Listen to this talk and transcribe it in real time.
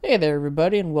Hey there,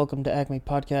 everybody, and welcome to Acme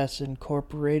Podcasts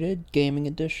Incorporated Gaming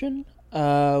Edition.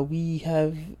 We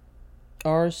have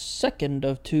our second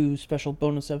of two special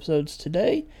bonus episodes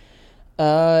today,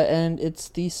 and it's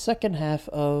the second half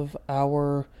of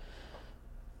our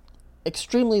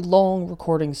extremely long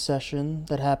recording session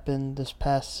that happened this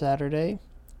past Saturday.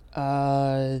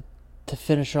 To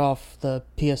finish off the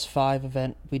PS5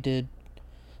 event we did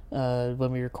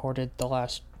when we recorded the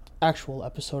last actual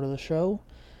episode of the show.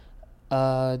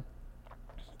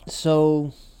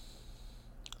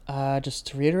 Just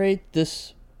to reiterate,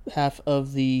 this half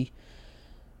of this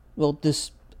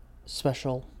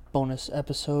special bonus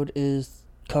episode is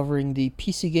covering the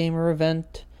PC Gamer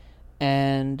event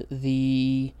and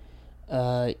the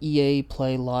EA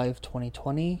Play Live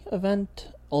 2020 event.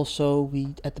 Also,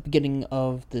 at the beginning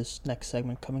of this next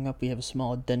segment coming up, we have a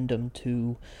small addendum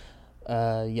to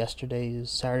yesterday's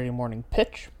Saturday morning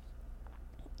pitch.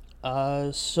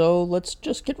 So let's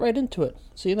just get right into it.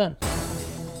 See you then.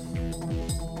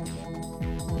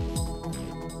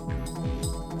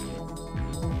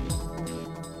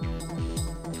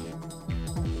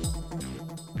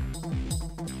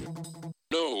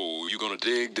 No, you're gonna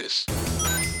dig this.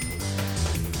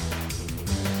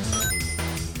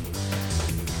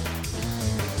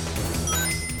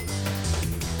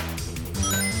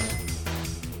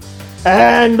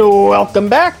 And welcome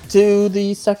back to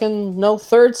the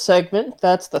third segment.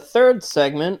 That's the third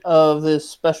segment of this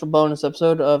special bonus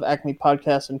episode of Acme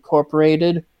Podcasts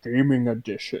Incorporated Gaming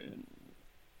Edition.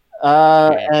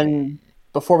 And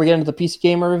before we get into the PC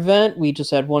Gamer event, we just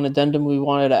had one addendum we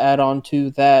wanted to add on to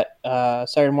that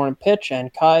Saturday morning pitch.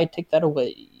 And Kai, take that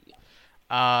away.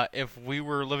 If we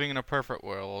were living in a perfect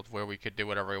world where we could do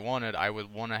whatever we wanted, I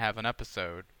would want to have an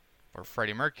episode where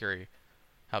Freddie Mercury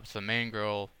helps the main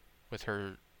girl with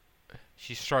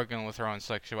she's struggling with her own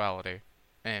sexuality,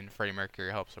 and Freddie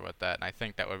Mercury helps her with that, and I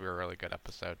think that would be a really good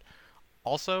episode.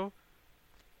 Also,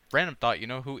 random thought, you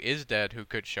know who is dead who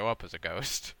could show up as a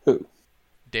ghost? Who?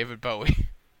 David Bowie.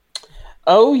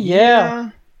 Oh,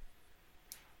 yeah.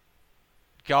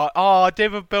 God,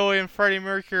 David Bowie and Freddie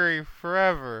Mercury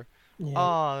forever.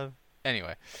 Yeah.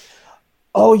 Anyway.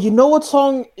 Oh, you know what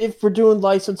song, if we're doing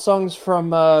licensed songs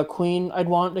from Queen, I'd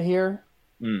want to hear?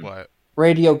 What?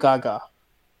 Radio Gaga.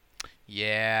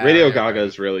 Yeah. Radio Gaga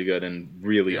is really good and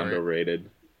really underrated.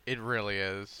 It really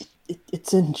is.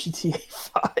 It's in GTA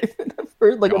 5. I've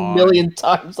heard like a million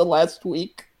times the last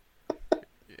week.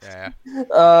 Yeah.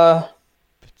 But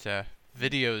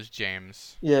videos,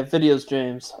 James. Yeah, videos,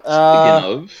 James. Speaking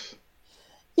of.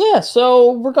 Yeah,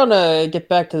 so we're gonna get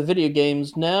back to the video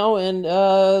games now, and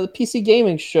the PC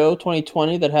Gaming Show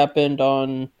 2020 that happened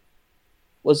on,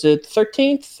 was it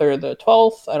 13th or the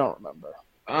 12th? I don't remember.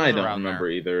 I don't remember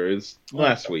either. It's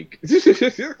last week.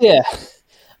 Yeah.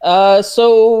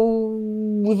 So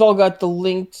we've all got the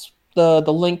links, the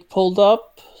link pulled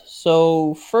up.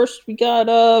 So first we got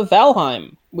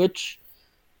Valheim, which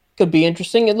could be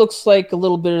interesting. It looks like a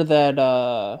little bit of that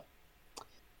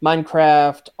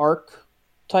Minecraft Ark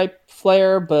type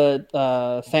flair, but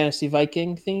Fantasy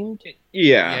Viking themed.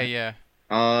 Yeah.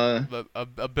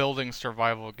 A building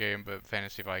survival game, but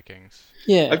Fantasy Vikings.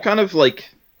 Yeah. I've kind of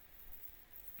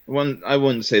I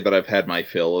wouldn't say that I've had my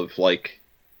fill of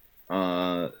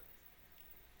kind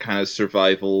of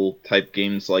survival type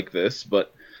games like this,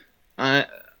 but I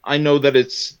know that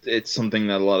it's something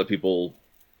that a lot of people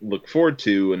look forward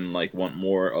to and want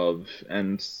more of,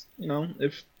 and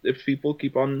if people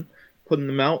keep on putting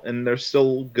them out and they're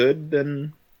still good,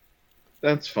 then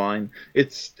that's fine.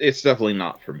 It's definitely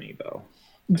not for me though.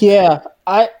 Yeah,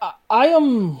 I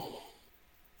am.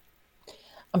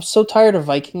 I'm so tired of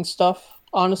Viking stuff,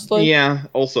 honestly. Yeah,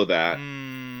 also that.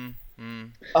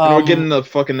 We're getting the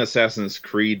fucking Assassin's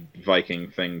Creed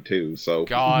Viking thing too. So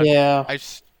God, yeah.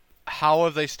 How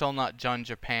have they still not done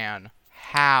Japan?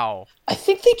 How? I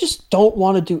think they just don't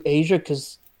want to do Asia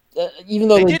because even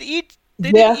though they did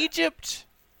Egypt.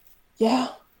 Yeah,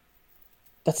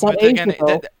 that's not Asia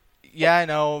though. Yeah, I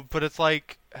know, but it's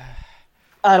like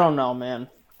I don't know, man.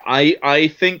 I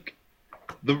think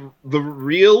the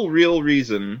real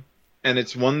reason, and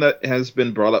it's one that has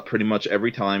been brought up pretty much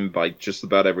every time by just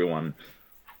about everyone,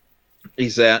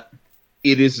 is that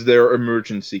it is their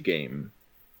emergency game.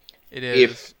 It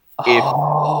is.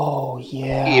 If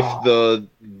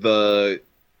the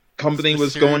company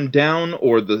was going down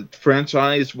or the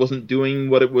franchise wasn't doing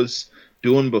what it was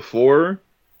doing before,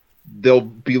 they'll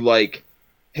be like,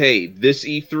 hey, this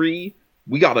E3,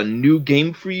 we got a new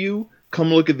game for you. Come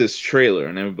look at this trailer.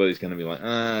 And everybody's going to be like,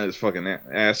 it's fucking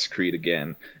Ass Creed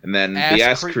again. And then the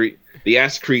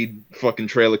Ass Creed fucking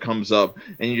trailer comes up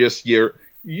and you just hear,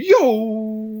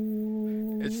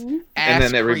 yo! And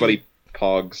then everybody Creed,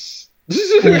 pogs.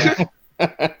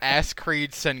 Ass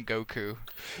Creed Sengoku.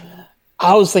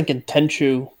 I was thinking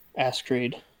Tenchu Ass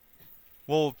Creed.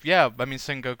 Well, yeah, I mean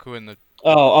Sengoku in the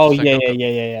Oh, yeah, Sengoku.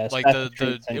 yeah. like Assassin's the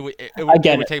Creed it, thing. would- it, I would-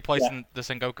 get it would it, take place yeah. in the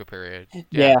Sengoku period.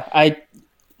 Yeah,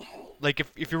 Like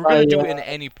if you were gonna do it in I,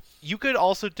 any, you could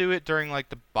also do it during like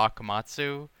the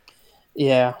Bakumatsu.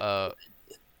 yeah. Uh,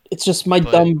 It's just my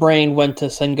but- dumb brain went to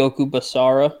Sengoku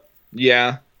Basara.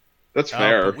 Yeah, that's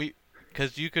fair. but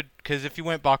because if you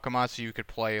went Bakumatsu, you could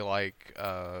play like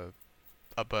a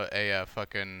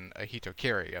fucking a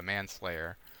Hitokiri, a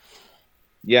manslayer.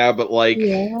 Yeah, but like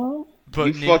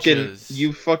But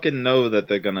you fucking know that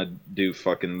they're gonna do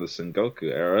fucking the Sengoku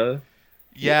era.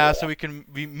 Yeah, so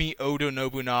we meet Oda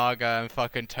Nobunaga and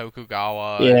fucking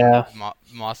Tokugawa Yeah. and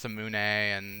Masamune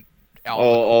and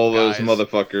All the cool those guys.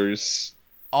 motherfuckers.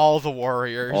 All the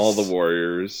warriors. All the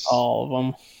warriors. All of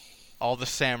them. All the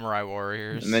samurai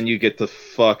warriors. And then you get to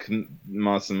fuck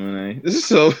Masamune. This is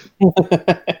so.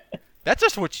 That's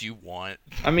just what you want.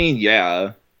 I mean,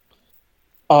 yeah.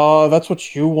 That's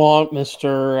what you want,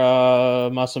 Mr.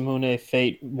 Masamune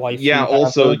Fate wife. Yeah,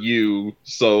 also you,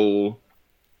 so.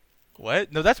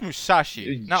 What? No, that's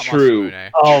Musashi, not True.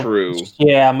 Masamune. Oh, True.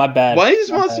 Yeah, my bad. Why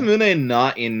is My bad. Masamune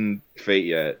not in Fate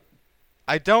yet?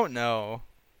 I don't know.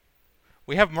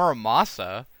 We have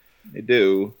Muramasa, They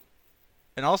do.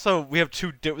 and also we have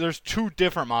there's two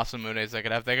different Masamunes they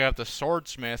could have. They could have the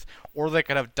swordsmith, or they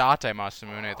could have Date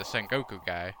Masamune, the Sengoku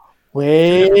guy.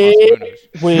 Two different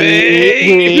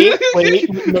Wait,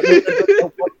 Masamunes.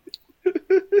 no.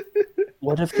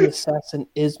 What if the assassin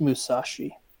is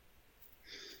Musashi?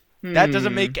 That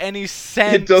doesn't make any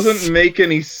sense. It doesn't make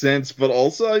any sense, but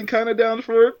also I'm kind of down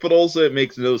for it, but also it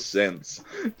makes no sense.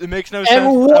 It makes no sense.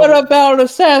 And what about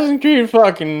Assassin's Creed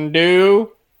fucking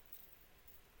do?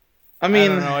 I I mean,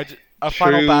 don't know. A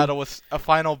final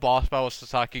boss battle with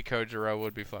Sasaki Kojiro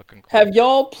would be fucking cool. Have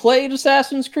y'all played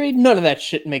Assassin's Creed? None of that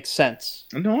shit makes sense.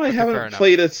 no, I fair haven't enough.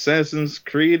 played Assassin's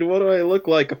Creed. What do I look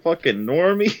like? A fucking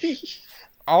normie?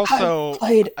 Also, I've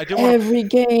played I do want. every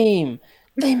game.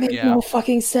 They make Yeah. no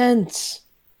fucking sense.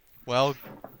 Well,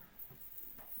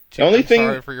 The only I'm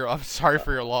thing- I'm sorry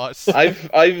for your loss.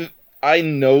 I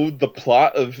know the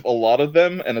plot of a lot of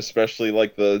them, and especially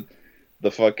like the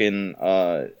fucking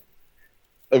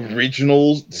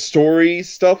original story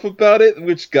stuff about it,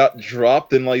 which got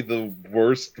dropped in like the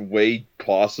worst way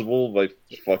possible by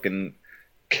fucking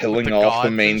killing the off the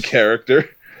gods main and shit. character.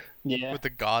 Yeah. With the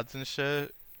gods and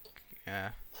shit. Yeah.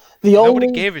 The Nobody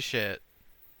only gave a shit.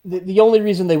 the only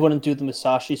reason they wouldn't do the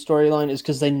Musashi storyline is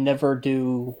because they never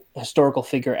do a historical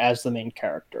figure as the main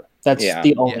character. That's Yeah.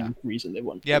 the only Yeah. reason they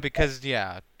wouldn't. Yeah, do because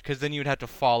then you'd have to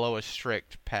follow a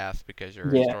strict path because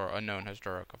you're Yeah. a known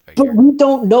historical that. figure. But we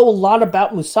don't know a lot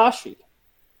about Musashi.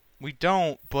 We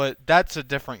don't, but that's a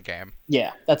different game.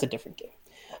 Yeah, that's a different game.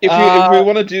 If we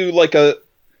want to do like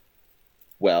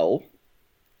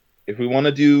if we want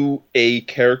to do a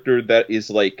character that is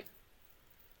like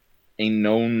a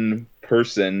known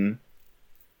person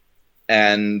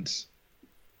and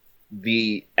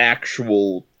the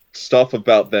actual stuff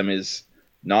about them is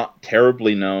not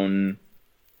terribly known,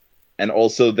 and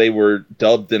also they were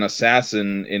dubbed an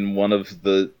assassin in one of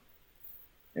the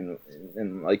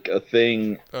in like a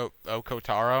thing. Oh,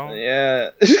 Kotaro?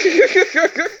 Yeah.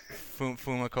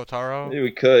 Fuma Kotaro?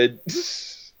 We could.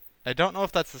 I don't know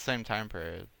if that's the same time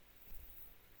period.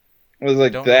 It was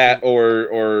like don't know that if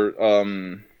or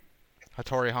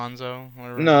Hattori Hanzo?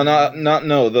 Whatever no, his name not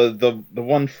no, the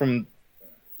one from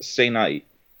Stay Night.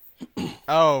 is.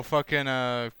 Oh, fucking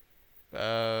you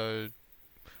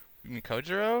mean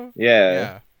Kojiro?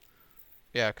 Yeah.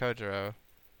 Yeah, Kojiro.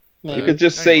 You could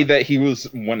just say Anyway. that he was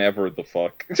whenever the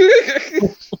fuck.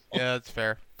 Yeah, that's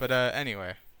fair. But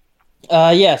anyway.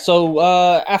 Yeah, so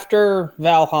after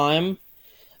Valheim,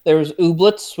 there was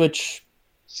Ooblets, which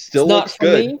Still is not looks for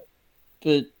good. me,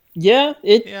 but yeah,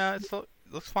 it Yeah, it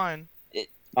looks fine. it's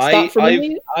not for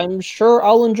me. I'm sure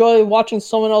I'll enjoy watching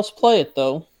someone else play it,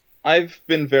 though. I've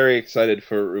been very excited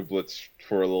for Ooblets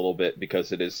for a little bit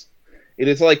because it is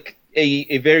like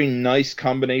a very nice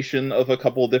combination of a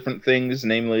couple of different things,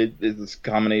 namely this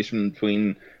combination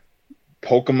between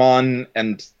Pokemon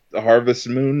and the Harvest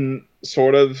Moon,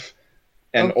 sort of,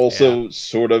 and Okay. also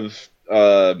sort of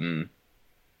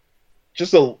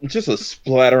just a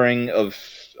splattering of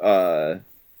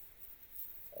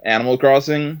Animal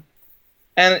Crossing,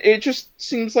 and it just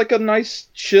seems like a nice,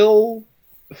 chill,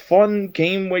 fun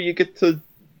game where you get to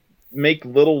make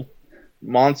little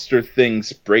monster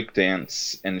things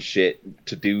breakdance and shit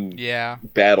to do Yeah.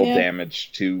 battle Yeah.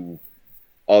 damage to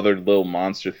other little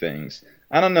monster things.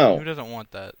 I don't Who know. doesn't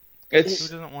want that? Who It's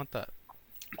doesn't want that?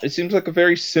 It seems like a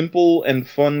very simple and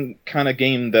fun kind of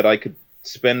game that I could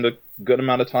spend a good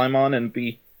amount of time on and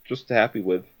be just happy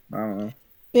with. I don't know.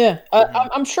 Yeah,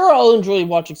 I'm sure I'll enjoy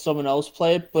watching someone else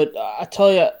play it, but I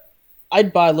tell you,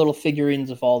 I'd buy little figurines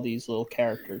of all these little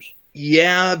characters.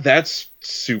 Yeah, that's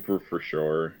super for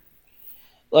sure.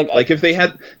 Like, Like if they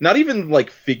had not even like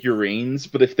figurines,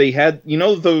 but if they had,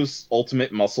 those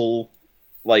Ultimate Muscle,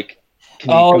 like,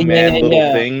 Oh, Kaneko Man yeah, little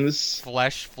yeah. things.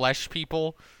 Flesh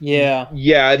people. yeah,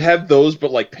 Yeah, I'd have those,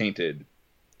 but like painted,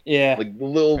 yeah, like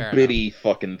little Fair bitty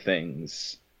fucking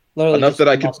things. literally Enough just that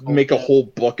I could muscle, make a yeah. whole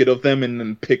bucket of them and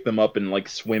then pick them up and like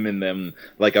swim in them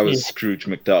like I was Yeah. Scrooge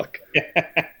McDuck.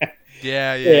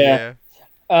 Yeah,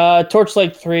 Yeah.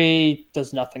 Torchlight 3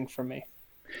 does nothing for me.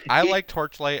 I like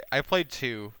Torchlight. I played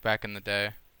 2 back in the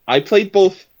day. I played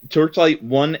both Torchlight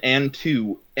 1 and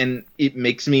 2, and it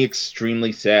makes me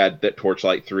extremely sad that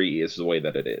Torchlight 3 is the way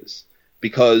that it is.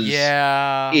 Because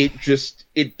Yeah.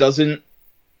 it doesn't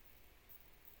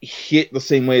hit the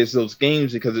same way as those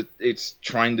games because it's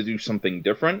trying to do something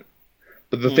different.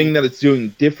 But the thing that it's doing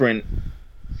different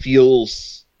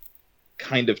feels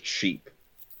kind of cheap.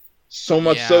 So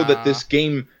much so that Yeah. this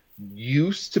game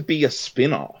used to be a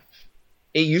spin-off.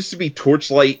 It used to be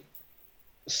Torchlight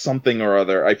something or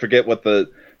other. I forget what the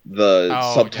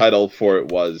subtitle for it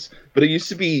was, but it used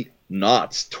to be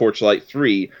not Torchlight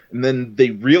 3, and then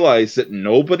they realized that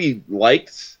nobody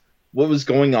liked what was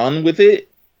going on with it,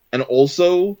 and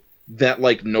also that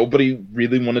like nobody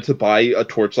really wanted to buy a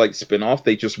Torchlight spin-off.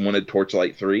 They just wanted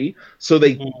Torchlight 3, so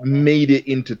they made it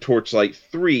into Torchlight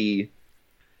 3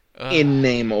 in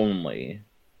name only.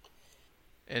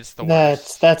 It's the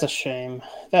worst. That's a shame.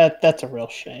 That's a real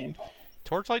shame.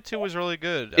 Torchlight 2 was really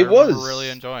good. It I remember was. really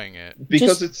enjoying it.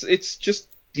 Because it's just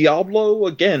Diablo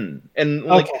again, and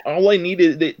like all I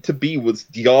needed it to be was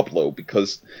Diablo,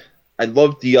 because I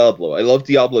love Diablo. I love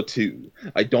Diablo 2.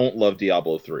 I don't love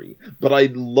Diablo 3, but I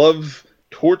love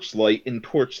Torchlight and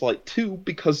Torchlight 2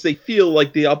 because they feel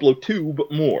like Diablo 2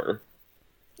 but more.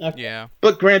 Okay. Yeah.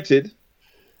 But granted,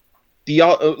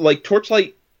 like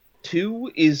Torchlight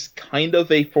 2 is kind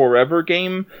of a forever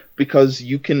game because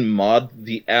you can mod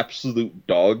the absolute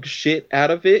dog shit out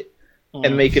of it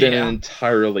and make it an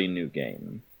entirely new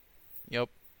game. Yep.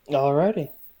 Alrighty.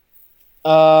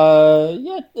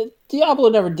 Yeah, Diablo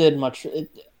never did much.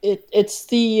 It's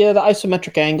the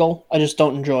isometric angle. I just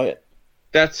don't enjoy it.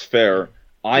 That's fair.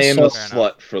 I am So- a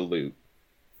slut for loot.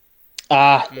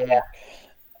 Yeah.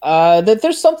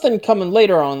 There's something coming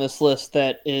later on this list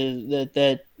that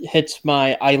that hits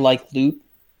my I like loot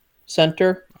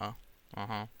center.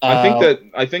 Uh-huh.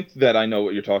 I think that I know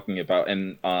what you're talking about,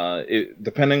 and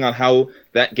depending on how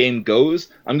that game goes,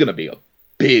 I'm gonna be a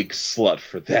big slut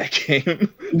for that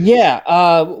game.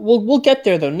 Yeah, we'll get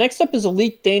there though. Next up is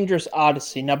Elite Dangerous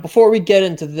Odyssey. Now, before we get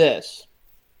into this,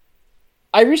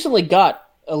 I recently got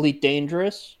Elite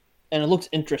Dangerous, and it looks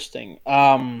interesting.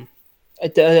 Humble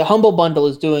Bundle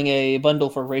is doing a bundle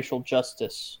for racial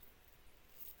justice,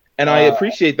 And I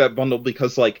appreciate that bundle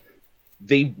because like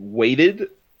they waited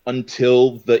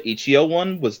until the Ichio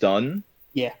one was done.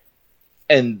 Yeah.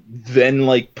 And then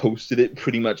like posted it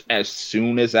pretty much as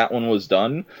soon as that one was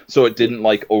done, so it didn't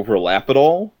like overlap at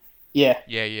all. Yeah.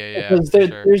 Yeah. Because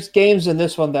there's games in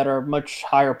this one that are much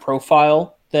higher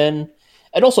profile than,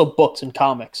 and also books and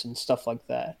comics and stuff like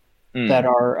that that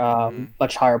are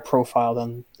much higher profile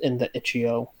than in the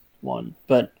Ichio one.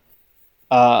 But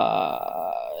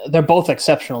they're both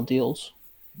exceptional deals.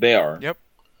 They are. Yep.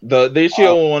 The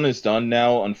Ichio one is done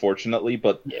now, unfortunately,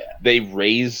 but Yeah. they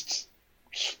raised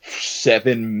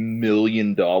 $7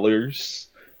 million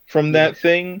from that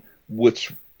thing,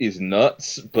 which is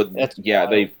nuts. But That's yeah,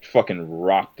 wild. they fucking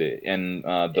rocked it. And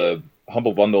the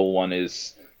Humble Bundle one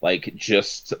is like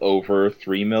just over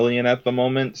 3 million at the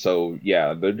moment. So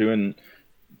yeah,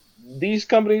 these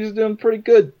companies are doing pretty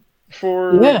good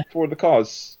for the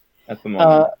cause at the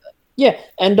moment. Yeah,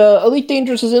 and Elite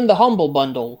Dangerous is in the Humble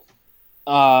Bundle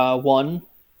one,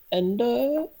 and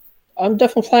I'm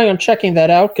definitely planning on checking that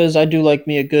out because I do like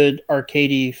me a good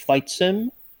arcadey flight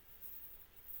sim.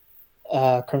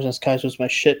 Crimson Skies was my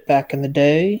shit back in the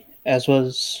day, as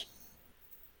was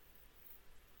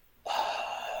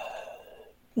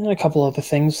a couple other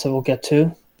things that we'll get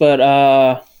to.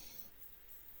 But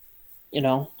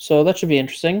so that should be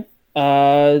interesting.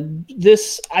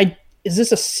 Is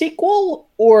this a sequel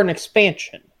or an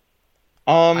expansion?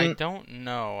 I don't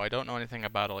know. I don't know anything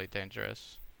about Elite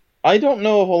Dangerous. I don't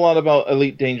know a whole lot about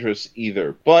Elite Dangerous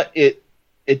either, but it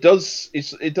does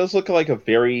look like a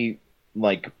very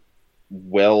like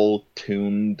well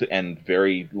tuned and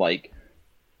very like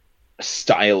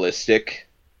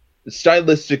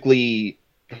stylistically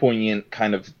poignant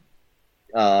kind of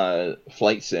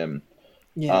flight sim,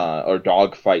 Yeah. or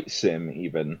dogfight sim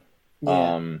even.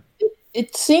 Yeah.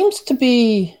 It seems to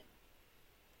be.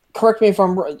 Correct me if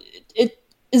I'm wrong. It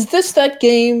is this that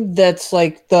game that's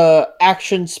like the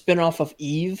action spin-off of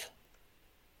Eve?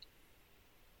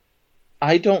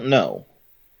 I don't know,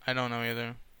 I don't know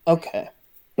either. Okay.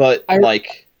 but I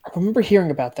like I remember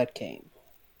hearing about that game.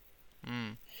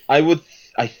 Mm. I would,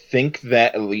 I think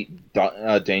that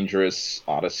Dangerous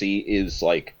Odyssey is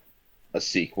like a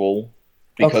sequel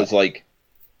Okay. because like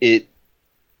it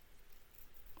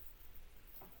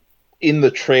in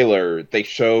the trailer they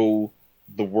show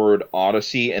the word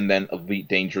Odyssey and then Elite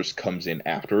Dangerous comes in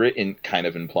after it and kind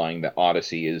of implying that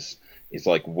Odyssey is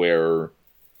like where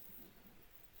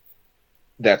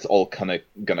that's all kind of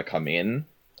gonna come in.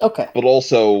 Okay. But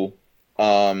also,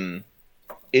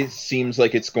 it seems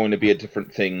like it's going to be a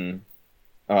different thing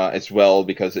as well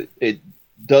because it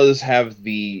does have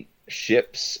the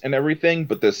ships and everything,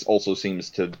 but this also seems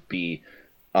to be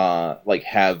like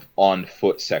have on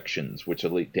foot sections, which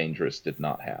Elite Dangerous did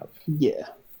not have. Yeah.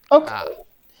 Okay. Ah.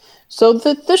 So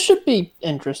this should be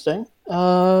interesting.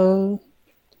 You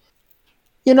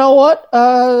know what?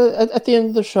 At the end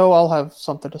of the show, I'll have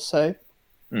something to say.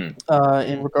 Hmm.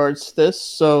 In regards to this,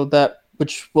 so that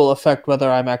which will affect whether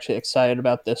I'm actually excited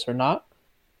about this or not.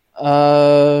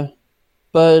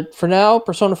 But for now,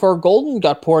 Persona 4 Golden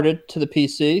got ported to the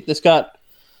PC. This got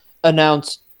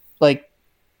announced like,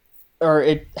 or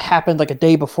it happened like a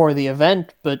day before the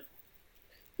event. But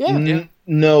yeah, Yeah.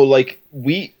 No, like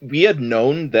we had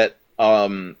known that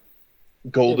Golden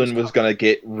was coming. gonna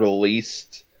get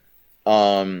released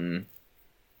Even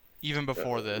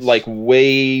before this. like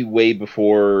way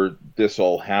before this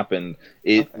all happened.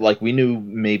 It Okay. like we knew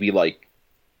maybe like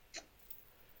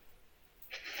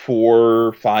 4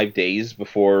 or 5 days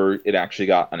before it actually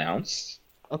got announced.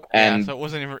 Okay. yeah, And so it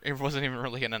wasn't even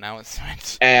really an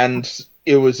announcement. and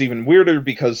it was even weirder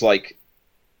because like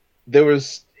there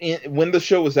was when the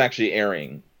show was actually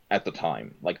airing at the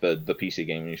time, like the PC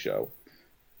gaming show,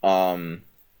 um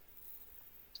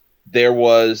there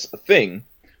was a thing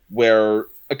where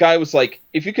a guy was like,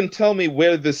 if you can tell me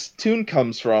where this tune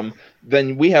comes from,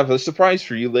 then we have a surprise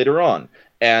for you later on.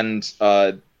 And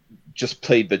just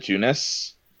played the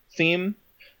Junes theme.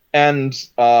 And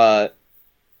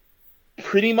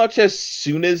pretty much as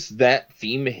soon as that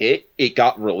theme hit, it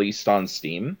got released on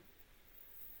Steam.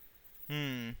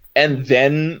 Hmm. And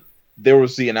then there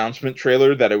was the announcement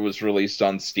trailer that it was released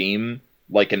on Steam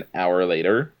like an hour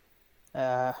later.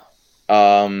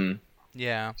 Um,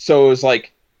 Yeah. So it was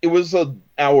like it was an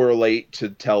hour late to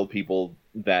tell people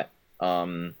that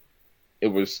it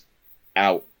was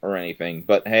out or anything.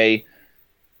 But hey,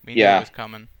 We knew Yeah. it was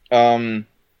coming.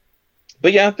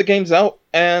 but yeah, the game's out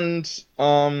and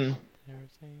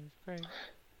Everything's great.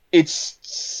 it's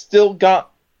still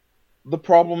got the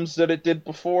problems that it did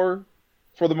before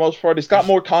for the most part. It's got There's-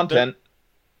 more content.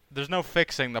 There's no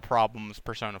fixing the problems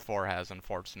Persona 4 has,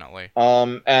 unfortunately.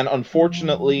 And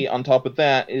unfortunately, on top of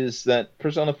that, is that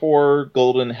Persona 4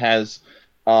 Golden has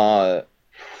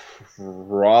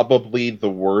probably the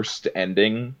worst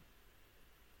ending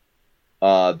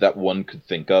that one could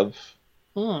think of.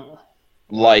 One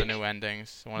Like of the new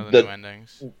endings. One of the- the new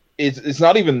endings. it's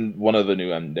not even one of the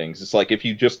new endings. It's like if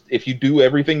you do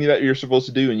everything that you're supposed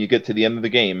to do and you get to the end of the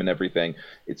game and everything,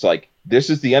 it's like this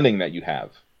is the ending that you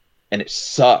have, and it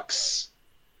sucks.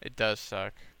 It does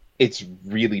suck. It's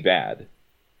really bad.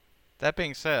 That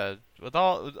being said, with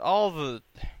all the,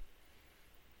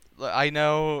 I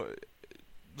know,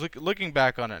 looking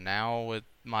back on it now with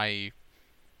my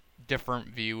different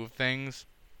view of things,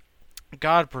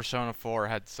 God, Persona 4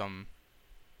 had some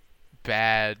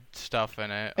bad stuff in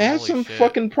it. It has Holy some shit.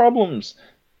 fucking problems.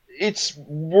 It's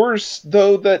worse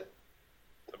though that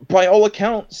by all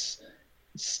accounts,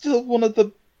 it's still one of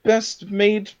the best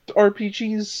made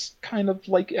RPGs kind of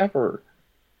like ever.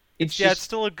 It's Yeah, just it's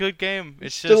still a good game.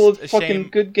 It's still just a a fucking shame.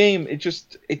 good game. It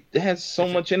has so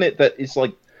It's a- much in it that it's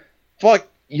like, fuck,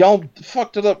 y'all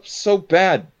fucked it up so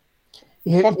bad.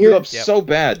 Fucked it up Yep. so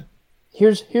bad.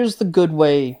 Here's the good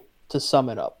way to sum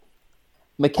it up.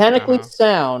 Mechanically Uh-huh.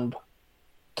 sound,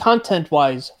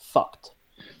 content-wise, fucked.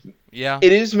 Yeah.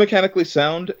 It is mechanically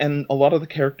sound, and a lot of the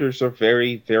characters are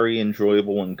very, very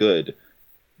enjoyable and good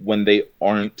when they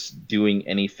aren't doing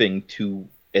anything to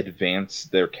advance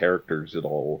their characters at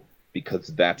all, because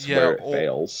that's Yeah, where it or-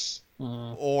 fails.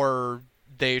 Or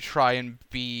they try and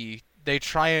be. They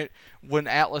try it when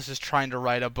Atlas is trying to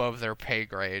write above their pay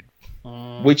grade.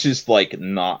 Which is like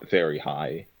not very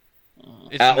high.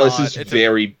 It's Atlas not. is It's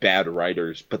very bad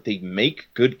writers, but they make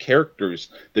good characters.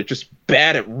 They're just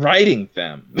bad at writing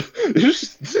them.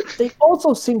 They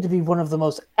also seem to be one of the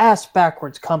most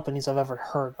ass-backwards companies I've ever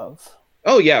heard of.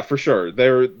 Oh yeah, for sure.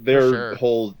 Their sure.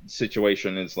 whole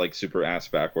situation is like super ass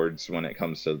backwards when it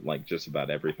comes to like just about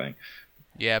everything.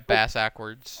 yeah, bass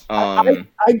backwards. I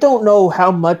don't know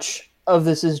how much of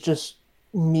this is just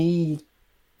me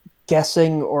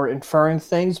guessing or inferring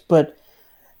things, but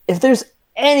if there's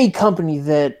any company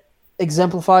that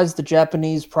exemplifies the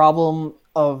Japanese problem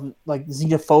of like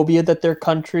xenophobia that their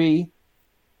country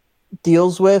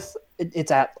deals with,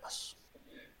 it's Atlas.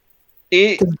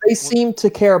 It Because they seem to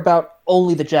care about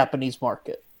only the Japanese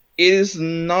market. is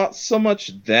not so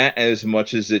much that as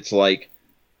much as it's like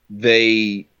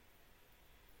they,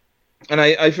 and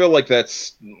I feel like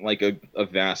that's like a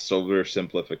vast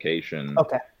oversimplification.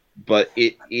 Okay. But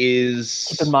it is.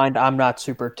 Keep in mind, I'm not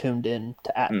super tuned in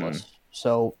to Atlas,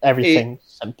 so everything's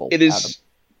simple. It is.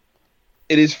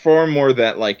 It is far more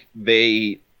that like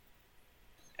they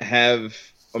have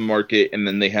a market and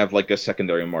then they have like a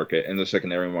secondary market, and the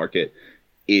secondary market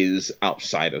is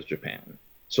outside of Japan.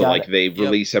 So Got like it. they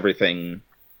release everything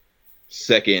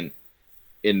second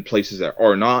in places that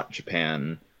are not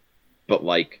Japan, but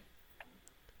like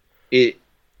it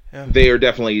they are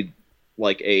definitely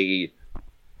like a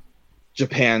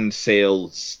Japan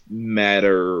sales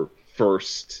matter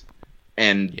first,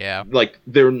 and like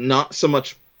they're not so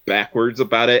much backwards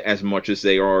about it as much as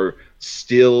they are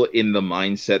still in the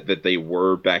mindset that they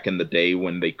were back in the day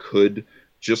when they could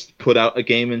just put out a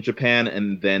game in Japan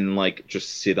and then like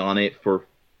just sit on it for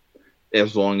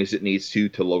as long as it needs to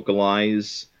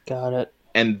localize. Got it.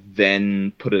 And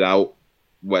then put it out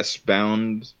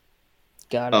westbound.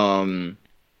 Got it.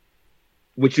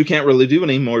 Which you can't really do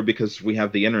anymore because we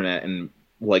have the internet and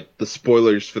like the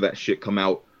spoilers for that shit come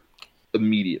out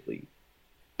immediately.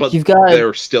 But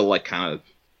they're still like kind of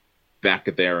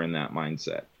back there in that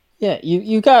mindset. Yeah,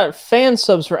 you got fan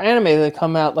subs for anime that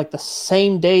come out like the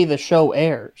same day the show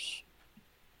airs.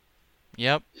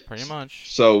 Yep, pretty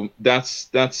much. So that's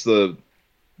the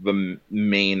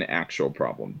main actual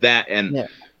problem. That and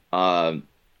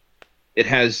it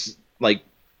has like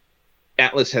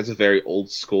Atlas has a very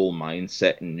old school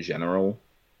mindset in general.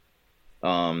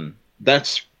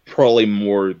 That's probably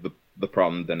more the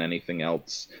problem than anything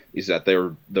else, is that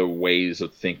their ways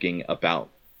of thinking about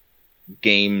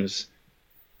games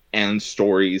and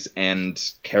stories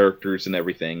and characters and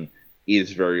everything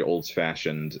is very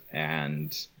old-fashioned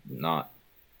and not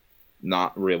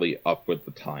really up with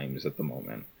the times at the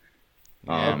moment.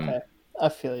 Okay. I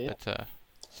feel you.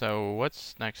 So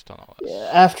what's next on the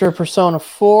list? After Persona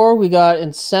 4, we got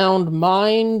In Sound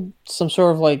Mind, some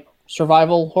sort of like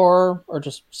survival horror or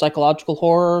just psychological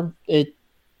horror. It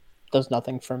does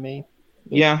nothing for me.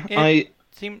 Yeah,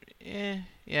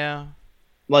 yeah.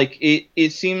 Like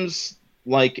it seems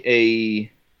like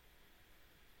a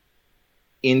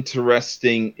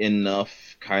interesting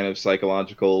enough kind of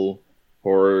psychological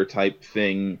horror type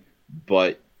thing,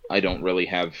 but I don't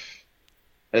have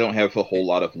a whole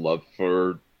lot of love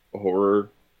for horror.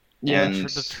 Yeah,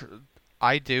 and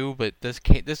I do, but this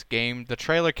game, the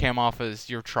trailer came off as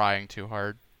you're trying too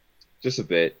hard. Just a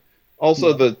bit.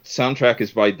 Also, the soundtrack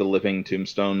is by The Living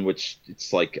Tombstone, which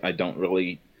it's like I don't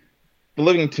really. The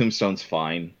Living Tombstone's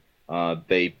fine.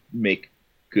 They make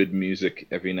good music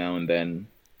every now and then.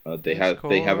 They have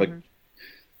a,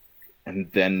 and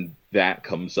then that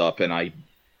comes up, and I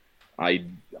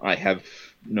have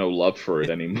no love for it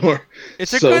anymore.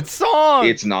 It's a good song.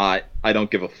 It's not. I don't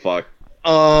give a fuck.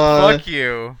 Fuck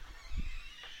you.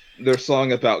 Their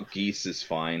song about geese is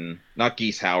fine. Not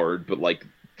Geese Howard, but like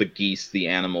the geese, the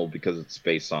animal, because it's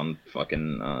based on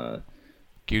fucking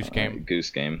Goose Game. Goose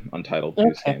Game, Untitled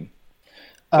Goose Game.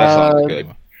 That song's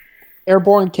good.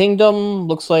 Airborne Kingdom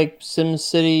looks like Sim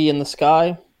City in the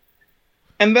sky.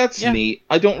 And that's neat.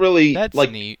 I don't really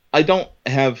neat. I don't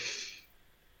have.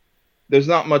 There's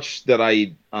not much that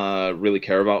I really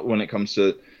care about when it comes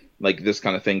to like this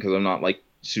kind of thing, because I'm not like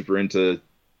super into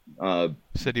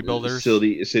city builders,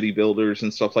 city builders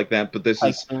and stuff like that. But this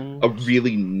is a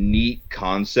really neat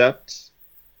concept,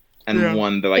 and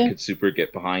one that I could super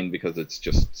get behind because it's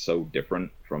just so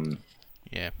different from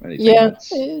anything else.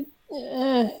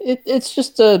 It's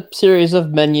just a series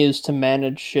of menus to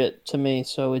manage shit to me,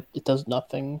 so it does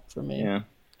nothing for me. Yeah.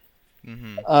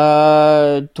 Mm-hmm.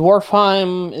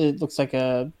 Dwarfheim, it looks like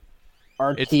a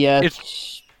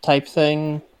RTS type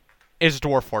thing. It's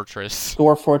Dwarf Fortress.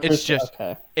 Dwarf Fortress. It's just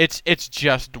it's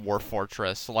just Dwarf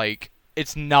Fortress. Like,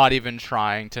 it's not even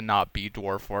trying to not be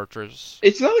Dwarf Fortress.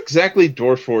 It's not exactly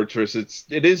Dwarf Fortress.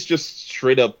 It is just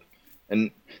straight up,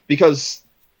 and because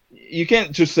you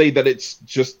can't just say that it's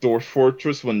just Dwarf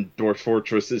Fortress when Dwarf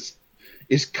Fortress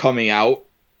is coming out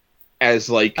as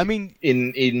like I mean,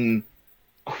 in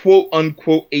quote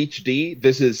unquote HD.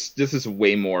 This is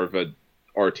way more of a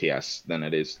RTS than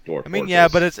it is Dwarf Fortress. yeah,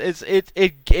 but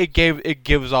it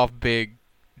gives off big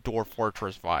Dwarf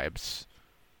Fortress vibes.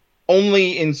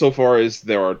 Only insofar as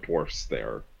there are dwarfs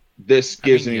there. This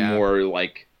gives me more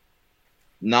like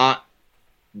not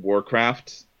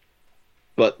Warcraft,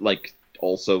 but like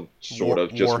also sort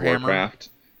of just Warhammer? Warcraft.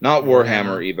 Not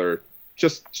Warhammer either,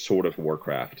 just sort of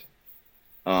Warcraft.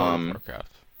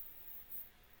 Warcraft.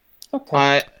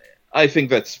 Okay. I think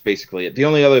that's basically it. The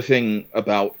only other thing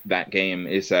about that game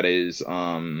is that it is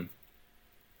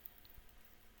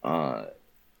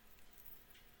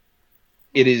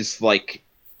it is like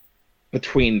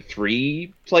between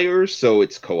 3 players, so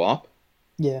it's co-op.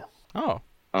 Yeah. Oh,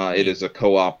 It is a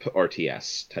co-op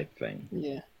RTS type thing.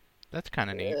 Yeah. that's kind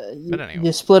of neat. But anyway,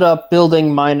 You split up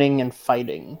building, mining, and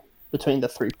fighting between the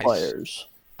 3 players.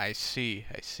 I see.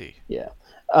 Yeah.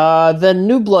 Then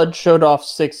New Blood showed off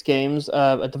 6 games.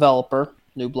 A developer,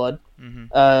 New Blood. Mm-hmm.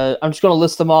 I'm just going to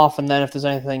list them off, and then if there's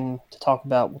anything to talk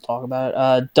about, we'll talk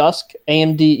about it. Dusk,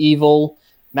 AMD Evil,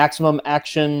 Maximum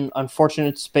Action,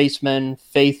 Unfortunate Spacemen,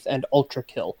 Faith, and Ultra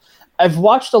Kill. I've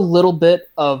watched a little bit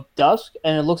of Dusk,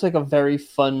 and it looks like a very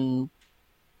fun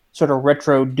sort of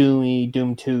retro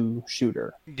Doom 2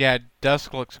 shooter. Yeah,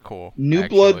 Dusk looks cool. New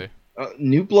actually.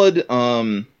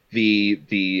 Blood,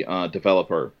 the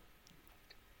developer,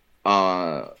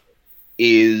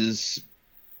 is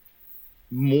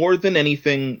more than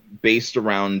anything based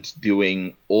around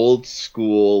doing old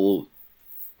school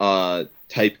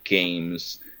type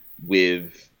games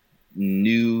with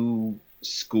new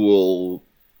school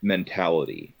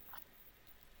mentality,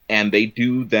 and they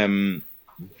do them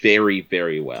very,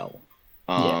 very well.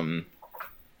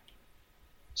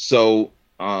 So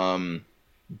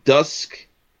Dusk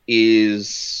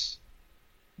is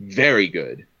very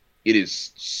good. It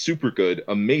is super good,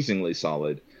 amazingly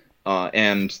solid.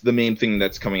 And the main thing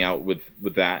that's coming out with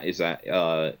that is that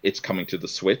it's coming to the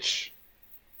Switch.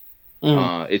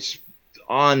 It's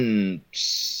on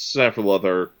several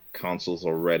other consoles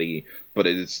already, but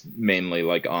it's mainly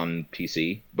like on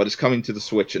PC. But it's coming to the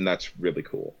Switch, and that's really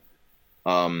cool.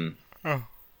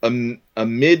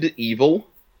 Amid Evil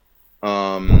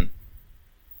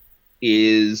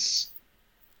is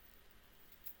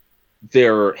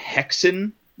their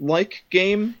Hexen-like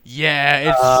game. Yeah,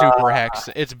 it's super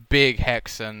Hexen. It's big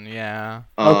Hexen. Yeah.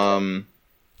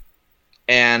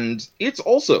 And it's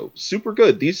also super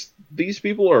good. These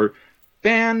people are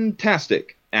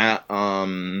fantastic at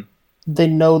They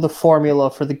know the formula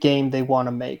for the game they want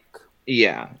to make.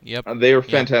 Yeah. Yep. They are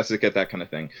fantastic at that kind of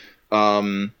thing.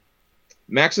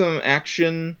 Maximum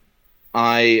Action,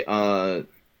 I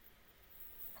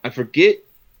forget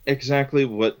exactly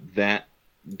what that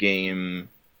game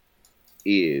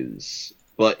is,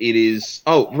 but it is.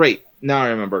 Oh, right. Now I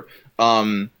remember.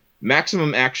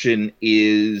 Maximum Action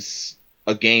is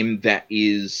a game that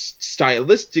is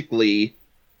stylistically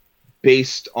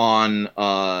based on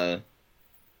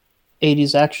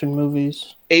 80s action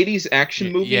movies. 80s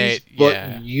action movies, yeah.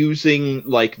 but using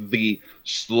like the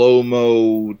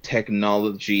slow-mo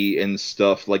technology and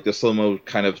stuff, like the slow-mo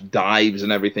kind of dives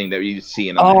and everything that you see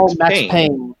in a Max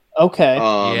Payne. Okay.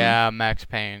 Yeah, Max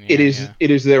Payne. Yeah, it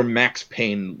is their Max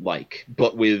Payne like,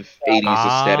 but with 80s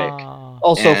aesthetic.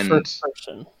 Also and first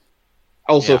person.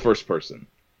 Also first person.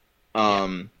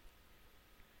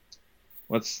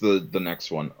 What's the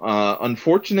next one?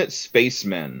 Unfortunate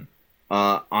Spacemen.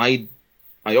 I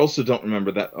also don't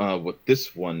remember that what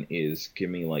this one is. Give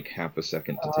me like half a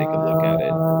second to take a look at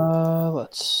it.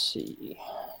 Let's see.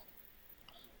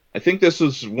 I think this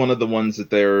was one of the ones that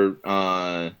they're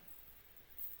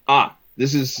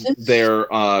this is their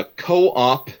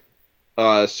co-op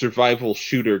survival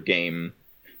shooter game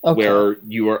where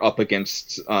you are up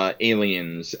against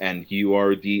aliens and you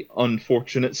are the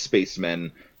unfortunate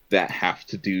spacemen that have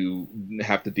to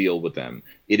deal with them.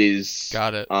 It is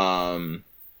got it.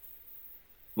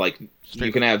 Like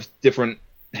you can have different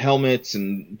helmets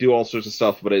and do all sorts of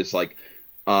stuff, but it's like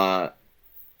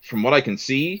from what I can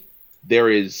see, there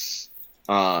is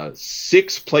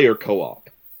 6-player co-op.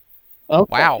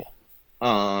 Okay. Wow.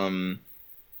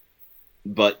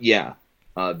 But yeah,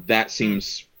 that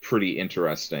seems pretty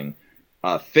interesting.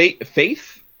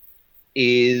 Faith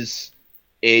is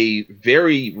a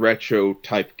very retro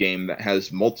type game that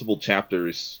has multiple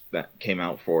chapters that came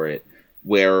out for it,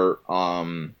 where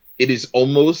it is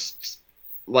almost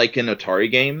like an Atari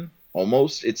game.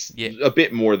 Almost, it's a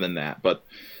bit more than that, but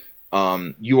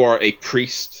you are a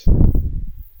priest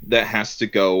that has to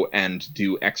go and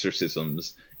do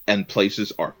exorcisms and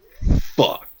places are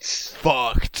fucked.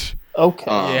 Fucked. Okay.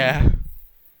 Yeah.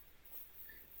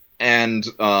 And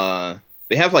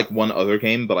they have like one other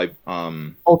game, but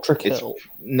Ultra it's Kill.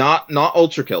 not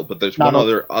Ultra Kill, but there's Not one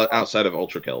other outside of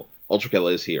Ultra Kill. Ultra Kill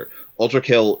is here. Ultra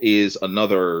Kill is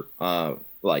another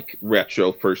like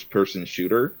retro first person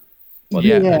shooter. But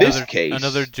Yeah. in this Another, case,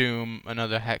 another Doom,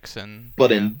 another Hexen.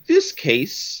 but yeah. in this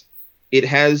case, it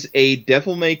has a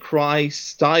Devil May Cry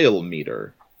style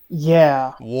meter.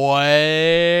 Yeah. What?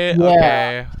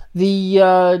 Okay. The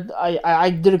I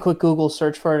did a quick Google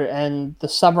search for it, and the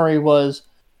summary was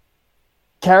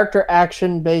character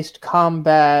action based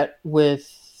combat with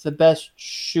the best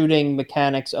shooting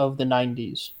mechanics of the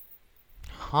 90s.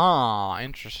 Huh.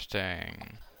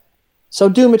 Interesting. So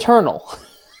Doom Eternal.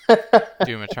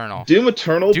 Doom Eternal. Doom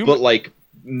Eternal, Doom- but like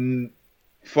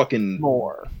fucking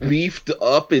More. beefed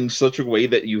up in such a way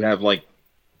that you have like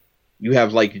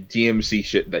DMC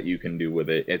shit that you can do with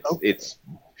it. It's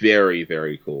very,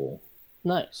 very cool.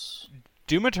 Nice.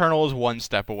 Doom Eternal is one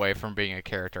step away from being a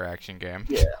character action game.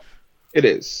 Yeah. It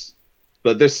is,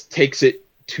 but this takes it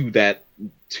to that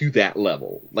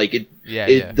level. Like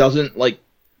it doesn't like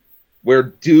where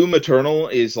Doom Eternal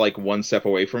is like one step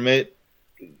away from it.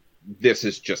 This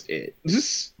is just it.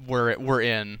 We're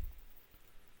in.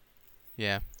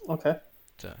 Yeah. Okay.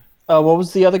 So- What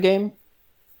was the other game?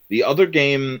 The other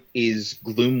game is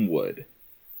Gloomwood.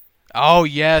 Oh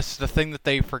yes, the thing that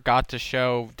they forgot to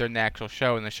show during the actual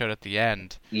show and they showed at the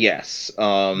end. Yes.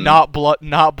 Not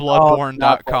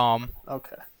bloodborne.com.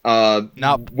 Okay.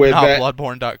 Not that,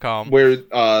 bloodborne.com. Where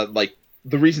like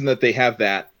the reason that they have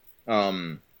that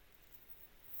well,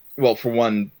 for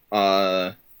one,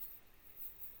 the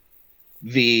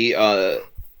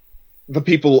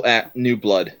people at New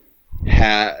Blood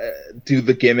do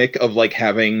the gimmick of like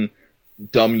having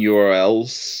dumb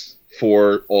URLs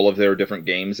for all of their different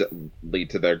games that lead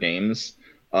to their games.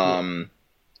 And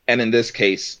in this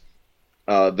case,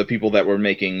 the people that were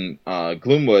making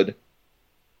Gloomwood,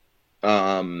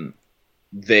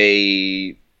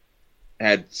 they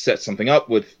had set something up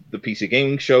with the PC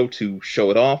Gaming Show to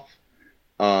show it off.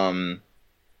 And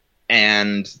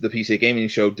the PC Gaming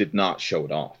Show did not show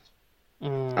it off.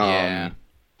 Yeah.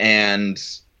 And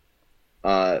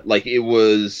like it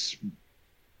was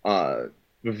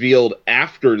revealed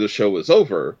after the show was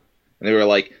over, and they were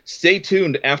like, "Stay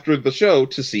tuned after the show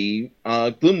to see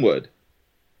Gloomwood,"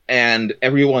 and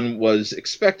everyone was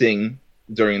expecting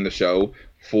during the show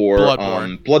for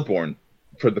Bloodborne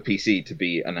for the PC to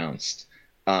be announced,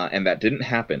 and that didn't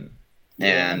happen.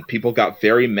 Yeah. And people got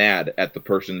very mad at the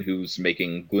person who's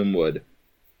making Gloomwood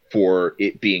for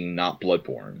it being not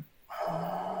Bloodborne.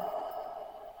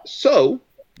 So,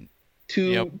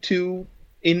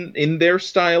 in their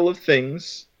style of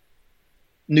things,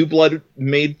 New Blood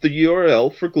made the URL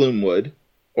for Gloomwood,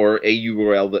 or a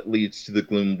URL that leads to the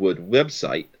Gloomwood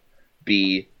website,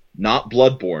 be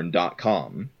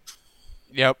notbloodborne.com.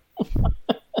 Yep.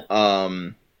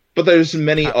 But there's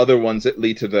many other ones that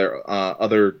lead to their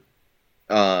other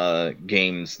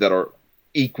games that are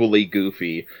equally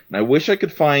goofy, and I wish I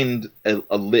could find a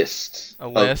list. A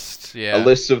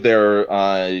list of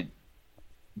their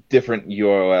different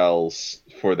URLs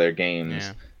for their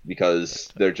games, because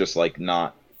they're just like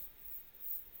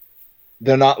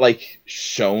they're not like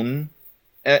shown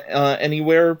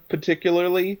anywhere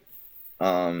particularly.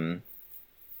 But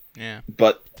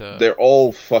they're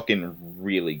all fucking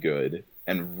really good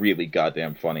and really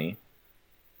goddamn funny.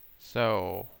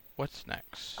 So, what's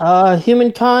next?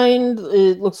 Humankind,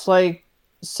 it looks like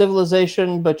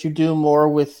Civilization, but you do more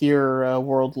with your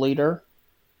world leader.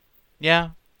 Yeah,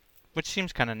 which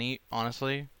seems kind of neat,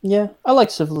 honestly. Yeah, I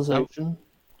like Civilization.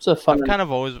 It's a fun. I kind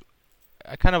of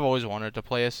always wanted to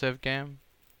play a Civ game,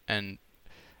 and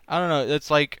I don't know. It's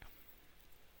like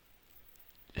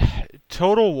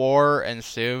Total War and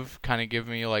Civ kind of give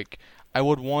me like I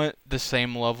would want the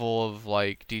same level of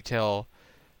like detail.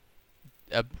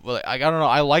 I don't know.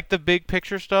 I like the big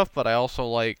picture stuff, but I also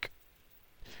like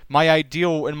in my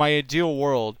ideal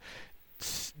world,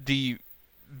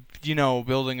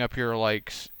 building up your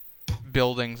like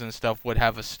buildings and stuff would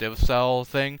have a Civ style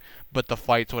thing, but the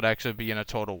fights would actually be in a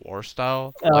Total War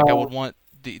style. Like I would want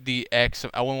I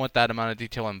wouldn't want that amount of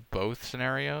detail in both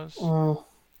scenarios.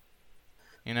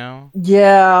 You know?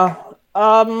 Yeah.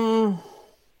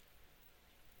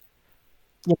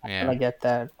 Yeah. I get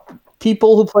that.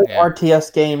 People who play Yeah.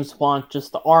 RTS games want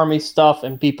just the army stuff,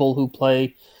 and people who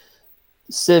play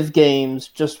Civ games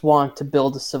just want to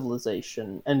build a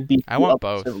civilization and beat I want up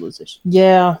both. civilization.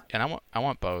 Yeah. And I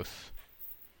want both.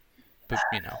 But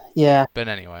Yeah. But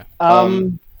anyway.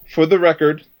 For the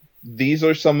record, these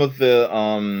are some of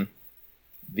the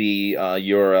the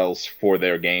URLs for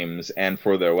their games and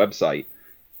for their website.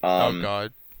 Oh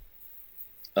God.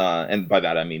 And by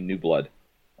that I mean New Blood.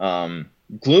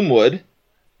 Gloomwood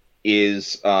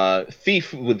is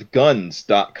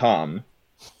thiefwithguns.com.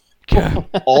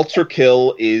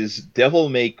 Ultrakill is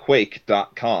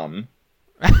devilmayquake.com.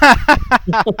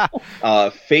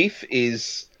 Faith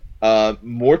is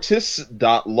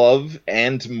mortis.love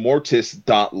and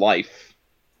mortis.life.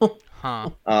 Huh.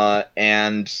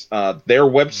 And their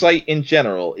website in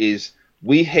general is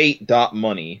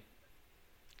wehate.money.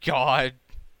 God.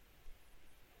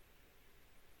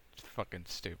 It's fucking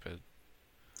stupid.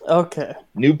 Okay.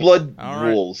 New Blood All right.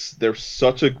 rules. They're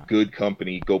such a good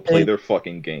company. Go play their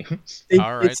fucking games. It,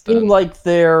 All right, it seemed then. like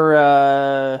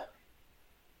they're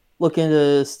looking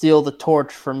to steal the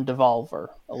torch from Devolver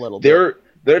a little bit.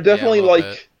 They're definitely little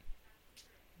like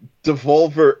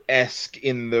Devolver-esque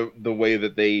in the way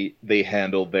that they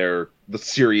handle the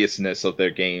seriousness of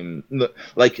their game,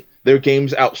 like their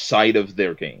games outside of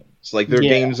their games. Like their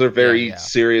games are very Yeah.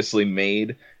 seriously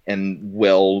made and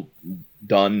well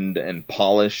done and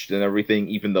polished and everything,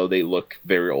 even though they look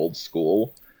very old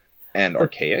school and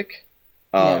archaic.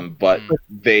 But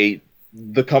the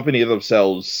company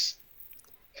themselves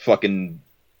fucking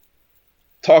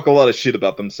talk a lot of shit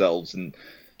about themselves and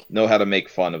know how to make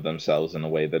fun of themselves in a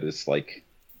way that is like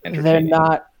entertaining.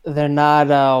 They're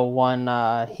not one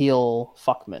heel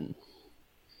fuckman.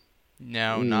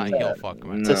 No, not heel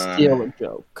fuckman. To steal a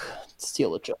joke.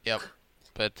 Steal a joke. Yep.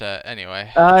 But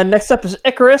anyway. Next up is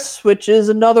Icarus, which is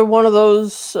another one of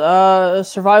those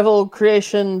survival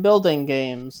creation building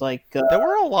games. Like There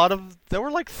were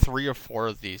like 3 or 4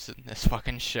 of these in this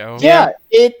fucking show. yeah,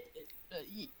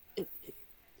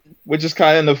 which is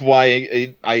kind of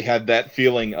why I had that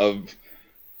feeling of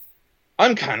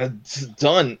I'm kind of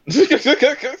done.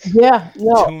 yeah,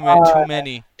 no, Too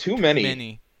many. Too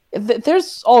many.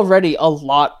 There's already a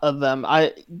lot of them.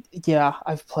 I've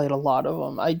played a lot of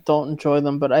them. I don't enjoy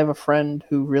them, but I have a friend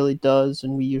who really does,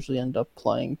 and we usually end up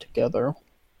playing together.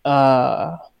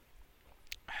 Too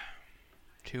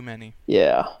many.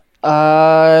 Yeah.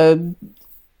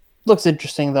 Looks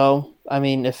interesting though. I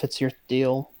mean, if it's your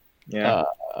deal. Yeah.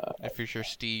 If you're sure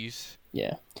Steve's.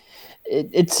 Yeah.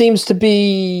 It seems to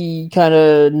be kind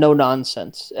of no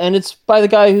nonsense, and it's by the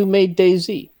guy who made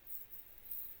DayZ.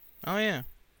 Oh yeah.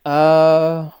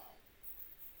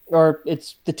 Or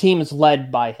it's the team is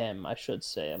led by him, I should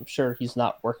say. I'm sure he's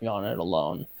not working on it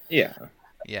alone. Yeah.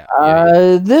 Yeah.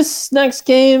 This next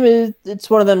game it's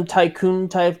one of them tycoon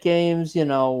type games, you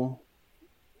know.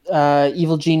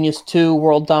 Evil Genius 2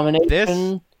 World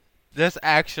Domination. This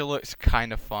actually looks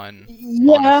kind of fun.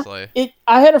 Yeah. Honestly.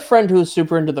 I had a friend who was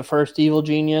super into the first Evil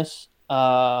Genius.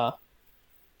 I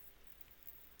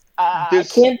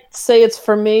can't say it's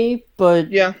for me, but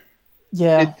Yeah.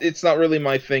 yeah. It's not really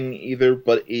my thing either,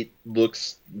 but it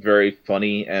looks very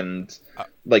funny and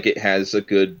like it has a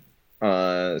good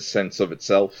sense of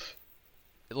itself.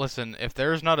 Listen, if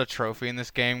there's not a trophy in this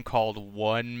game called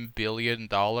 $1 billion,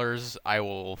 I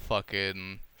will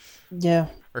fucking... Yeah.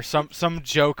 Or some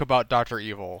joke about Dr.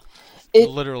 Evil.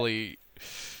 Literally...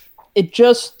 It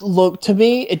just looks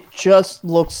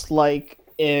like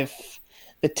if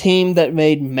the team that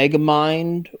made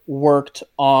Megamind worked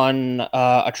on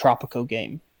a Tropico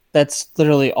game. That's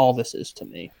literally all this is to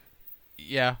me.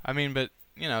 Yeah, I mean, but,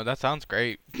 you know, that sounds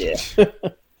great. Yeah.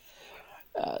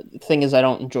 The thing is, I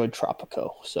don't enjoy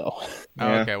Tropico, so...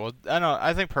 Oh, okay, well,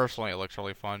 I think personally it looks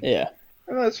really fun. Yeah.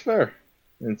 Well, that's fair.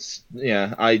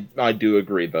 I do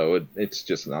agree, though. It's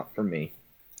just not for me.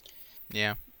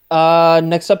 Yeah.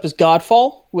 Next up is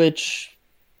Godfall, which...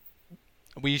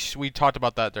 We talked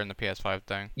about that during the PS5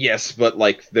 thing. Yes, but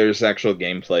like there's actual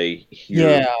gameplay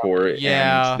here for it.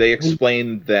 Yeah. And they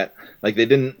explained that like they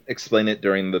didn't explain it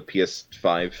during the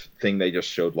PS5 thing, they just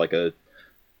showed like a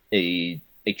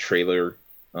trailer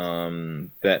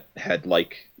that had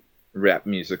like rap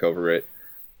music over it.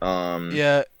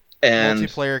 Yeah. And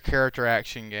multiplayer character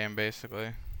action game basically.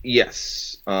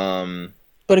 Yes. But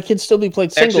it can still be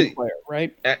played single player,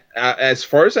 right? As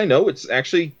far as I know, it's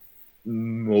actually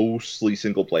mostly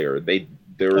single player. They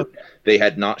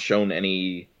had not shown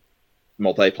any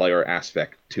multiplayer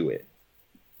aspect to it.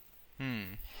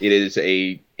 It is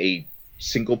a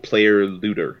single player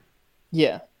looter.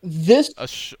 Yeah, this a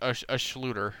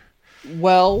schluter.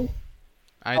 Well,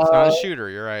 it's not a shooter.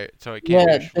 You're right. So it can't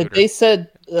be a schluter. They said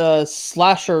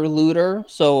slasher looter,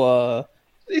 so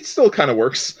it still kind of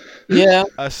works. Yeah,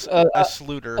 a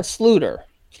sluter. A sluter.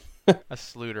 A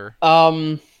sluter.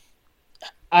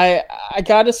 I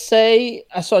gotta say,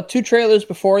 I saw 2 trailers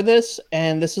before this,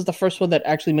 and this is the first one that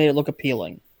actually made it look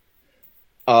appealing.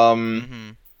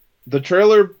 The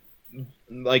trailer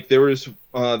like there was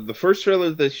the first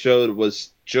trailer they showed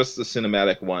was just the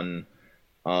cinematic one.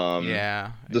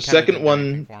 Yeah. It The kinda second didn't do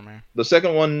anything one, for me. the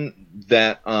second one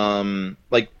that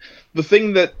like the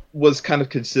thing that was kind of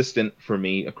consistent for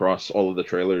me across all of the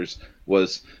trailers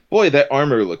was, boy, that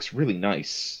armor looks really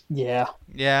nice. Yeah.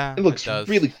 Yeah, It looks does.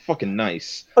 really fucking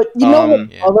nice. But you know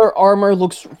what Yeah. other armor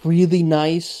looks really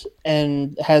nice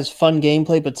and has fun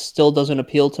gameplay but still doesn't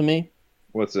appeal to me?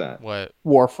 What's that? What?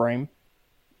 Warframe.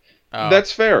 Oh.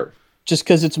 That's fair. Just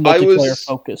because it's I multiplayer was-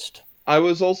 focused. I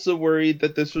was also worried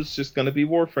that this was just going to be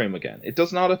Warframe again. It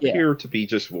does not appear to be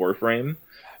just Warframe.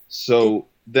 So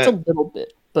It's a that little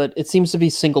bit, but it seems to be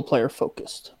single player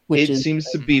focused. Which it is seems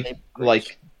to be great.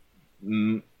 like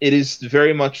it is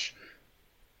very much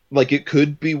like it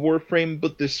could be Warframe,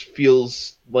 but this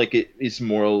feels like it is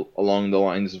more along the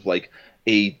lines of like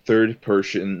a third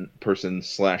person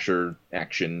slasher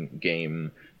action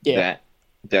game Yeah.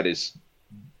 that is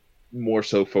more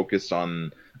so focused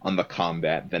on the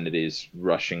combat than it is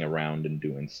rushing around and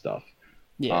doing stuff.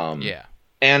 Yeah. Yeah.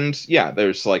 And yeah,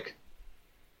 there's like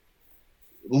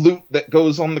loot that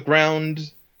goes on the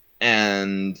ground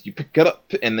and you pick it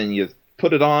up and then you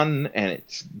put it on and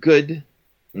it's good,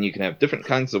 and you can have different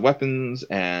kinds of weapons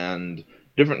and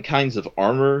different kinds of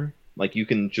armor. Like you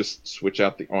can just switch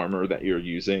out the armor that you're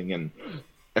using and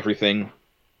everything.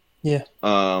 Yeah.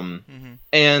 Mm-hmm.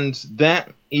 And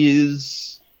that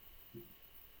is,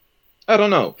 I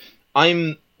don't know.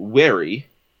 I'm wary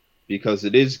because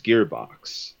it is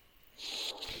Gearbox.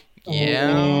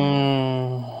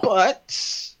 Yeah.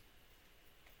 But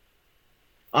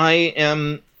I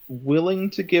am willing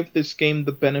to give this game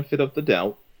the benefit of the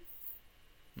doubt.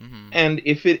 Mm-hmm. And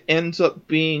if it ends up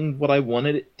being what I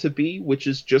wanted it to be, which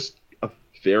is just a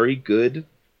very good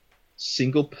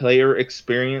single-player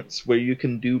experience where you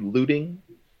can do looting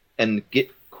and get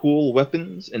cool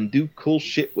weapons and do cool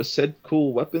shit with said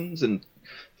cool weapons and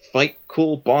fight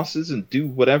cool bosses and do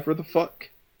whatever the fuck,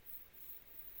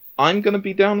 I'm gonna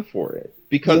be down for it.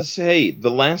 Because, hey, the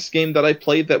last game that I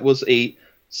played that was a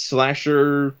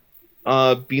slasher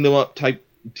beat-em-up type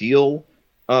deal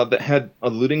that had a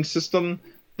looting system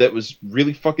that was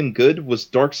really fucking good was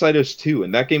Darksiders 2,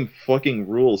 and that game fucking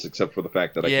rules, except for the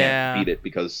fact that I Yeah. can't beat it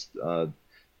because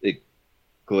it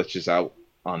glitches out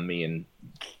on me and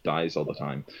dies all the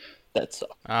time. That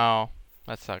sucks. Oh,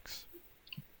 that sucks.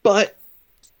 But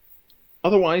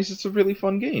otherwise, it's a really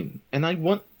fun game, and I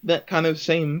want that kind of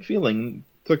same feeling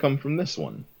to come from this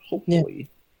one, hopefully.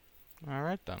 All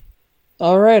right then.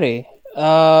 Alrighty.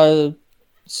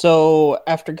 So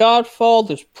after Godfall,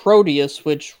 there's Proteus,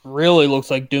 which really looks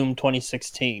like Doom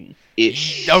 2016.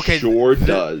 It Okay, sure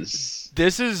does.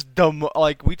 This is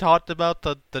like we talked about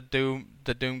the Doom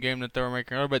game that they were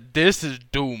making earlier, but this is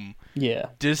Doom. Yeah.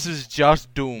 This is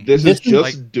just Doom. This This is is just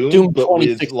like Doom, Doom but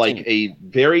with 2016. like a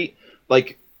very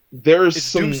like there's It's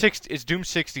some It's Doom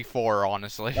 64,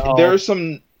 honestly. Oh. there are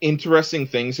some interesting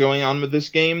things going on with this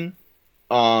game.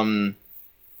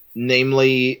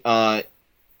 Namely,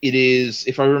 it is,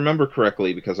 if I remember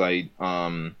correctly, because I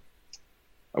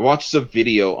watched a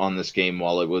video on this game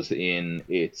while it was in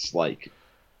its like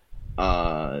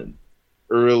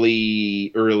early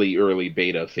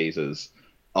beta phases.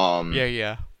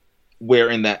 Yeah. Where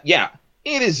in that, yeah,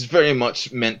 it is very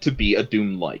much meant to be a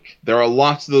Doom-like. There are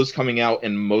lots of those coming out,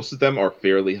 and most of them are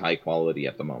fairly high quality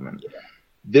at the moment.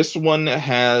 This one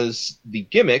has the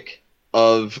gimmick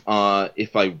of,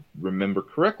 if I remember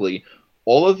correctly,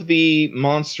 all of the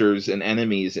monsters and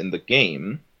enemies in the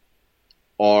game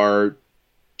are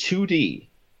 2D,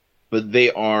 but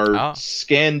they are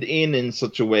scanned in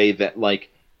such a way that,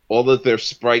 like, all of their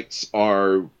sprites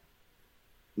are,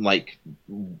 like,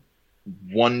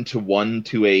 one-to-one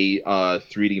to a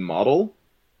 3D model.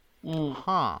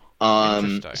 Huh.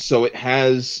 Interesting. So it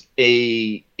has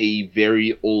a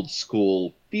very old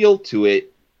school feel to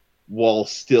it, while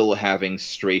still having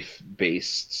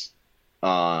strafe-based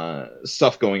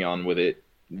stuff going on with it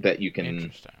that you can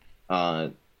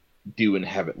Interesting. do and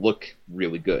have it look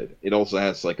really good. It also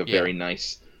has like a very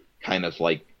nice kind of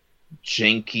like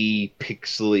janky,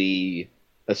 pixely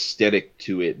aesthetic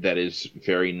to it that is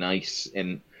very nice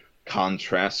and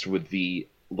contrasts with the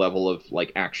level of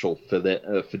like actual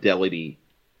fidelity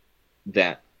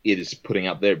that it is putting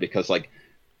out there, because like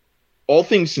all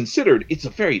things considered, it's a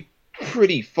very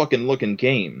pretty fucking looking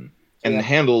game and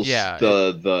handles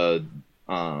the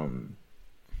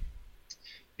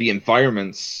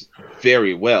environments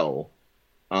very well.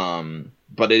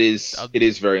 But it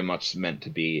is very much meant to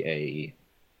be a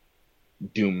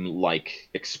Doom-like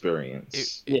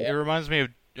experience. It reminds me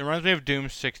of Doom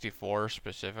 64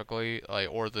 specifically, like,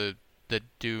 or the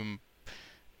Doom,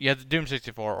 the Doom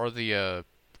 64 or the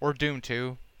Or Doom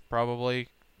 2, probably.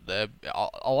 A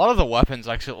lot of the weapons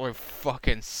actually were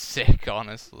fucking sick,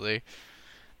 honestly.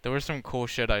 There was some cool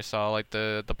shit I saw, like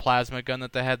the plasma gun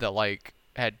that they had that like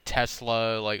had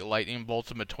Tesla like lightning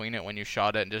bolts in between it when you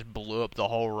shot it and just blew up the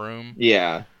whole room.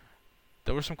 Yeah.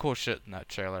 There was some cool shit in that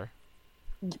trailer.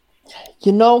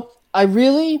 You know, I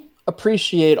really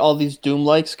appreciate all these Doom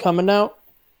likes coming out.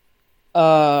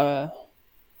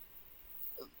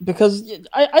 Because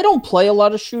I don't play a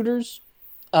lot of shooters.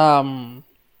 I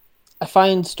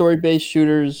find story-based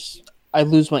shooters, I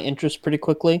lose my interest pretty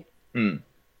quickly.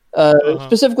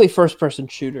 Specifically first-person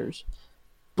shooters.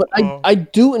 But I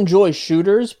do enjoy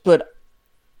shooters, but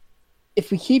if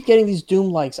we keep getting these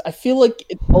Doom likes, I feel like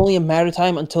it's only a matter of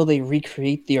time until they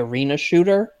recreate the arena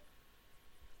shooter.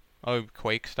 Oh,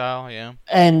 Quake style, yeah.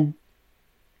 And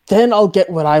then I'll get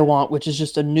what I want, which is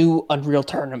just a new Unreal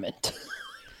Tournament.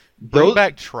 Bring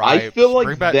back Tribes. I feel like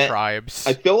Bring back Tribes.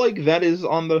 I feel like that is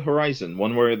on the horizon,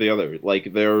 one way or the other.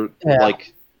 Like there's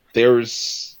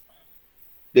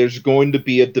going to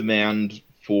be a demand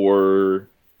for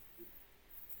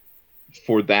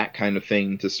that kind of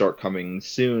thing to start coming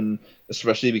soon,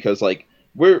 especially because like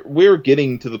we're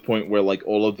getting to the point where like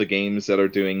all of the games that are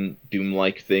doing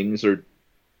Doom-like things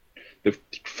they've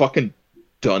fucking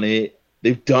done it.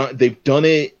 They've done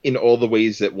it in all the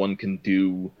ways that one can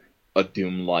do a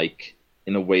Doom-like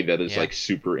in a way that is like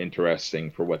super interesting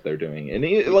for what they're doing. And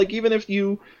like even if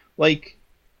you like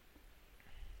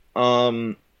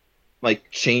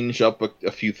change up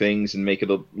a few things and make it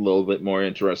a little bit more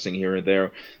interesting here and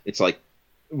there, it's like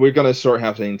we're gonna start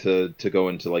having to go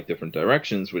into like different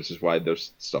directions, which is why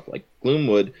there's stuff like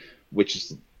Gloomwood, which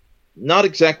is not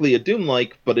exactly a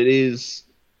Doom-like, but it is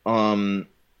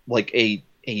like a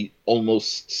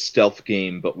almost stealth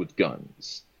game but with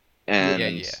guns. And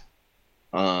it's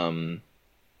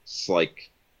like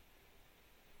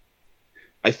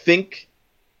I think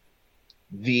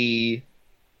the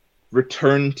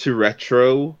return to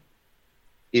retro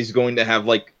is going to have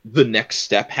like the next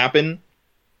step happen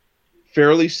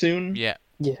fairly soon. Yeah.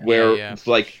 Where it's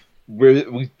like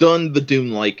we've done the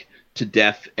Doom like to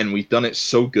death and we've done it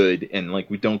so good and like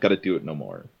we don't got to do it no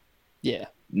more. Yeah.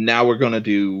 Now we're going to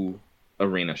do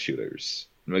arena shooters.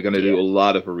 And we're going to do a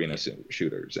lot of arena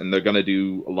shooters, and they're going to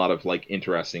do a lot of like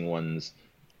interesting ones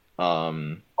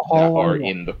that are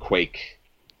in the Quake.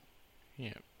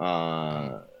 Yeah.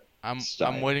 Style.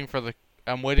 I'm waiting for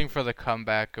the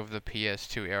comeback of the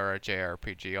PS2 era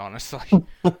JRPG, honestly.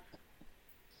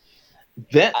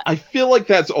 That I feel like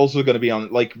that's also going to be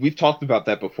on, like we've talked about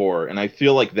that before, and I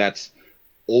feel like that's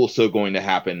also going to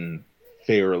happen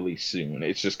fairly soon.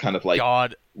 It's just kind of like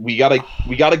God, we gotta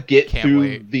get through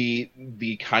wait.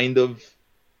 the kind of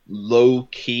low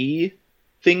key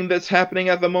thing that's happening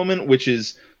at the moment, which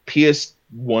is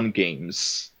PS1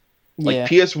 games. Like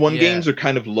PS1 games are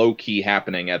kind of low key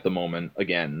happening at the moment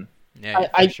again. Yeah,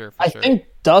 I for sure. I think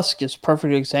Dusk is a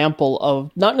perfect example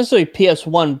of not necessarily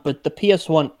PS1, but the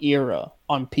PS1 era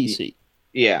on PC.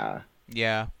 Yeah.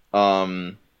 Yeah.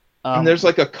 And there's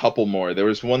like a couple more. There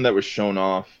was one that was shown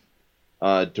off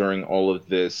during all of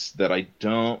this that I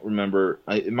don't remember.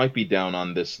 It might be down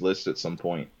on this list at some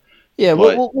point. Yeah,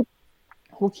 but...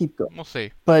 we'll keep going. We'll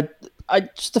see. But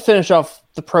just to finish off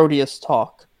the Proteus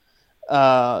talk,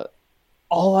 all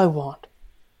I want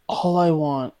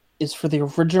is for the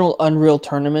original Unreal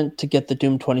Tournament to get the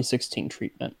Doom 2016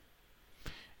 treatment.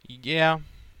 Yeah.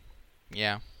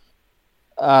 Yeah.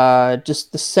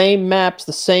 Just the same maps,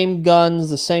 the same guns,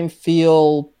 the same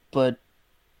feel, but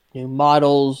new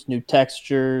models, new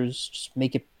textures. Just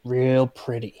make it real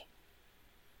pretty.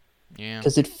 Yeah.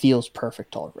 Because it feels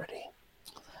perfect already.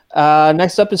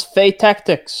 Next up is Fae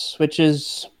Tactics, which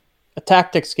is a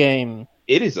tactics game.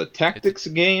 It is a tactics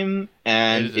game,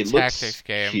 and it looks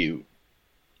cute.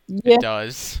 Yeah. It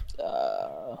does.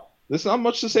 There's not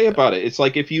much to say about it. It's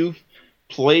like if you've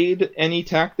played any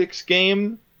tactics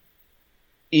game,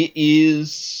 it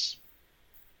is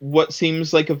what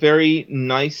seems like a very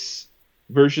nice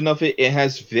version of it. It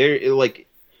has very, like,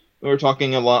 we were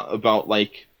talking a lot about,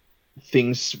 like,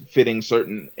 things fitting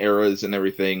certain eras and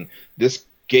everything. This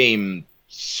game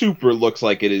super looks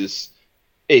like it is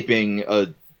aping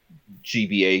a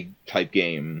GBA type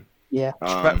game. Yeah.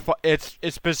 It's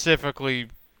specifically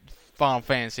Final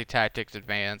Fantasy Tactics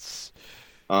Advance.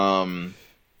 And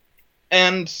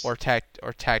or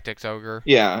Tactics Ogre.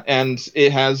 Yeah, and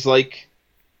it has like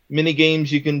mini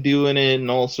games you can do in it and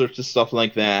all sorts of stuff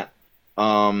like that.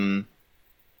 And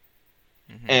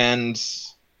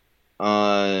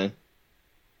I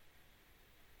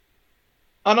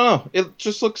don't know. It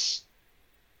just looks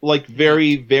like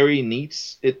very, very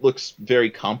neat. It looks very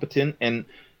competent, and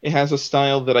it has a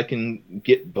style that I can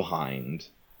get behind.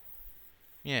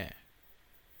 Yeah.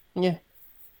 Yeah.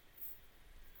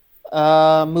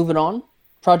 Moving on.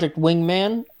 Project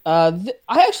Wingman. I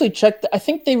actually checked. I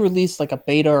think they released like a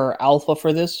beta or alpha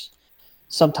for this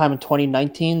sometime in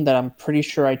 2019 that I'm pretty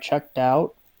sure I checked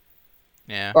out.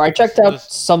 Yeah. Or I checked out This-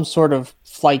 some sort of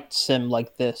flight sim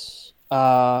like this.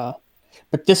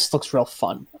 But this looks real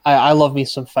fun. I love me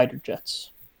some fighter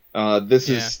jets. This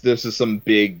is some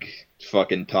big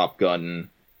fucking Top Gun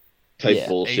type Yeah.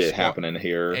 bullshit A-squad- happening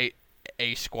here.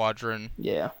 A Squadron.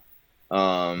 Yeah.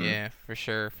 Yeah, for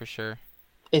sure.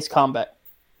 Ace Combat.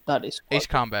 Not Ace Squadron. Ace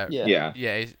Combat. Yeah. Yeah.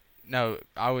 Yeah. No,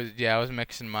 I was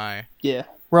mixing my. Yeah.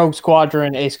 Rogue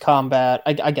Squadron, Ace Combat.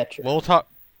 I get you. We'll talk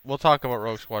about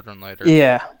Rogue Squadron later.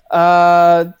 Yeah.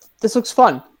 This looks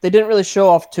fun. They didn't really show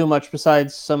off too much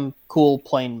besides some cool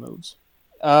plane moves.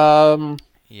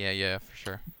 Yeah, for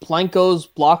sure. Blanco's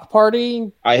Block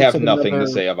Party. I looks have like nothing another-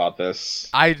 to say about this.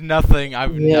 I've nothing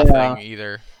Yeah.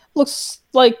 either. Looks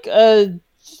like I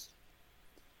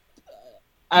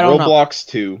don't know. Roblox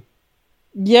 2.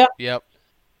 Yeah. Yep.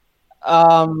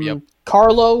 Yep.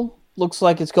 Carlo looks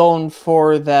like it's going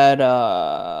for that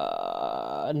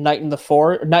Night in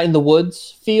the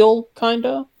Woods feel,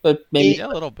 kinda, but maybe Yeah, a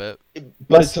little bit.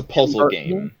 But it's a puzzle Tim Burton?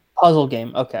 game. puzzle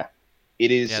game. Okay.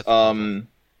 It is Yeah, it's a puzzle.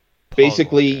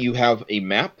 basically Puzzle game. you have a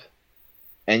map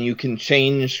and you can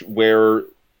change where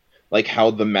like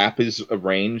how the map is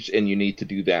arranged, and you need to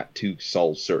do that to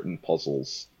solve certain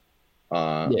puzzles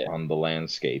on the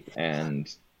landscape. And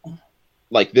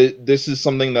like this is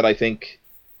something that I think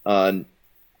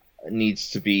needs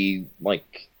to be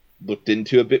like looked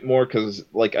into a bit more, because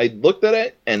like I looked at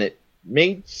it and it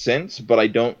made sense, but I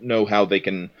don't know how they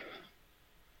can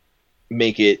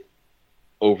make it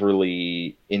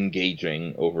overly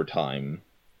engaging over time.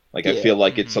 Like I Yeah. feel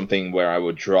like it's Mhm. something where I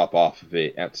would drop off of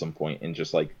it at some point and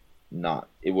just like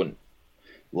it wouldn't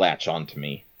latch onto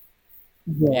me.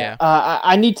 Yeah.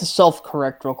 I need to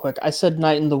self-correct real quick. I said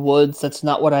Night in the Woods. That's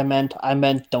not what I meant. I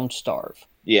meant Don't Starve.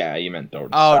 Yeah, you meant Don't.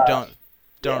 Oh, don't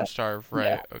yeah. starve. Right.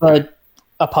 Yeah, Okay. but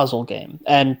a puzzle game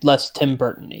and less Tim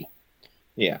Burton-y.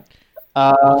 Yeah.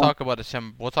 We'll talk about a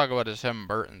Tim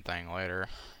Burton thing later.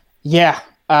 Yeah.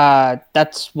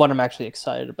 That's what I'm actually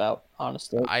excied about,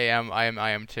 honestly. I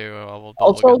am too. We'll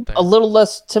Also, get there. a little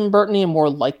less Tim Burton-y and more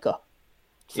Leica.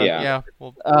 For- Yeah. Yeah.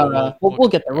 We'll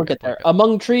get there. We'll get there. there.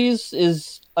 Among Trees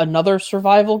is another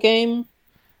survival game.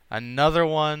 Another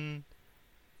one.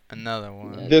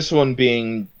 This one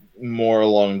being more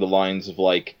along the lines of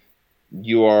like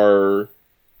you are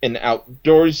an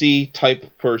outdoorsy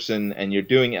type person and you're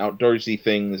doing outdoorsy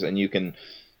things, and you can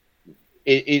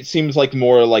it seems like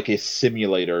more like a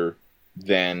simulator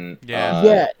than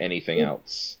Yeah. anything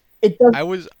else. It does I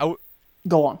was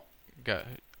go on.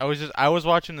 I was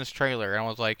watching this trailer and I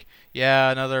was like,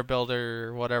 yeah, another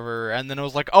builder, whatever, and then it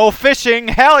was like, oh, fishing,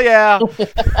 hell yeah!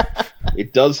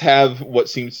 It does have what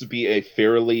seems to be a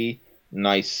fairly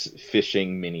nice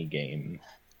fishing mini game.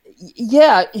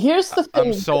 Yeah, here's the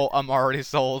thing. I'm already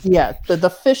sold. Yeah, the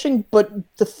fishing, but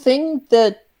the thing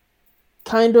that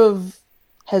kind of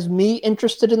has me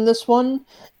interested in this one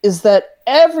is that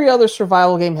every other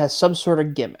survival game has some sort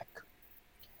of gimmick.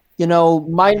 You know,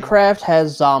 Minecraft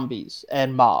has zombies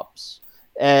and mobs.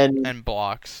 And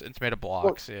blocks. It's made of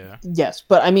blocks, yeah. Yes,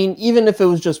 but I mean, even if it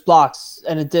was just blocks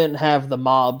and it didn't have the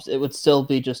mobs, it would still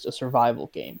be just a survival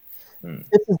game. Hmm.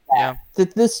 This is Yeah.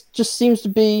 this just seems to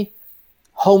be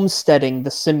homesteading the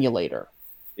simulator.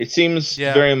 It seems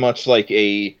Yeah. very much like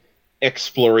a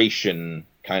exploration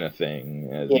kind of thing,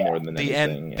 Yeah. more than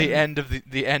anything. The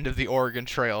end of the Oregon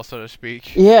Trail, so to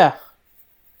speak. Yeah.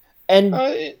 And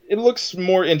It looks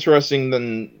more interesting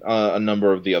than a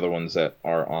number of the other ones that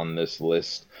are on this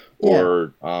list,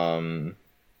 or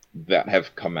that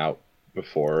have come out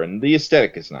before, and the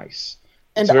aesthetic is nice.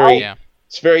 and Yeah.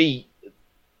 It's very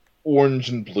orange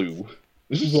and blue.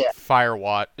 yeah,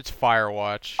 Firewatch. It's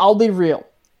Firewatch. I'll be real.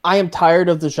 I am tired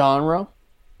of the genre,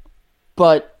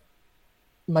 but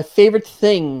my favorite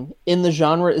thing in the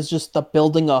genre is just the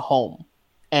building a home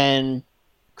and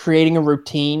creating a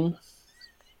routine.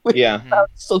 Yeah.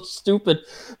 It's so stupid,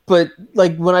 but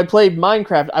like when I played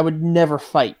Minecraft, I would never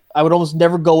fight. I would almost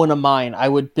never go in a mine. I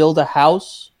would build a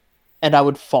house and I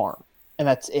would farm, and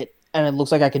that's it. And it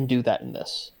looks like I can do that in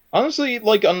this. Honestly,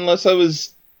 like unless I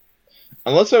was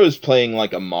playing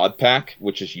like a mod pack,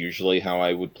 which is usually how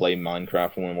I would play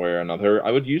Minecraft one way or another, I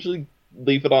would usually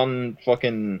leave it on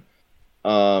fucking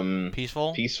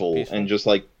Peaceful? peaceful Peaceful. and just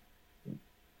like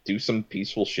do some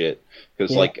peaceful shit,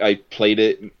 because Yeah. like I played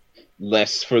it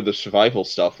less for the survival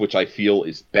stuff, which I feel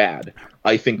is bad.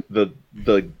 I think the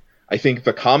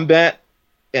combat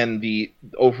and the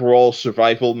overall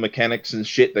survival mechanics and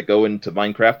shit that go into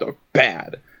Minecraft are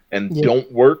bad and Yeah.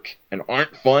 don't work and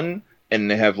aren't fun and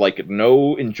they have like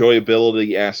no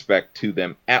enjoyability aspect to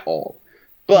them at all.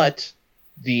 But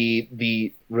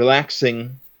the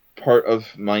relaxing part of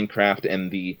Minecraft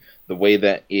and the way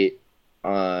that it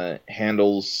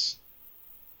handles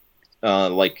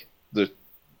like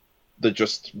the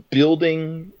just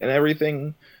building and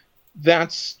everything,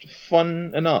 that's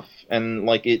fun enough. And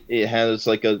like it has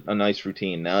like a nice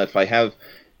routine. Now if I have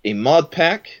a mod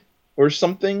pack or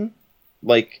something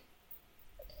like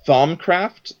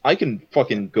Thaumcraft, I can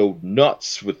fucking go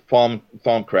nuts with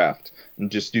Thaumcraft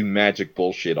and just do magic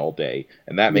bullshit all day,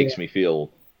 and that makes me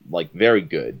feel like very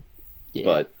good. Yeah.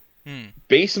 But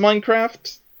base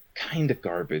Minecraft, kind of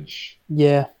garbage.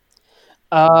 Yeah.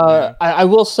 I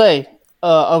will say,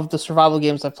 of the survival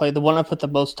games I've played, the one I put the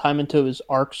most time into is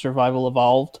Ark Survival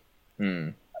Evolved.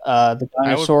 The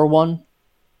dinosaur one.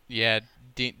 Yeah,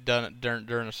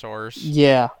 dinosaurs.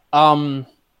 Yeah.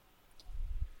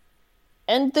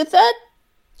 And did that,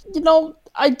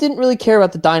 I didn't really care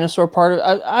about the dinosaur part of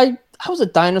it. I was a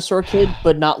dinosaur kid,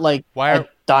 but not like a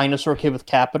dinosaur kid with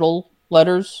capital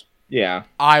letters. Yeah.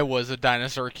 I was a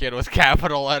dinosaur kid with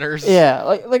capital letters. Yeah,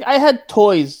 like I had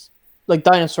toys, like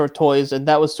dinosaur toys, and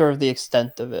that was sort of the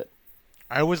extent of it.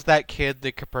 I was that kid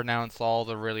that could pronounce all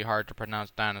the really hard to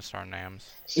pronounce dinosaur names.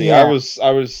 See, Yeah. I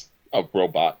was a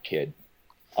robot kid.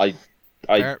 I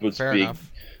was fair big. enough.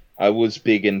 I was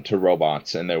big into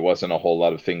robots, and there wasn't a whole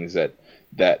lot of things that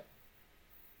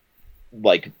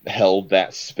like held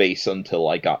that space until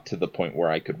I got to the point where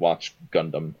I could watch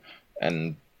Gundam,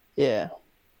 and Yeah.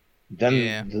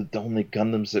 then the only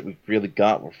Gundams that we really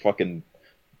got were fucking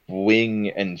Wing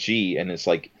and G, and it's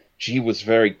like G was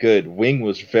very good, Wing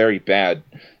was very bad.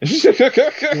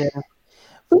 Yeah.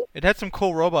 It had some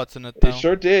cool robots in it, though. It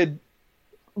sure did.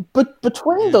 But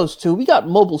between those two, we got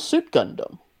Mobile Suit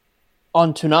Gundam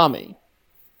on Toonami.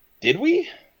 Did we?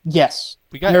 Yes.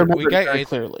 We got I remember it very very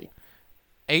clearly.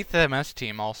 8th MS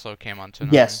team also came on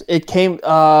Toonami. Yes, it came.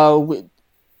 With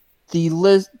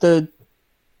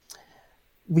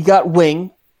we got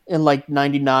Wing in like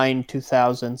 99,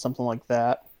 2000, something like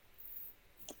that,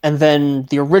 and then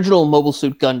the original Mobile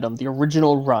Suit Gundam, the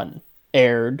original run,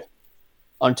 aired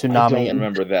on Toonami. I don't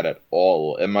remember that at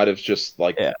all. It might have just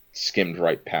like skimmed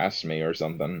right past me or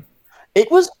something.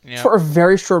 It was for a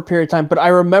very short period of time, but I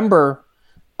remember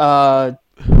the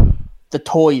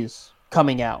toys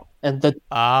coming out, and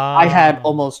I didn't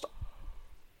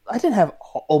have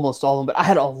almost all of them, but I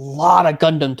had a lot of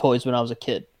Gundam toys when I was a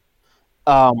kid.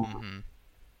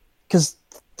 Because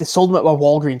they sold them at my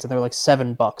Walgreens and they were like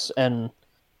 $7, and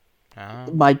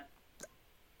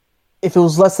if it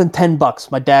was less than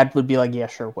 $10, my dad would be like, "Yeah,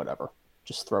 sure, whatever,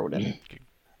 just throw it in."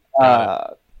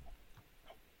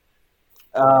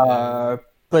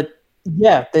 But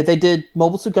yeah, they did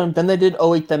Mobile Suit Gundam, then they did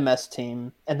 08 MS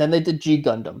Team, and then they did G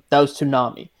Gundam. That was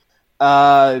Toonami.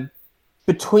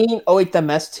 Between 08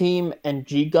 MS Team and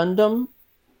G Gundam,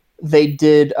 they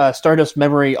did Stardust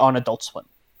Memory on Adult Swim.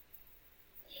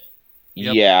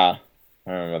 Yep. Yeah,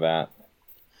 I remember that.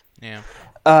 Yeah.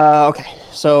 Okay,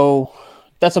 so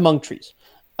that's Among Trees.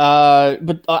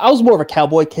 But I was more of a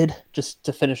cowboy kid, just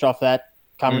to finish off that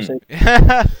conversation.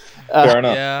 Fair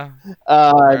enough. Yeah.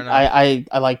 I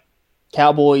like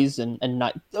cowboys and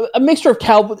not a mixture of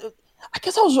cowboy. I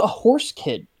guess I was a horse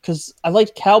kid because I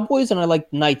liked cowboys and I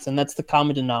liked knights, and that's the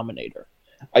common denominator.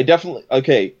 I definitely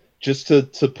just to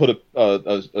put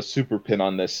a super pin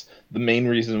on this, the main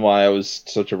reason why I was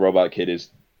such a robot kid is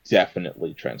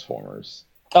definitely Transformers.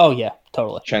 Oh yeah,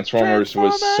 totally. Transformers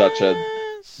was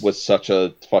such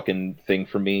a fucking thing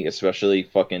for me, especially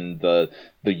fucking the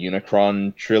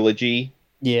Unicron trilogy.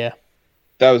 Yeah.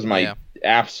 That was my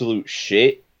absolute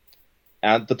shit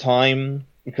at the time,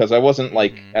 because I wasn't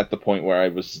like at the point where I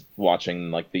was watching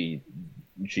like the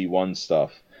G1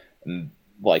 stuff, and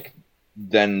like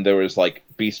then there was like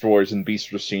Beast Wars and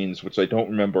Beast Machines, which I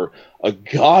don't remember a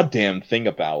goddamn thing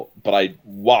about, but I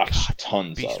watched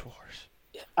tons Beast of. Wars.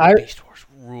 Beast Wars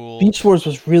ruled. Beast Wars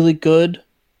was really good.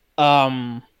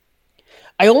 I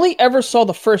only ever saw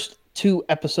the first 2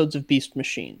 episodes of Beast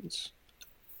Machines.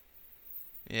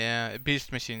 Yeah,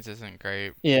 Beast Machines isn't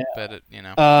great. Yeah. But it,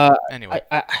 anyway.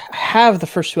 I have the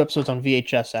first 2 episodes on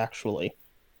VHS, actually.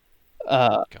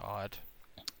 God.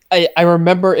 I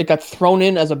remember it got thrown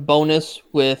in as a bonus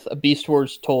with a Beast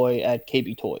Wars toy at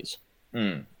KB Toys.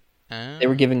 They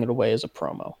were giving it away as a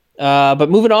promo. But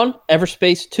moving on,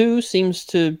 Everspace 2 seems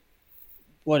to...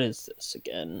 What is this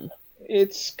again?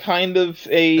 It's kind of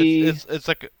a... It's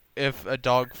like if a space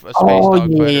dog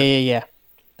fighter. Yeah.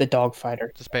 The dog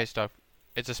fighter. It's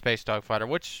a space dog fighter,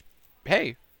 which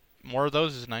hey, more of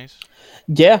those is nice.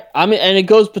 Yeah, I mean, and it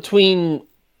goes between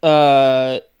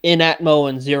in Atmo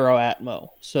and zero Atmo,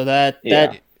 so that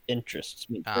Yeah. interests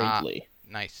me Ah, greatly.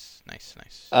 nice, nice,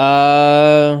 nice.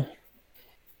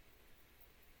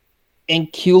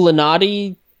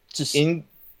 Inculinati, just In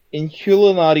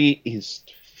Inculinati is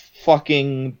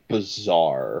fucking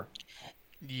bizarre.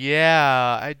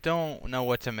 Yeah, I don't know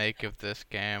what to make of this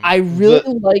game. I really The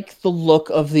like the look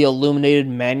of the illuminated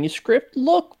manuscript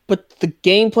look, but the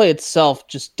gameplay itself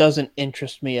just doesn't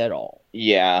interest me at all.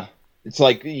 Yeah, it's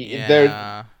like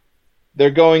Yeah.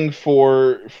 they're going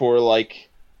for like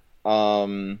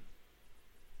um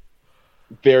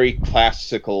very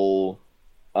classical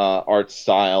art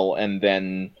style, and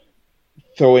then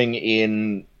throwing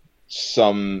in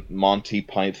some Monty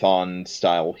Python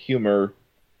style humor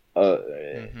uh,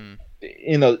 Mhm.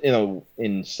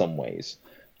 in some ways.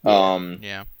 Yeah.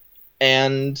 Yeah.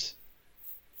 And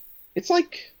it's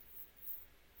like,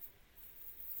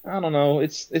 I don't know,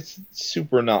 it's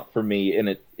super not for me, and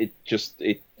it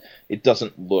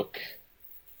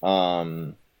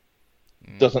um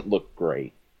Mm, doesn't look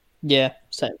great. Yeah,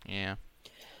 same. yeah.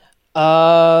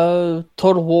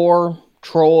 Total War,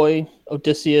 Troy,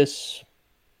 Odysseus,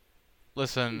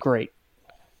 Listen, great.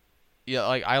 yeah,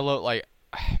 like I look like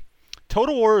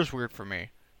Total War is weird for me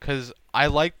cuz I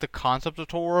like the concept of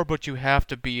Total War, but you have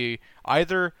to be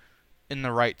either in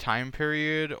the right time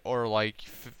period or like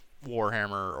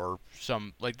Warhammer or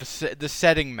some like the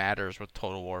setting matters with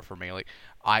Total War for me. Like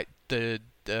the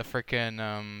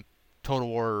freaking Total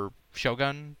War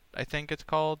Shogun, I think it's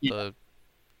called. Yeah, The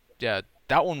Yeah,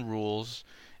 that one rules.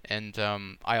 And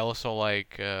I also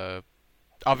like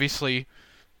obviously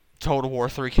Total War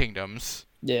Three Kingdoms,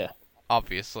 yeah,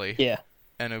 obviously, yeah.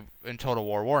 and Total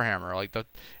War Warhammer like the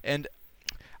and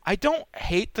I don't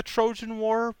hate the Trojan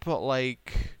War, but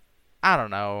like I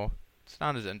don't know, it's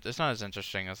not as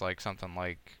interesting as like something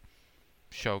like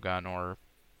Shogun or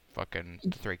fucking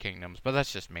the Three Kingdoms. But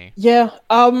that's just me. Yeah,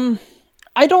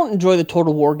 I don't enjoy the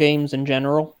Total War games in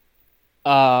general.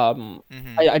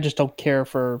 Mhm. I just don't care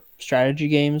for strategy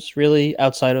games really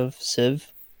outside of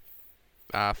Civ.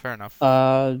 Fair enough.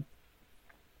 Uh,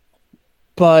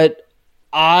 but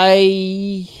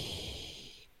I,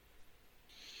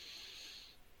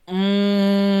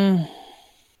 mm,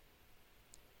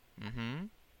 Mhm.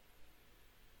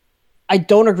 I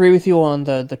don't agree with you on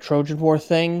the Trojan War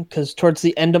thing because towards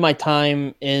the end of my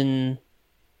time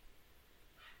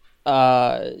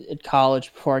at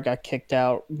college before I got kicked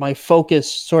out, my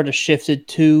focus sort of shifted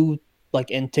to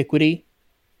like antiquity,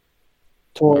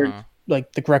 Uh toward huh.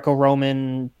 like the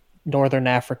Greco-Roman, Northern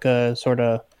Africa sort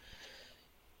of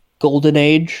golden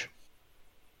age.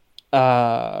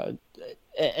 Uh,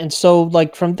 and so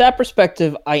like from that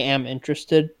perspective, I am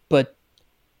interested, but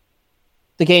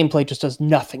the gameplay just does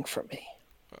nothing for me.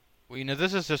 Well,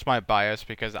 this is just my bias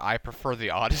because I prefer the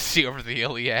Odyssey over the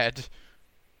Iliad.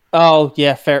 Oh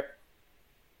yeah, fair.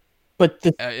 But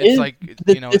It's like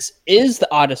this is the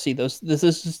Odyssey. This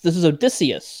is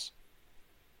Odysseus.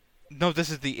 no, this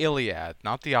is the Iliad,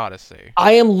 not the Odyssey.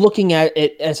 I am looking at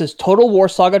it as his Total War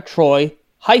Saga Troy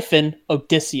hyphen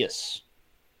Odysseus.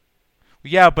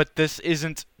 Yeah, but this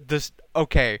isn't this.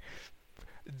 Okay,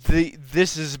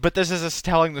 this is us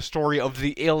telling the story of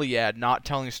the Iliad, not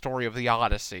telling the story of the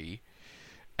Odyssey.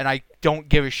 And I don't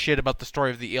give a shit about the story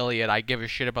of the Iliad. I give a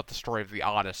shit about the story of the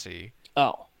Odyssey.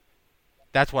 Oh,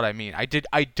 That's what I mean. I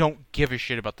don't give a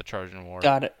shit about the Trojan War.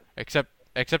 got it. Except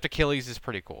Achilles is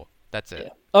pretty cool. That's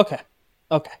it. Yeah. Okay.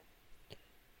 Okay.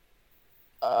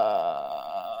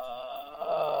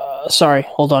 Sorry.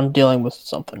 Hold on. Dealing with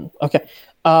something. Okay.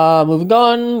 Moving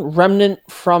on. Remnant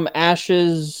from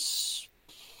Ashes.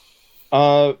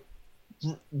 Uh,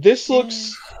 this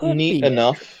looks Could neat be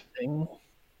enough. interesting.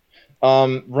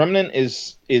 Remnant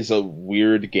is a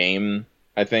weird game,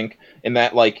 I think, in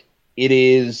that like it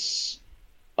is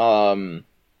um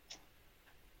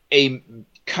a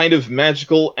kind of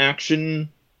magical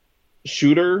action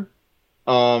shooter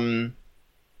um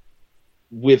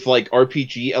with like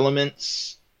RPG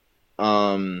elements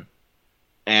um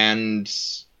and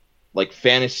like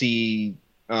fantasy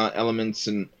elements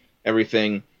and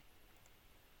everything.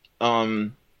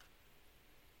 Um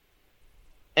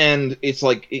and it's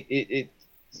like it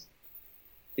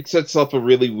sets up a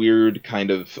really weird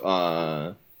kind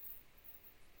of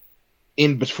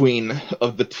in between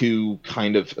of the two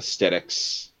kind of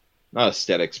aesthetics, not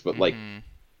aesthetics, but like Mhm.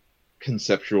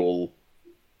 conceptual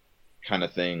kind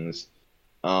of things.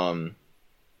 Um,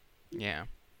 Yeah.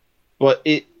 but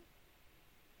it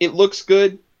looks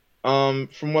good.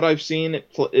 From what I've seen,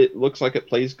 it looks like it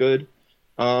plays good.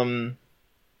 Um,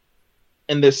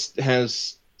 and this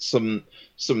has some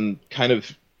kind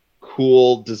of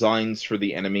cool designs for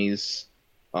the enemies.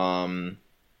 Um,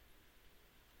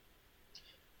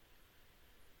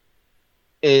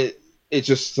 it's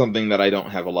just something that I don't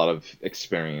have a lot of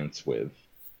experience with,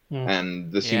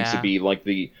 and this seems to Yeah. be like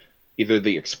either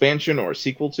the expansion or a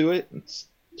sequel to it. It's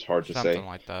hard to Something say.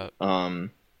 like that.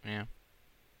 Yeah.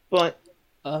 But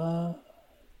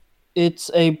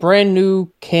It's a brand new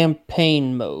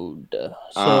campaign mode.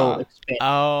 So expand.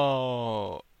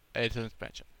 Oh, it's an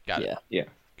expansion. Got Yeah. it. yeah,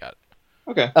 Got it.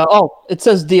 okay, It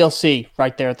says DLC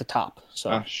right there at the top.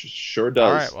 So sure does.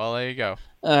 All right. Well, there you go.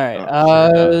 all right.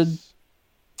 Sure does.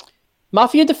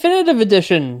 Mafia Definitive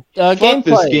Edition Fuck, gameplay.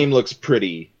 this game looks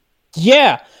pretty.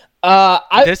 Yeah.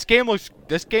 This game looks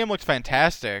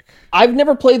fantastic. I've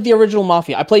never played the original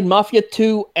Mafia. I played Mafia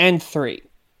 2 and 3.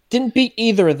 Didn't beat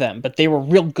either of them, but they were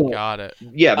real good. Got it.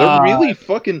 Yeah, they're really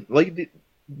fucking like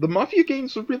the Mafia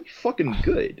games are really fucking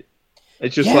good.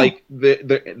 It's just like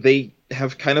they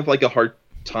have kind of like a hard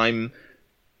time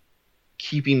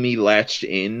keeping me latched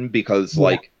in because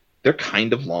like they're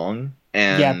kind of long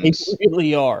and they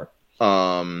really are.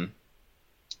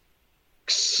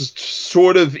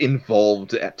 Sort of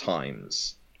involved at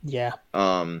times. Yeah.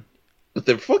 But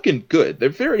they're fucking good. They're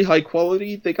very high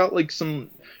quality. They got like some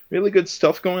really good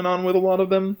stuff going on with a lot of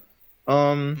them.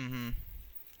 And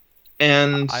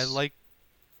I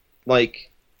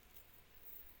like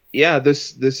yeah,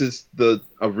 this is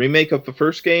a remake of the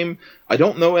first game. I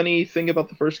don't know anything about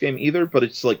the first game either, but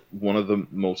it's like one of the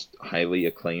most highly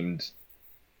acclaimed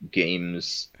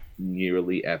games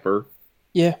nearly ever.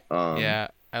 Yeah. Yeah.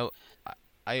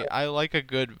 I like a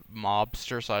good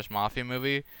mobster / mafia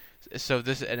movie. So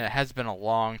and it has been a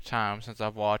long time since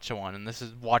I've watched one, and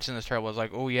watching this trailer was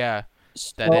like, oh yeah,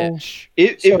 that itch.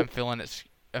 I'm feeling it.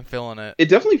 I'm feeling it. It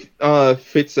definitely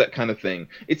fits that kind of thing.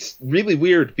 It's really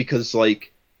weird because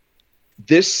like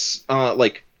this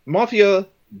like Mafia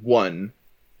 1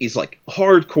 is like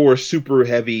hardcore, super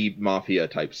heavy mafia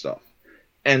type stuff,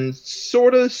 and so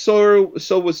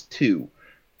was 2.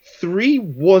 3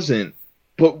 wasn't,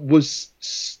 but was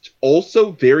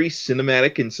also very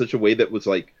cinematic in such a way that was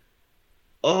like,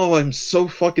 oh, I'm so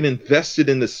fucking invested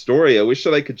in this story. I wish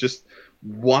that I could just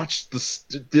watch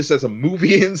this as a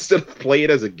movie instead of play it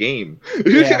as a game.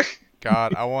 Yeah.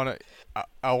 God, I want to.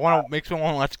 Makes me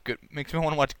want to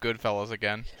watch Goodfellas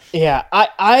again. Yeah,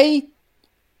 I'm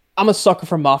a sucker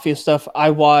for mafia stuff. I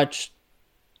watched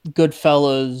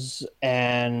Goodfellas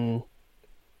and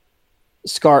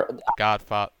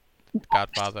Godfather.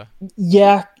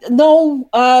 Yeah, no,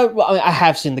 I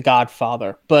have seen The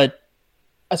Godfather, but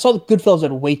I saw the Goodfellas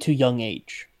at a way too young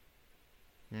age.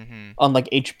 On like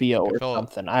HBO or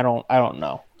something. I don't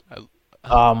know.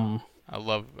 I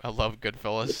love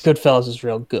Goodfellas. Goodfellas is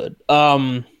real good.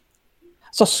 I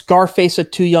saw Scarface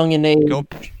at too young an age.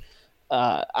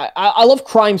 I love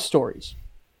crime stories.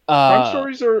 Crime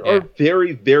stories are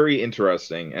very, very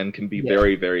interesting and can be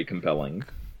very, very compelling.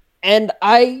 And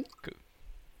I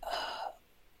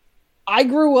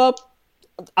grew up.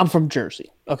 I'm from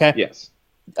Jersey. Okay. Yes.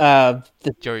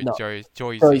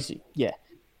 Jersey. Yeah.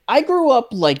 I grew up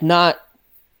like not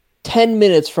 10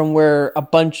 minutes from where a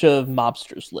bunch of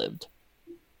mobsters lived.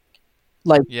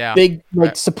 Like big,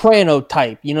 like Soprano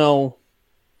type,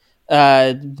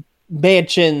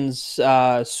 mansions,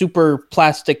 super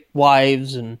plastic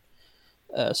wives, and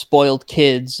spoiled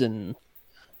kids, and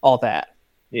all that.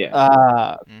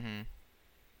 Yeah.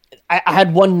 I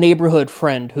had one neighborhood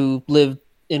friend who lived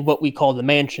in what we call the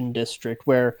Mansion District,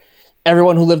 where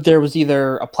everyone who lived there was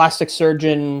either a plastic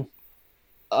surgeon,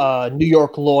 a New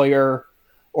York lawyer,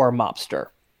 or a mobster.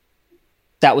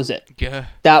 That was it. Yeah.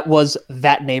 That was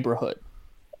that neighborhood.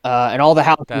 And all the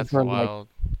houses were wild.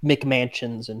 like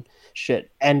McMansions and shit.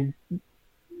 And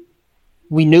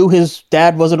we knew his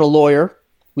dad wasn't a lawyer.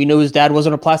 We knew his dad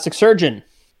wasn't a plastic surgeon.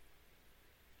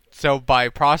 So by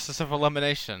process of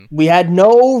elimination. We had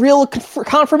no real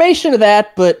confirmation of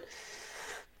that, but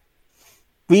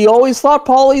we always thought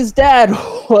Paulie's dad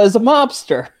was a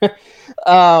mobster.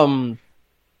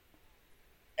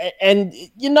 And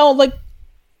like,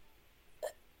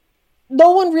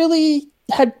 no one really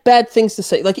had bad things to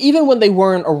say. Like, even when they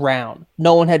weren't around,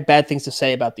 no one had bad things to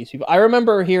say about these people. I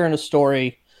remember hearing a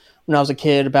story when I was a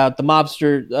kid about the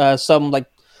mobster, some like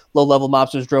low-level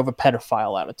mobsters drove a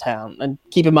pedophile out of town. And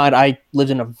keep in mind, I lived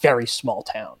in a very small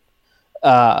town.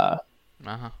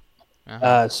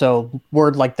 So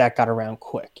word like that got around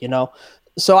quick,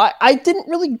 So I didn't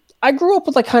really... I grew up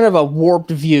with like kind of a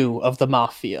warped view of the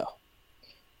mafia.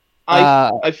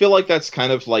 I feel like that's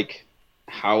kind of like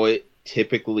how it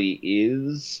typically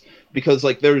is, because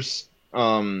like there's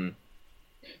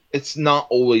it's not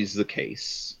always the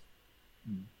case.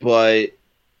 but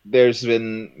there's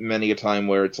been many a time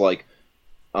where it's like,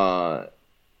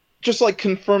 just like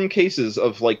confirmed cases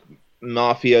of like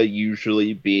mafia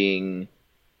usually being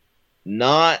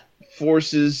not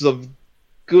forces of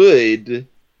good,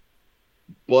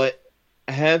 but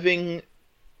having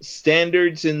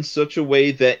standards in such a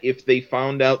way that if they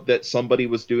found out that somebody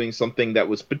was doing something that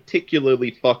was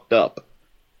particularly fucked up,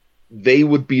 they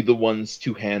would be the ones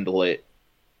to handle it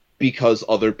because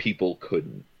other people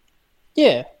couldn't.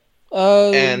 Yeah.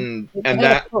 And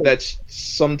that's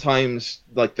sometimes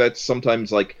like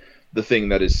the thing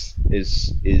that is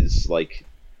like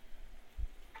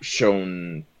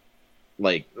shown,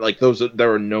 like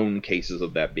there are known cases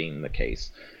of that being the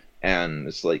case. And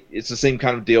it's like it's the same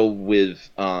kind of deal with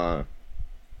the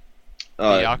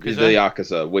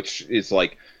Yakuza, which is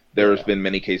like there's been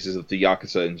many cases of the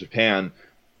Yakuza in Japan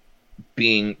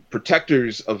being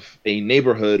protectors of a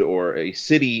neighborhood or a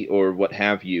city or what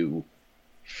have you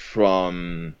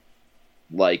from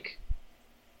like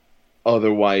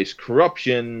otherwise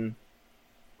corruption,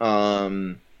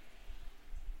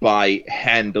 by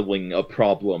handling a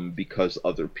problem because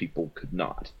other people could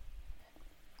not.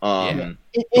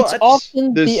 It's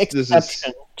often the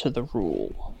exception to the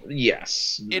rule.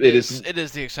 Yes, it is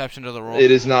the exception to the rule.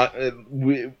 It is not.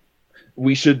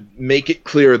 We should make it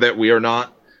clear that we are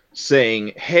not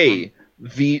saying, "Hey,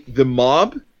 the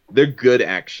mob, they're good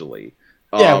actually."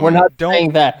 Yeah, we're not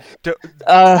saying that.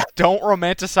 Don't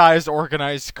romanticize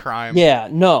organized crime. Yeah,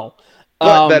 no.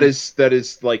 But that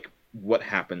is like what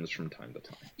happens from time to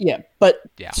time. Yeah, but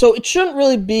so it shouldn't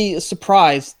really be a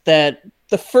surprise that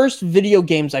the first video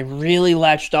games I really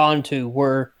latched onto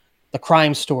were the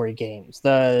Crime Story games,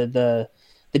 the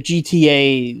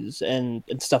GTAs and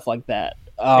stuff like that.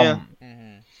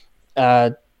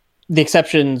 The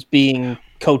exceptions being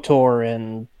KOTOR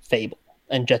and Fable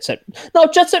and Jet Set. No,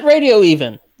 Jet Set Radio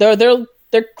even. They're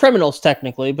criminals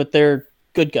technically, but they're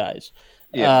good guys.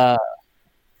 Yeah.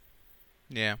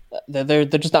 They're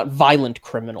just not violent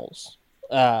criminals.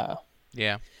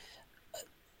 Yeah.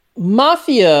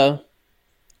 Mafia,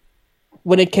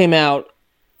 when it came out,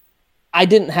 I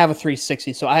didn't have a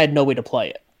 360, so I had no way to play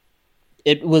it.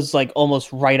 It was like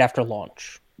almost right after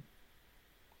launch.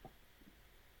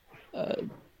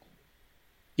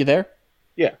 You there?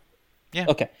 Yeah. Yeah.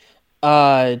 Okay.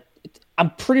 I'm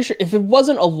pretty sure if it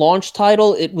wasn't a launch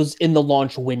title, it was in the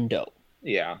launch window.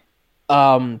 Yeah.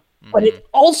 But it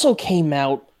also came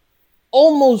out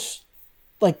almost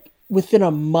like within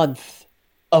a month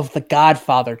of the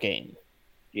Godfather game.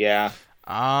 Yeah.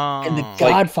 And the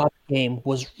Godfather game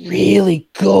was really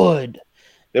good.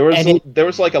 There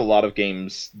was like a lot of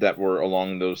games that were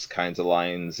along those kinds of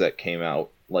lines that came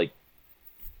out like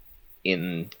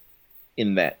in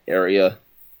that area.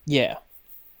 Yeah.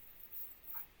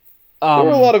 There were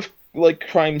a lot of like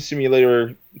crime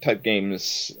simulator type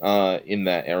games in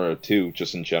that era too,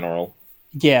 just in general.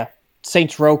 Yeah.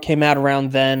 Saints Row came out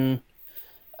around then.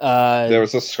 There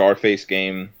was a Scarface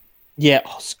game. Yeah,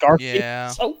 Scarface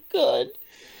is so good.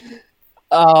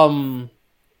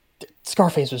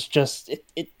 Scarface was just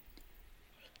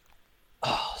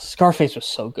Scarface was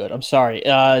so good. I'm sorry.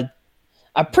 I'm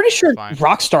pretty sure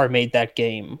Rockstar made that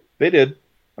game. They did.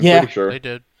 I'm pretty sure. They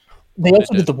did. They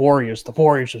also did The Warriors. The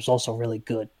Warriors was also really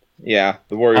good. Yeah,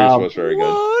 The Warriors was very good.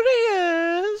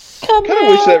 Warriors. I kind of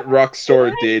wish that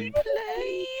Rockstar did.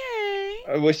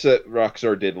 I wish that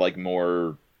Rockstar did like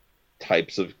more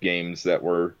types of games that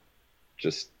were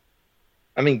just.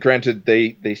 I mean, granted,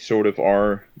 they sort of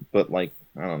are, but like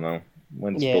I don't know.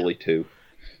 When's Bully 2?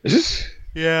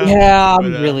 Yeah,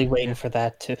 I'm really waiting for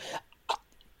that too.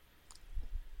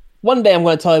 One day I'm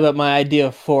going to tell you about my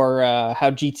idea for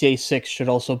how GTA 6 should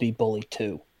also be Bully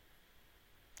 2.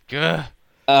 Good.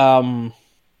 Or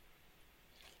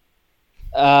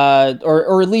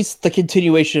at least the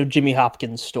continuation of Jimmy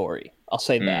Hopkins' story. I'll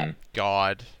say that.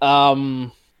 God.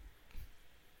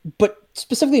 But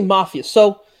specifically Mafia.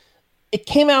 So it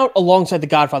came out alongside the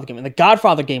Godfather game, and the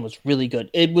Godfather game was really good.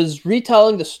 It was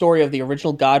retelling the story of the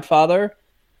original Godfather,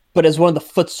 but as one of the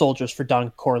foot soldiers for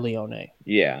Don Corleone.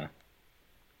 Yeah.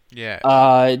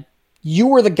 Yeah. You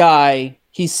were the guy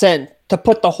he sent to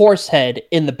put the horse head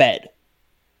in the bed.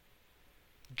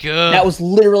 Good. That was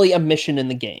literally a mission in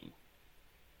the game.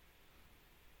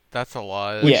 That's a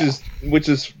lot. Which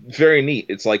is very neat.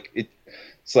 It's like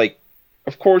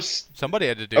of course somebody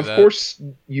had to do that. Of course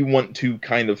you want to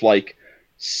kind of like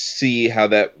see how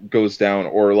that goes down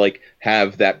or like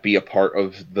have that be a part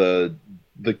of the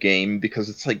game because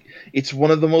it's like it's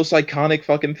one of the most iconic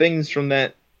fucking things from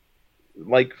that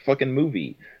like fucking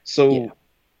movie. So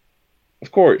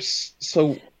of course.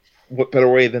 So what better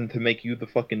way than to make you the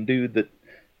fucking dude that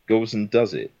goes and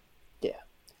does it? Yeah.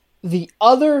 The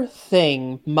other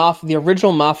thing the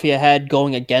original Mafia had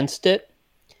going against it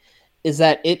is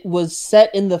that it was set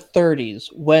in the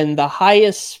 30s when the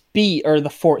highest speed, or the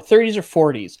 30s or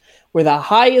 40s, where the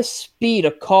highest speed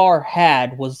a car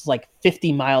had was like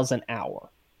 50 miles an hour.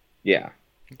 Yeah.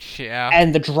 Yeah.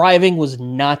 And the driving was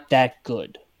not that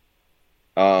good.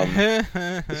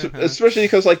 Especially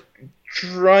because, like,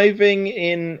 driving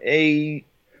in a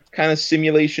kind of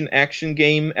simulation action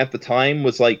game at the time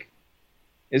was like,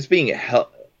 it's being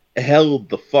held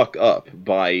the fuck up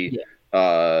by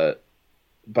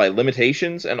by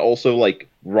limitations, and also like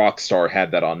Rockstar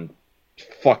had that on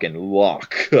fucking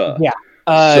lock. Yeah.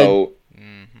 So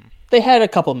they had a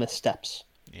couple missteps.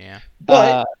 Yeah.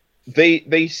 But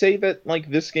they say that like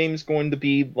this game's going to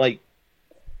be like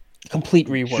complete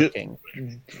reworking.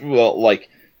 Well, like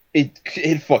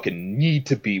it fucking need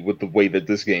to be with the way that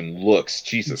this game looks.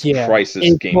 Jesus Yeah. Christ,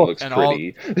 this game looks And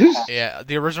pretty. Yeah,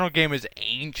 the original game is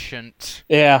ancient.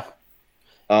 Yeah.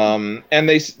 And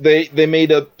they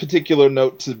made a particular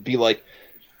note to be like,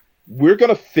 we're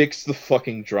gonna fix the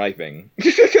fucking driving.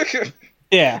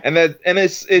 Yeah. And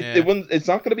it's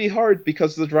not gonna be hard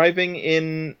because the driving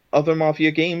in other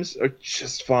Mafia games are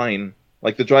just fine.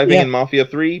 Like the driving in Mafia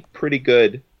 3, pretty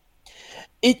good.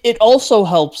 It also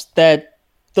helps that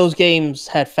those games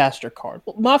had faster cars.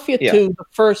 Mafia 2, the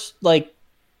first like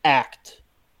act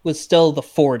was still the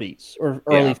 40s or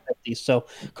early 50s, so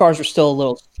cars were still a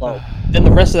little slow. Then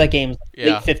the rest of that game is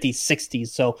late 50s, 60s,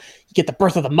 so you get the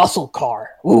birth of the muscle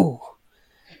car. Ooh.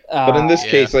 But in this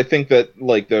case, I think that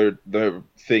like the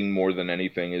thing more than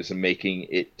anything is making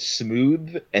it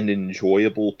smooth and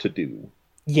enjoyable to do.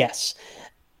 Yes.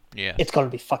 Yeah. It's going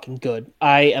to be fucking good.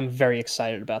 I am very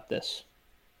excited about this.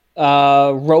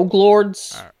 Rogue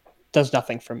Lords does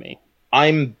nothing for me.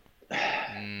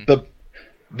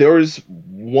 There's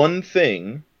one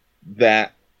thing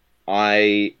that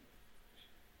I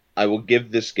will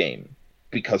give this game,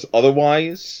 because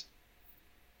otherwise,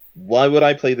 why would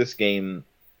I play this game?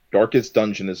 Darkest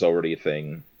Dungeon is already a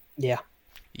thing. Yeah.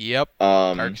 Yep.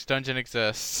 Darkest Dungeon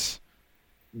exists.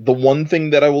 The one thing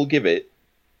that I will give it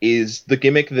is the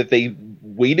gimmick that they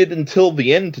waited until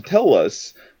the end to tell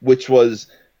us, which was,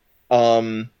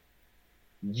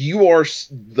 you are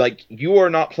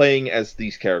not playing as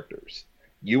these characters.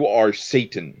 You are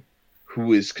Satan,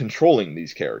 who is controlling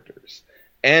these characters.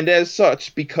 And as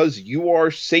such, because you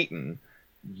are Satan,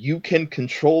 you can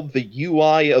control the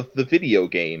UI of the video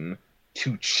game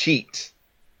to cheat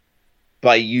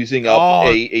by using up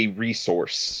a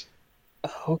resource.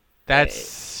 Okay. That's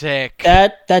sick.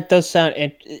 That does sound...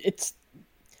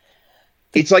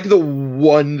 It's like the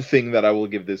one thing that I will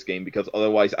give this game, because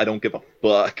otherwise I don't give a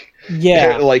fuck.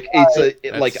 Yeah. Like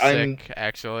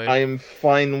actually. I am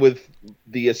fine with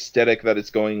the aesthetic that it's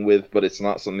going with, but it's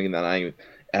not something that I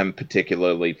am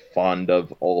particularly fond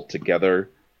of altogether.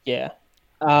 Yeah.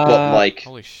 But like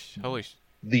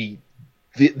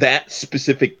that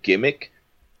specific gimmick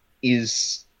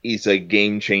is a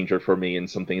game changer for me, and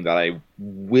something that I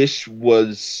wish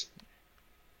was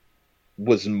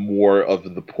more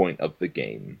of the point of the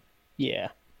game. Yeah.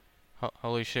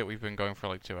 Holy shit, we've been going for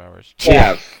like 2 hours.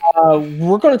 Yeah.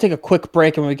 We're going to take a quick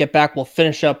break, and when we get back, we'll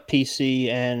finish up PC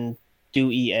and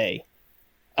do EA.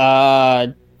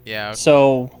 Yeah.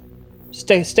 So,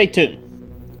 stay tuned.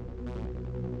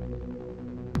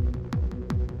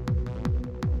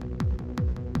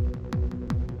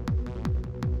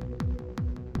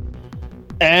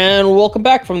 And welcome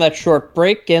back from that short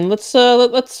break, and let's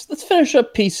finish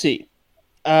up PC.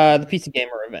 The PC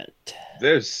Gamer event.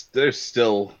 There's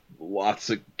still lots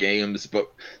of games,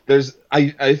 but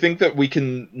I think that we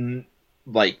can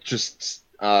like just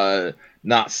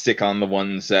not stick on the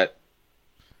ones that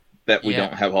we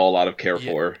don't have a whole lot of care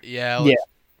for. Yeah,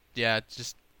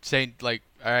 just say like,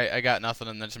 all right, I got nothing,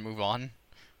 and then just move on.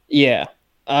 Yeah.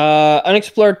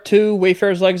 Unexplored 2,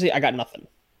 Wayfarer's Legacy, I got nothing.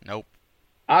 Nope.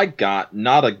 I got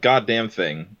not a goddamn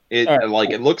thing. It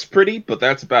It looks pretty, but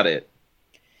that's about it.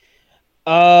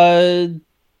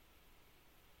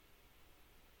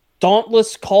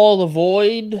 Dauntless Call of the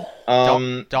Void.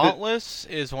 Dauntless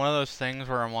is one of those things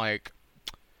where I'm like,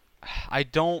 I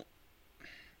don't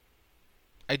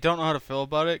know how to feel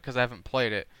about it because I haven't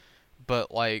played it,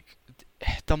 but like,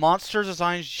 the monster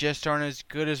designs just aren't as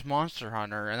good as Monster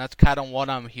Hunter, and that's kind of what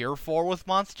I'm here for with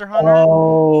Monster Hunter.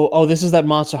 Oh, this is that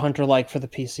Monster Hunter like for the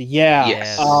PC. Yeah.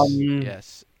 Yes.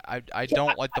 Yes. I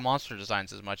don't like the monster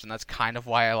designs as much, and that's kind of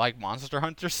why I like Monster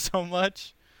Hunter so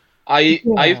much.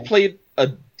 I've played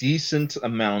a decent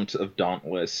amount of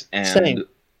Dauntless, and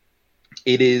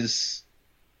it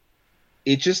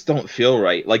just don't feel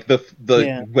right. Like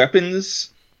the weapons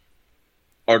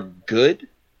are good,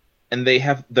 and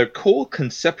they're cool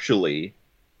conceptually,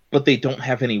 but they don't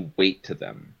have any weight to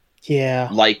them. Yeah.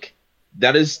 Like,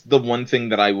 that is the one thing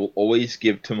that I will always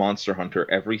give to Monster Hunter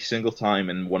every single time,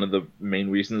 and one of the main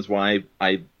reasons why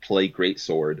I play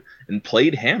Greatsword and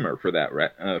played Hammer for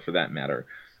that matter,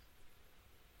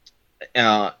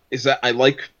 is that I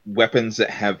like weapons that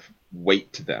have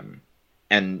weight to them,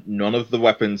 and none of the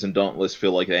weapons in Dauntless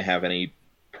feel like they have any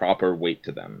proper weight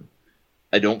to them.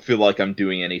 I don't feel like I'm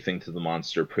doing anything to the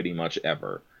monster pretty much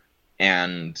ever,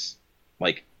 and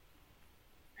like,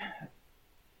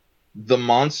 the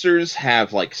monsters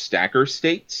have like stacker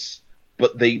states,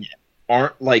 but they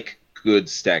aren't like good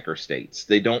stacker states.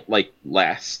 They don't like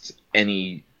last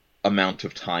any amount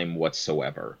of time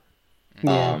whatsoever.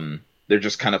 Yeah. They're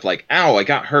just kind of like, ow, I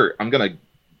got hurt. I'm gonna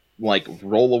like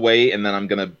roll away, and then I'm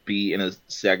gonna be in a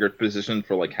staggered position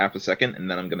for like half a second, and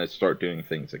then I'm gonna start doing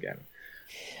things again.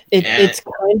 It's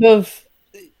kind of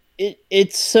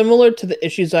it's similar to the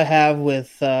issues I have with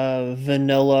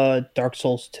vanilla Dark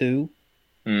Souls 2,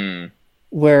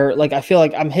 where like I feel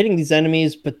like I'm hitting these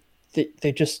enemies, but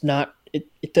they're just not. I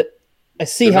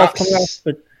see They're health not coming out,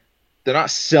 but they're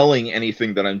not selling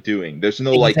anything that I'm doing. There's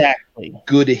no exactly. like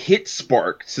good hit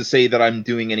spark to say that I'm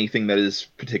doing anything that is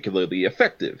particularly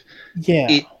effective.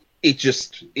 Yeah.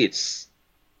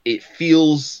 It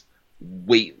feels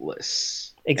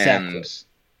weightless. Exactly. And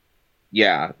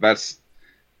yeah, that's,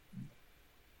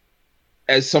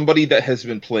 as somebody that has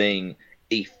been playing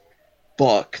a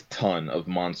fuck ton of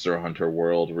Monster Hunter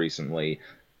World recently,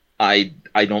 I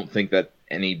don't think that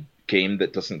any game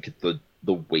that doesn't get the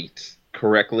weight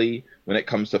correctly when it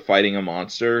comes to fighting a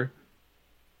monster,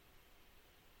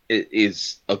 it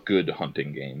is a good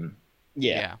hunting game.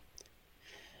 Yeah.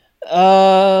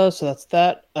 So that's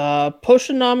that.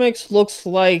 Potionomics looks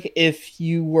like if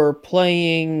you were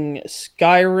playing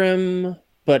Skyrim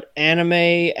but anime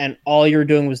and all you're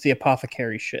doing was the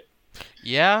apothecary shit.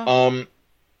 Yeah.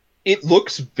 It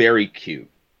looks very cute.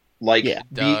 Like, It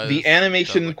the does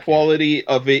animation look quality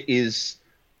of it is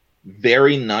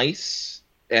very nice,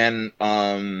 and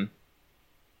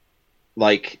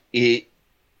like it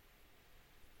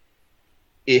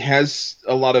has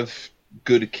a lot of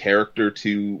good character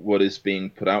to what is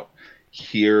being put out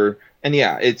here. And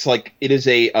yeah, it's like, it is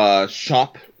a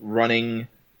shop running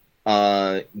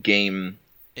game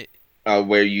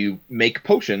where you make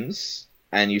potions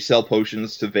and you sell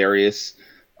potions to various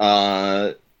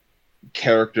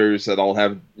characters that all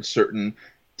have certain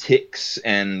ticks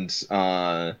and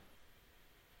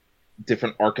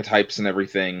different archetypes and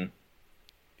everything.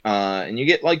 And you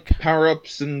get like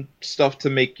power-ups and stuff to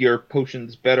make your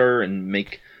potions better and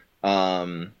make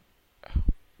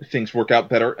things work out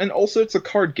better. And also, it's a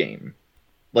card game.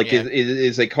 Like, Yeah. it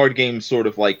is a card game, sort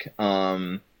of like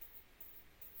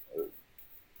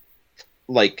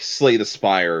Slay the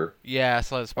Spire. Yeah,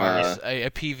 Slay the Spire is a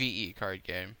PvE card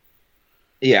game.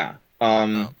 Yeah.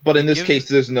 But in it this gives- case,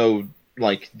 there's no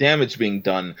like damage being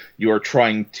done. You are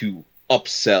trying to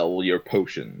upsell your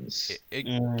potions.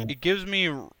 It gives me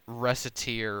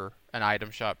Reciteer and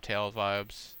Item Shop Tales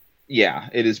vibes. Yeah,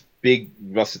 it is big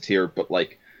Russeteer, but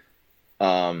like,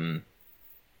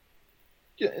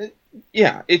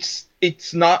 yeah,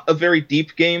 it's not a very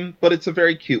deep game, but it's a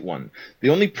very cute one. The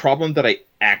only problem that I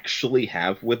actually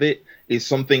have with it is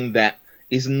something that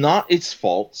is not its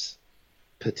fault,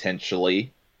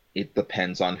 potentially. It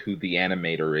depends on who the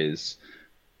animator is,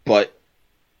 but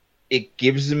it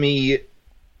gives me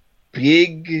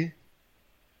big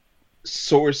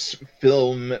source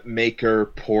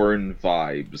filmmaker porn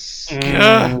vibes.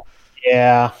 Yeah.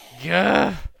 Yeah.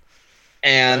 Yeah.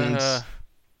 And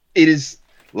it is,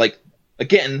 like,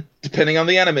 again, depending on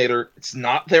the animator, it's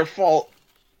not their fault.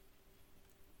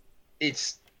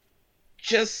 It's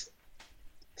just,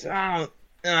 I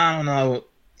don't know.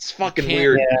 It's fucking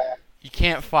weird. Yeah. You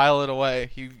can't file it away.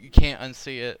 You can't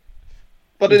unsee it.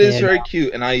 But it is Yeah. very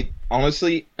cute, and I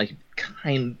honestly, I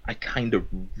kind of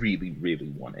really, really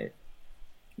want it.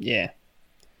 Yeah.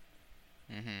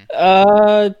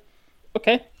 Mm-hmm.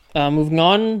 Okay. Moving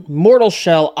on. Mortal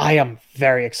Shell. I am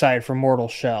very excited for Mortal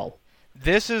Shell.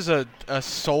 This is a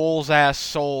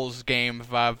Souls game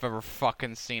if I've ever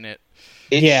fucking seen it.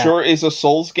 It Yeah. sure is a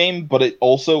Souls game, but it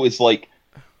also is like,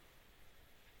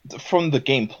 from the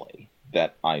gameplay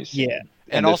that I see. Yeah.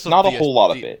 And also there's not a the- whole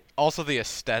lot of the- it. Also the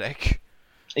aesthetic.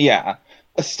 Yeah,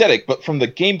 aesthetic, but from the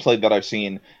gameplay that I've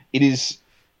seen, it is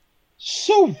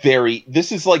so very.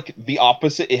 This is like the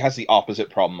opposite. It has the opposite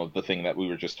problem of the thing that we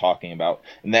were just talking about,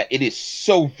 and that it is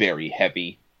so very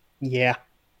heavy. Yeah.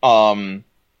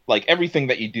 Like, everything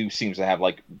that you do seems to have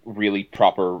like really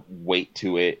proper weight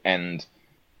to it, and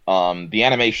the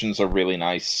animations are really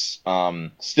nice.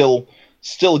 Still,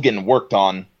 still getting worked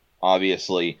on,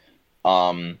 obviously.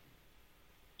 But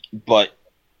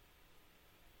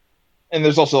and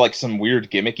there's also like some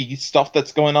weird gimmicky stuff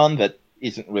that's going on that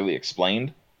isn't really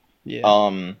explained.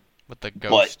 Yeah. With the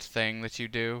ghost thing that you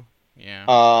do. Yeah.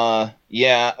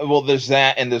 Well, there's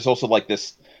that, and there's also like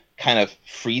this kind of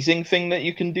freezing thing that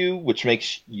you can do, which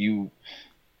makes you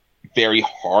very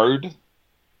hard.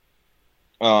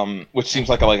 Which seems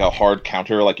like a hard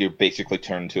counter, like you're basically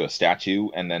turned to a statue,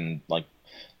 and then like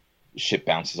shit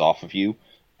bounces off of you.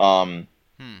 But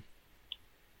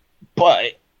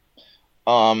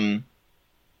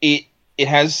it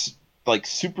has like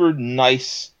super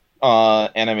nice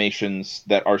animations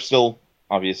that are still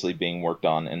obviously being worked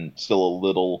on and still a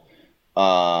little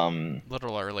early.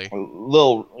 A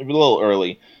little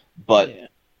early, but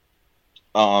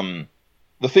the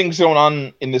things going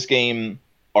on in this game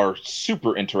are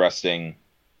super interesting,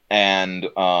 and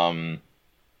I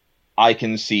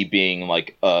can see being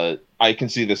like I can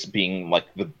see this being like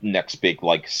the next big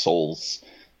like Souls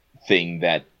thing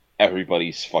that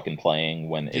everybody's fucking playing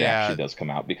when it actually does come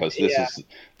out, because this is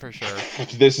for sure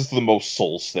this is the most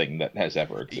Souls thing that has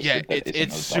ever existed. Yeah, that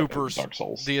it's super Dark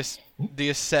Souls. The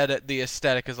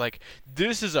aesthetic is like,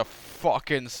 this is a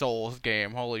fucking Souls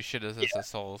game. Holy shit, is this a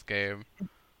Souls game?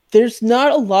 There's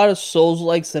not a lot of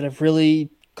Souls-likes that have really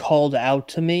called out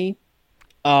to me.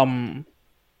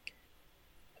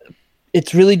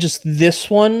 It's really just this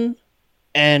one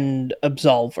and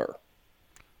Absolver.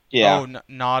 Yeah. Oh,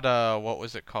 not what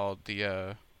was it called?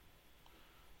 The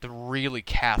really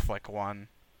Catholic one.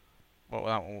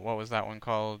 What was that one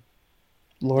called?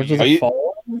 Lords of the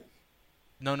Fallen?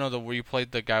 No, where you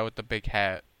played the guy with the big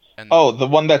hat. And the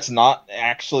one that's not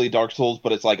actually Dark Souls,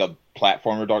 but it's like a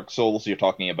platformer Dark Souls. You're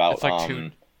talking about it's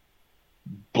like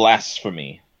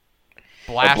Blasphemy.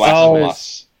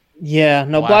 Blasphemous. Yeah,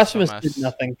 no, Blasphemous did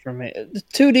nothing for me.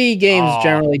 2D games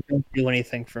generally don't do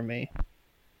anything for me.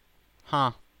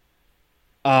 Huh.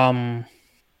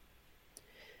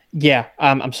 Yeah,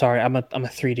 I'm sorry. I'm a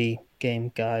 3D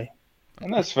game guy.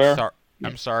 And that's fair.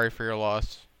 I'm sorry for your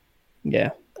loss. Yeah.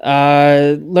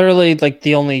 Literally, like,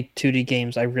 the only 2D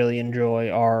games I really enjoy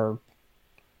are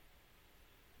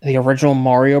the original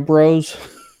Mario Bros.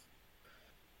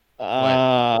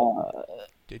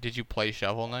 Did you play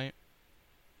Shovel Knight?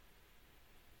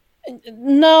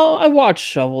 No, I watched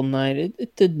Shovel Knight.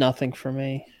 It did nothing for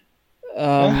me.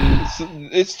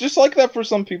 It's just like that for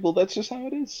some people. That's just how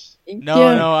it is.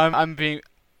 No, I'm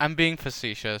being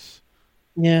facetious.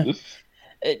 Yeah.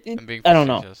 I'm being facetious, I don't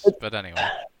know. But anyway.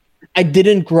 I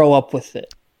didn't grow up with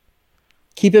it.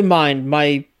 Keep in mind,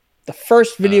 the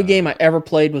first video game I ever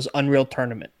played was Unreal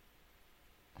Tournament.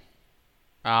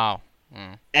 Oh.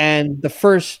 And the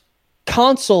first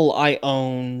console I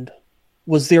owned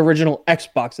was the original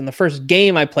Xbox, and the first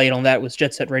game I played on that was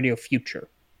Jet Set Radio Future.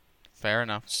 Fair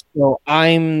enough. So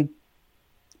I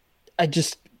had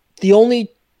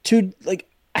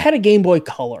a Game Boy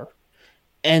Color,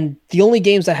 and the only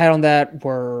games I had on that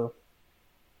were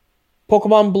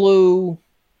Pokemon Blue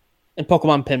and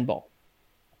Pokemon Pinball.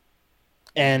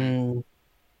 And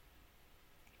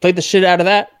played the shit out of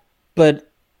that,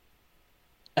 but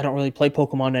I don't really play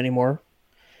Pokemon anymore.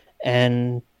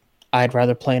 And I'd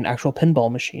rather play an actual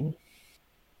pinball machine.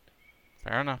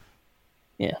 Fair enough.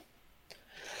 Yeah.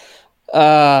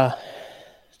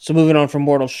 So moving on from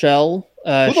Mortal Shell.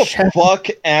 Who the fuck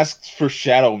asked for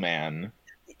Shadow Man?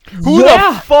 Who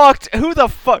the fuck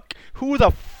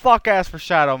asked for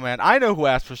Shadow Man? I know who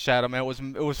asked for Shadow Man.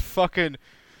 It was fucking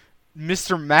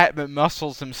Mr. Matt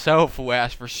McMuscles himself who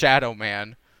asked for Shadow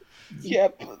Man. Yeah,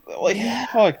 but, like,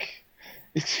 fuck.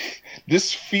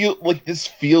 This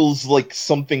feels like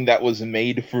something that was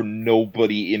made for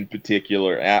nobody in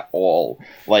particular at all.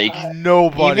 Like,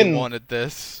 nobody wanted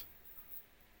this.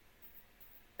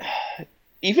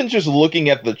 Even just looking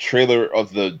at the trailer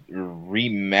of the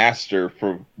remaster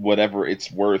for whatever it's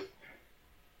worth,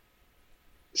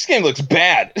 this game looks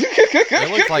bad.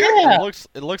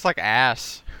 It looks like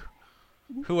ass.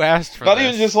 Who asked for Not this?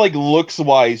 even just like looks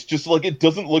wise, just like it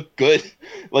doesn't look good.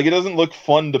 Like, it doesn't look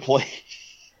fun to play.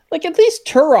 Like, at least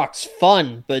Turok's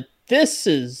fun, but this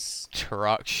is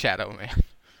Turok Shadow Man.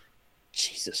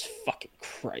 Jesus fucking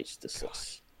Christ! This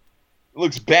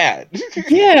looks bad.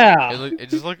 Yeah. It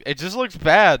just looks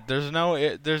bad. There's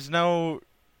no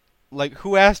like,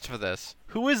 who asked for this?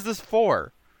 Who is this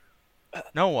for?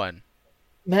 No one.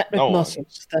 Matt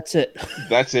McMuscles. That's it.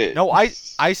 That's it. No, I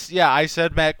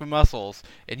said Matt McMuscles,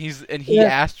 and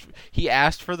he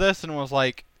asked for this and was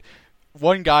like,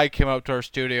 one guy came up to our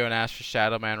studio and asked for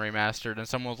Shadow Man Remastered, and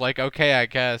someone was like, okay, I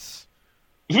guess.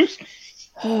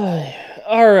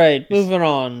 All right, moving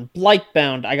on.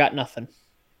 Blightbound. I got nothing.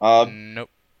 Nope.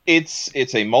 It's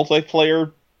a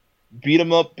multiplayer beat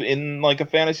 'em up in like a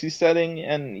fantasy setting,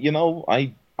 and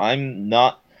I'm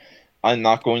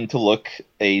not going to look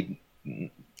a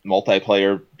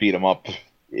multiplayer beat 'em up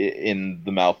in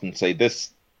the mouth and say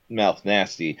this mouth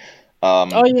nasty. Oh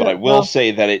But yeah, I will well,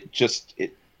 say that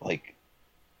it like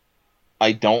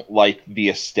I don't like the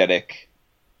aesthetic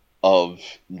of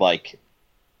like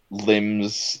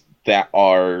limbs that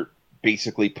are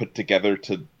basically put together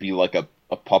to be like a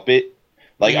puppet.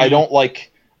 Like mm, I don't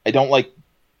like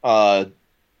uh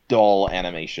doll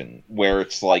animation where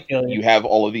it's I like feel you. you have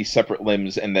all of these separate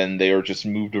limbs and then they are just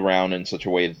moved around in such a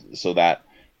way so that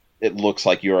it looks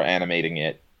like you're animating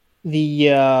it. The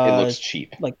It looks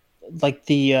cheap. like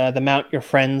the mount your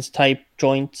friends type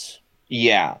joints.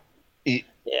 Yeah. It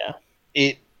Yeah,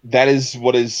 it that is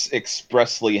what is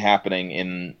expressly happening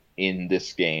in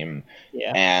this game,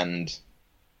 yeah, and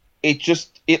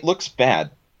it looks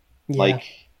bad. yeah. Like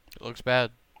It looks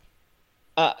bad.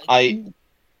 Uh, I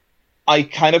I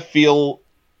kind of feel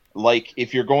like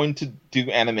if you're going to do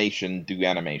animation, do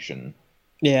animation.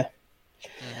 yeah.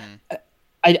 Hmm.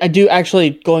 I do actually,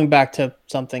 going back to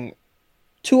something.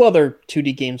 Two other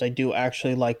 2D games I do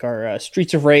actually like are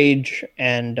Streets of Rage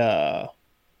and the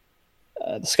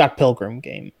Scott Pilgrim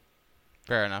game.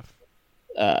 Fair enough.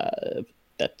 Uh,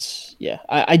 that's yeah.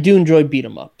 I do enjoy beat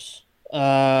 'em ups.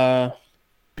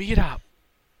 Beat up.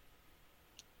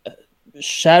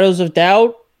 Shadows of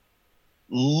Doubt.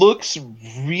 Looks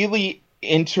really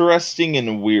interesting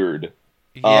and weird.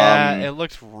 Yeah, Um, it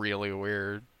looks really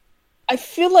weird. I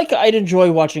feel like I'd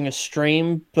enjoy watching a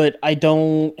stream, but I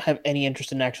don't have any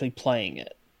interest in actually playing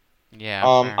it. Yeah,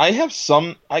 fair.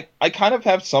 I kind of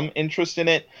have some interest in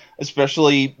it,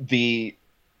 especially the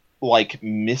like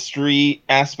mystery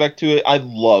aspect to it. I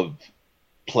love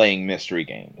playing mystery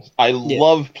games. I Yeah.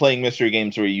 love playing mystery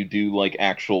games where you do like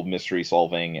actual mystery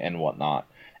solving and whatnot.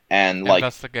 And like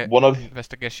one of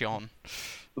Investigation.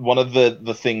 one of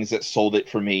the things that sold it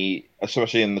for me,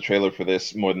 especially in the trailer for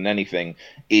this more than anything,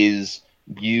 is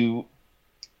you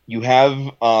you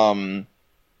have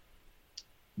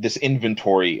this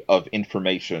inventory of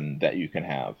information that you can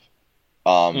have.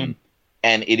 Mm. Um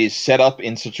and it is set up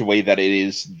in such a way that it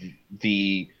is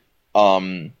the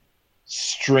um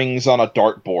strings on a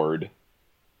dartboard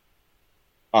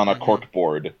on a Hmm. cork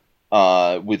board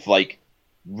with like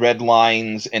red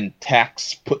lines and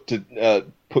tacks put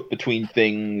between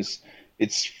things.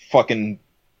 It's fucking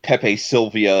Pepe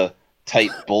Sylvia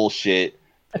type bullshit.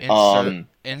 Insert Um,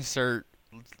 insert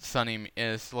sunny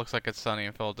is looks like it's sunny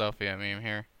in Philadelphia meme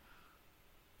here.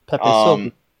 Pepe Sylvia.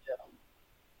 um,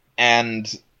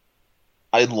 and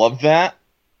I love that.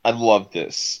 I love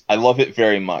this. I love it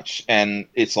very much, and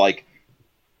it's like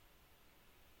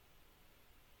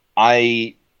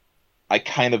I I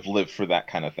kind of live for that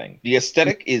kind of thing. The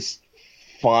aesthetic is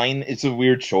fine. It's a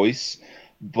weird choice,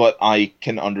 but I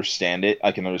can understand it.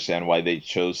 I can understand why they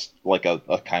chose like a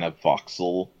kind of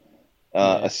voxel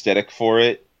Yeah. aesthetic for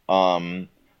it.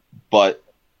 But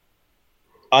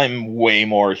I'm way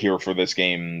more here for this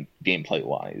game gameplay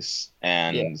wise, Yeah.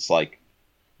 and it's like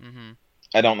Hmm.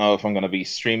 I don't know if I'm gonna be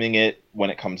streaming it when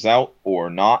it comes out or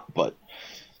not, but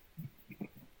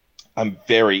I'm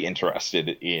very interested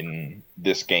in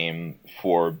this game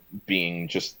for being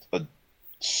just a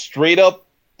straight up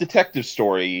detective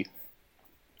story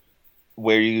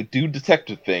where you do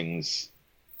detective things.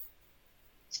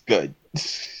 It's good.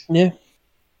 Yeah.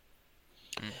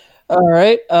 Mm. All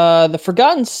right. The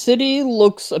Forgotten City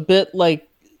looks a bit like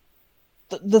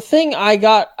the thing I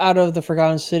got out of the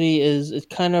Forgotten City is it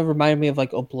kind of reminded me of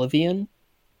like Oblivion.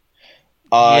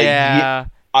 Yeah, Yeah.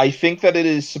 I think that it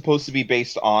is supposed to be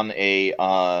based on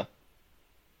a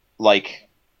like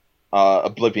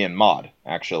Oblivion mod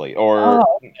actually, or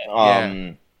Oh, Yeah.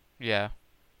 um Yeah.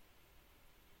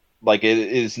 like it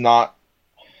is not.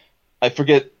 I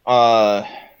forget.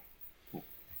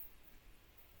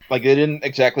 Like they didn't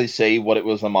exactly say what it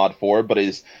was a mod for, but it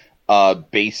is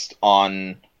based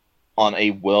on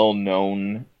a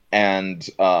well-known and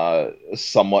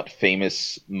somewhat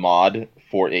famous mod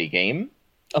for a game.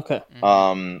 okay.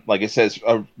 Hmm. Like it says,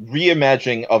 a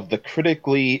reimagining of the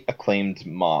critically acclaimed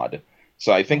mod.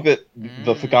 So I think Oh. that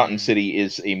the Forgotten Mm. City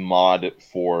is a mod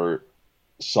for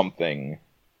something,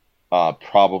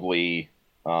 probably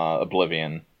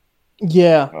Oblivion.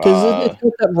 Yeah, because Uh, it's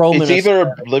got that Roman it's either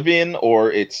aesthetic. Oblivion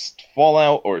or it's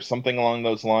Fallout or something along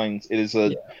those lines. Yeah.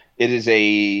 It is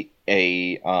a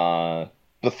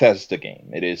Bethesda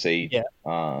game. It is a Yeah.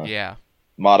 uh, Yeah.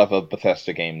 mod of a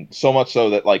Bethesda game. So much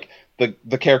so that like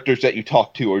the characters that you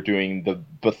talk to are doing the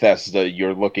Bethesda.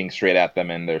 You're looking straight at them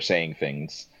and they're saying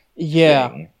things Yeah.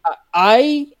 thing.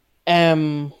 I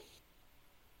am.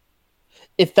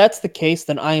 if that's the case,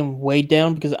 then I am way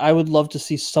down because I would love to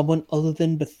see someone other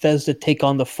than Bethesda take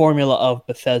on the formula of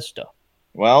Bethesda.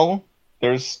 Well,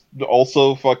 there's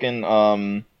also fucking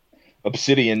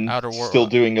Obsidian still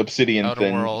doing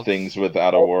Obsidian things with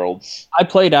Outer Worlds. I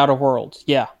played Outer Worlds.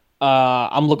 Yeah,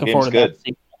 I'm looking Game's forward to good. that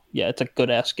sequel. Yeah, it's a good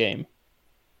ass game.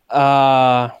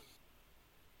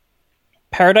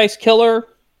 Paradise Killer.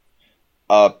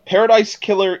 Paradise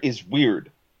Killer is weird.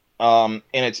 And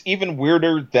it's even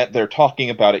weirder that they're talking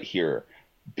about it here.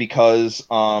 Because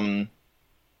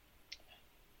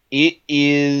it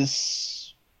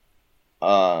is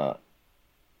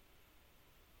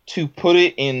to put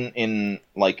it in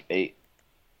like a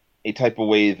type of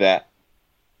way that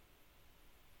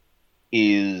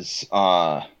is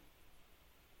and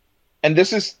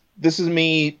this is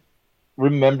me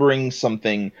remembering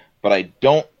something, but I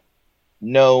don't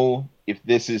know if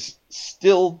this is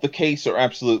still the case or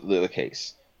absolutely the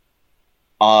case.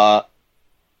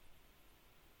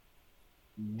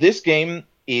 This game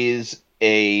is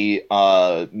a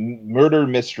murder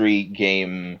mystery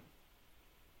game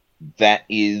that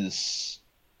is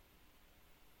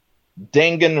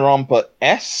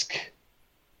Danganronpa-esque.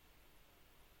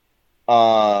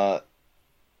 While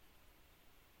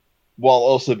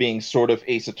also being sort of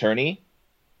Ace Attorney.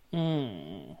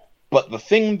 But the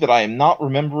thing that I am not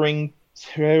remembering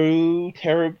too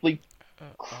terribly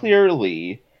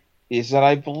clearly is that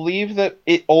I believe that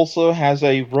it also has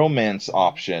a romance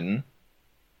option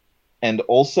and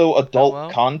also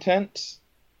adult content.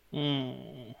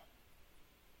 But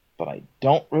I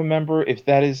don't remember if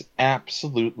that is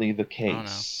absolutely the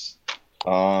case.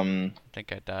 I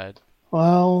think I died.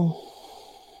 Well,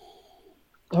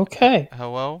 okay.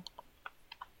 Hello?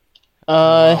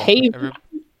 Hey.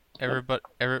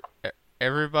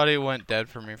 Everybody went dead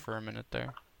for me for a minute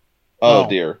there. Oh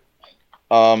dear.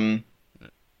 To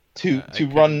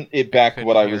run it back,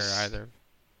 what I was. Either.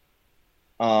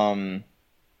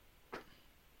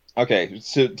 Okay,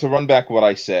 so to run back what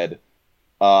I said,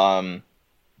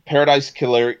 Paradise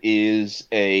Killer is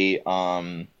a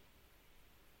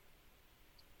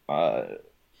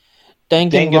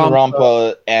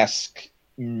Danganronpa-esque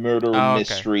murder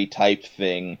mystery type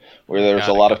thing where there's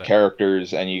a lot of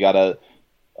characters and you gotta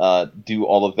do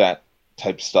all of that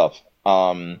type stuff.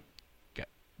 But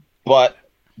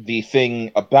the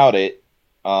thing about it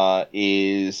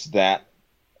is that,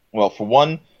 well, for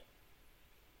one,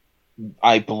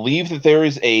 I believe that there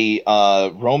is a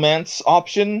romance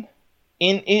option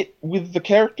in it with the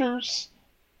characters,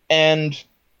 and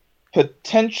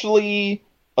potentially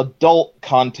adult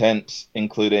content,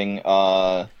 including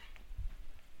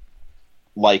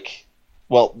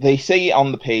they say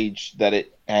on the page that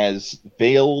it has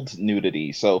veiled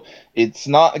nudity, so it's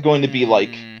not going to be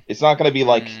like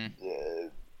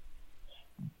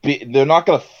they're not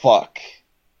gonna fuck,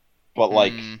 but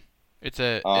like it's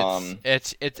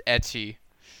etsy.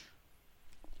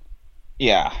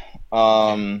 Yeah.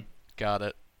 Got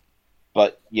it.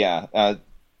 But yeah,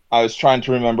 I was trying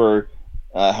to remember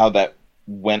how that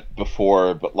went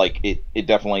before, but like it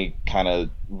definitely kind of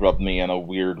rubbed me in a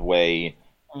weird way.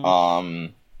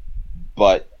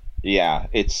 But yeah,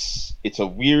 it's a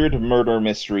weird murder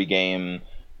mystery game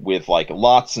with like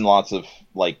lots and lots of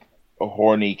like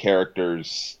horny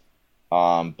characters,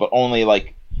 but only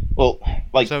so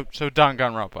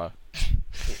Danganronpa,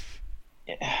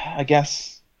 I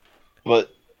guess,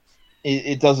 but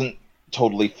it doesn't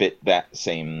totally fit that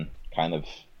same kind of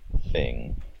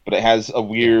thing. But it has a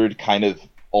weird kind of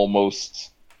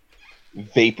almost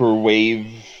vaporwave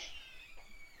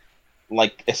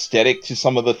like aesthetic to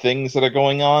some of the things that are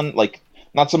going on. Like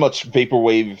not so much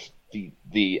vaporwave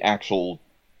the actual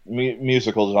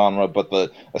musical genre, but the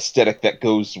aesthetic that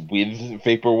goes with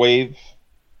vaporwave.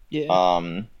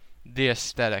 Yeah. The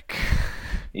aesthetic.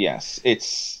 Yes,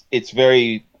 it's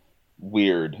very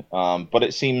weird, but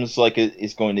it seems like it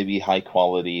is going to be high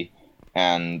quality,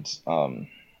 and I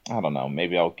don't know,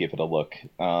 maybe I'll give it a look.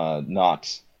 Probably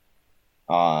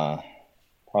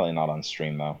not on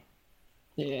stream though.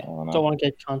 Yeah, don't want to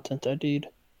get content ID'd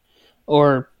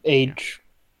or age.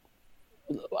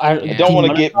 I don't want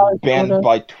to get banned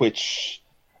by Twitch,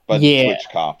 the Twitch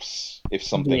cops if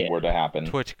something were to happen.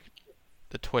 The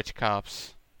Twitch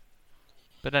cops.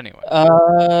 But anyway.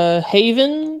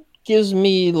 Haven gives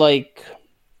me like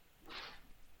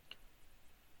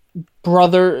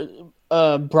brother.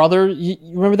 You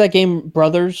remember that game,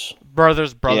 Brothers?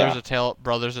 Brothers, A Tale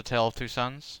of Two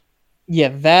Sons. Yeah,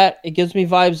 that it gives me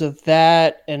vibes of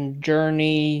that and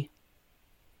Journey,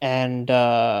 and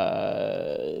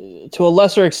to a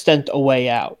lesser extent, A Way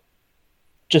Out.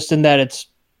 Just in that it's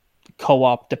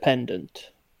co-op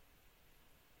dependent.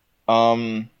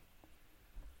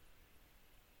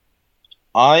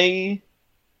 I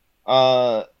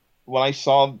uh when I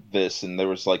saw this, and there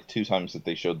was like two times that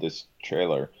they showed this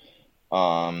trailer,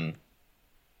 um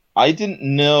I didn't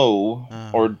know,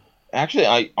 or actually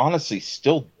I honestly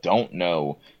still don't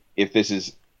know if this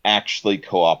is actually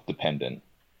co-op dependent,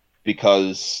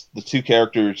 because the two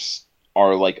characters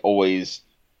are like always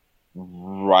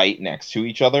right next to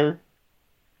each other.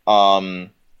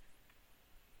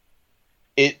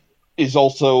 It is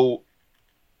also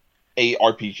a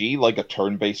RPG, like a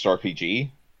turn-based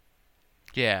RPG,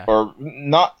 Yeah. or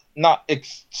not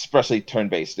expressly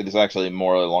turn-based. It is actually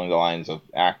more along the lines of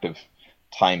active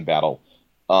time battle.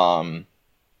 But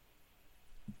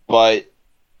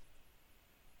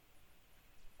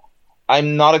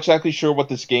I'm not exactly sure what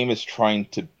this game is trying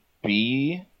to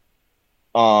be.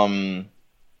 Um,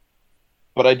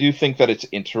 but I do think that it's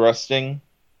interesting.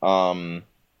 I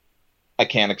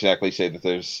can't exactly say that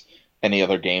there's any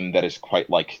other game that is quite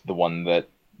like the one that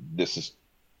this is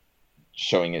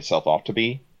showing itself off to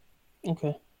be.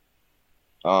 Okay.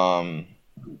 Um,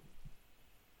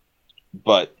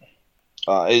 but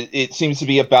it seems to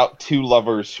be about two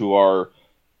lovers who are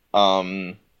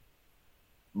um,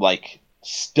 like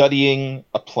studying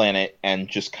a planet and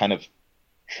just kind of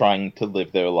trying to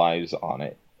live their lives on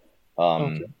it.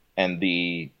 Okay. And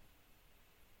the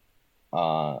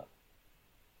uh,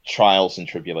 trials and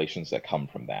tribulations that come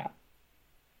from that.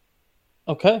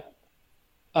 Okay.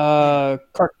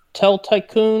 Cartel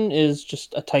Tycoon is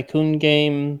just a tycoon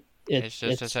game. It's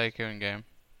just a tycoon game.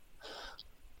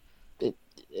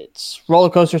 It's Roller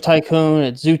Coaster Tycoon.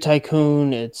 It's Zoo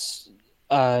Tycoon. It's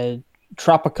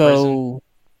Tropico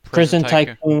Prison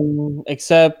Tycoon.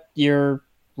 Except you're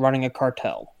running a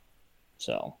cartel.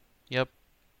 So. Yep.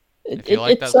 If you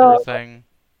like that it's sort of thing,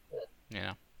 you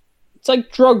know. It's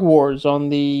like Drug Wars on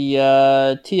the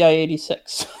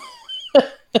TI-86.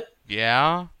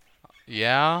 Yeah.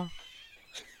 Yeah.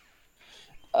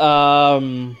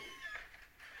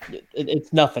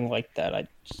 It's nothing like that. I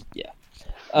just, yeah.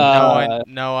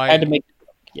 I had to make.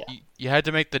 Yeah. You had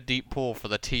to make the deep pool for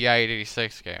the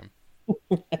TI-86 game.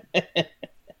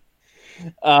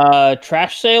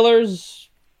 Trash Sailors.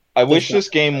 I wish this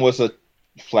game was a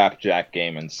flapjack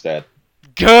game instead.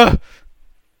 Gah!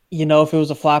 You know, if it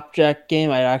was a flapjack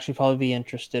game, I'd actually probably be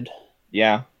interested.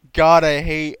 Yeah. God, I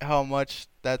hate how much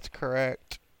that's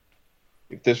correct.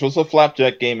 If this was a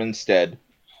flapjack game instead,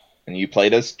 and you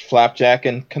played as Flapjack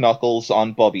and Knuckles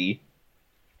on Bubby,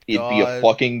 it'd be a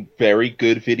fucking very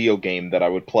good video game that I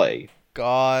would play.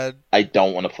 God. I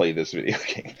don't want to play this video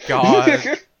game.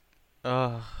 God.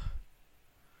 Ugh.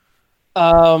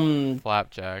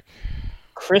 Flapjack.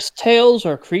 Chris Tales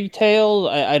or Cree Tales?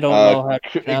 I don't know how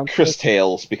to pronounce Chris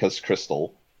Tales, because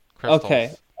Crystal. Crystals.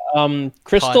 Okay.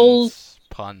 Crystals.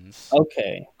 Puns.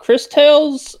 Okay. Chris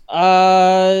Tales,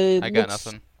 I got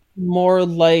nothing. More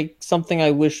like something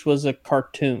I wish was a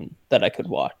cartoon that I could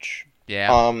watch.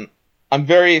 Yeah. I'm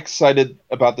very excited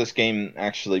about this game,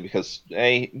 actually, because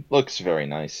A, it looks very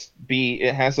nice. B,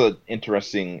 it has an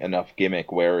interesting enough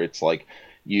gimmick where it's like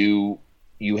you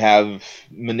have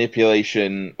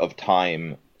manipulation of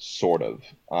time, sort of,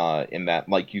 in that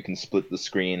like you can split the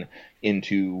screen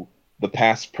into the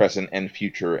past, present, and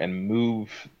future and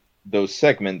move those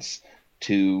segments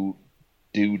to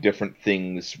do different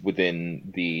things within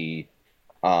the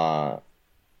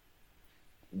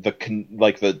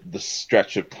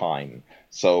stretch of time.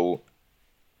 So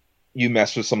you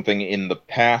mess with something in the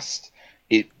past,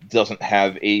 it doesn't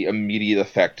have a immediate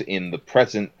effect in the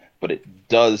present, but it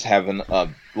does have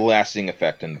a lasting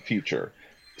effect in the future.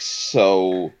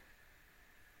 So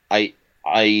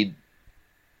I'm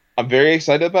very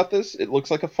excited about this. It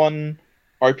looks like a fun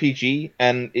RPG,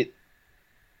 and it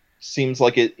seems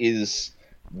like it is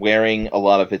wearing a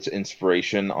lot of its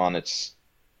inspiration on its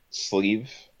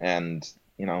sleeve, and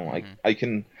I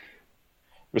can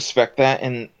respect that.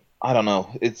 And I don't know,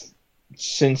 it's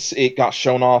since it got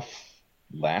shown off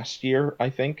last year, I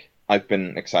think I've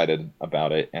been excited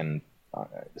about it, and I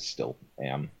still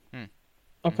am.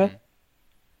 Okay.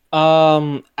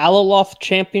 Alaloth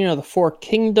Champion of the Four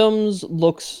Kingdoms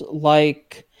looks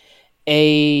like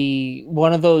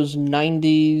one of those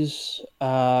 90s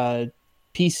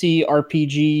PC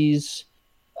RPGs,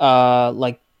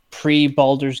 like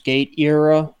pre-Baldur's Gate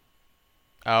era.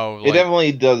 Oh, like it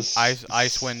definitely does.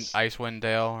 Icewind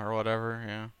Dale or whatever.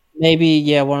 Yeah. Maybe,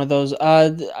 yeah, one of those.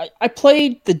 I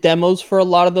played the demos for a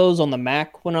lot of those on the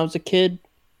Mac when I was a kid.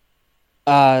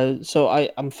 So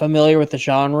I'm familiar with the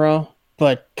genre,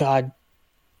 but God,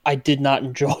 I did not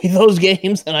enjoy those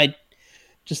games, and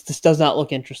this does not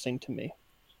look interesting to me.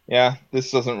 Yeah,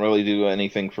 this doesn't really do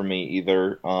anything for me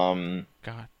either. God,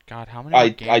 how many?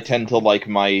 I tend to like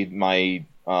my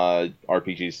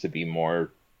RPGs to be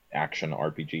more action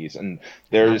RPGs, and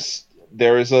there is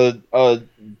a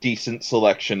decent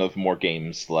selection of more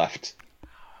games left.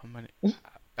 How many?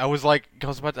 I was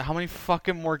about to, how many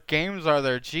fucking more games are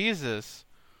there? Jesus.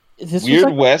 This Weird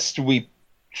was like, West we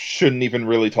shouldn't even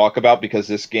really talk about because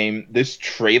this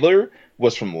trailer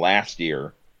was from last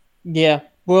year. yeah,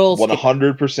 we'll skip it.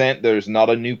 100%. There's not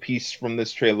a new piece from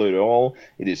this trailer at all.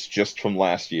 It is just from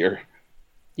last year.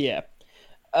 Yeah.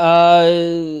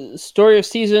 Story of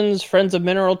Seasons, Friends of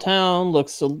Mineral Town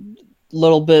looks a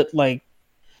little bit like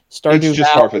Stardew It's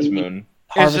just Valley. Harvest Moon.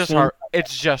 Harvest Moon.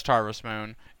 It's just Harvest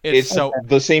Moon. It's So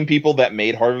the same people that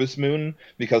made Harvest Moon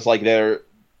because they're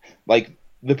like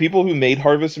the people who made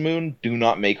Harvest Moon do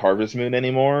not make Harvest Moon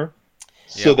anymore.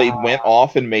 So Yeah. they went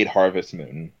off and made Harvest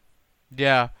Moon.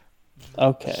 yeah,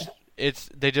 Okay.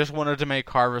 they just wanted to make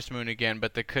Harvest Moon again,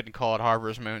 but they couldn't call it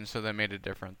Harvest Moon, so they made a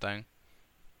different thing.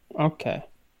 Okay.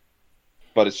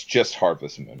 But it's just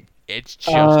Harvest Moon. It's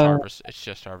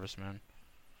just Harvest Moon.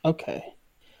 Okay.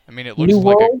 I mean, it looks New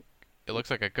like World. it looks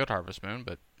like a good Harvest Moon,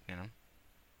 but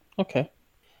Okay.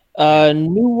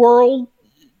 New World.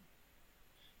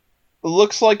 It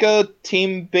looks like a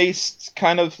team-based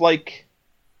kind of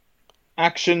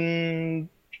action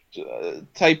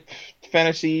type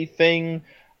fantasy thing.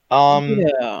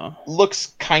 Yeah.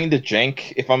 Looks kind of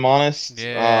jank, if I'm honest.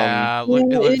 yeah, it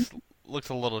looks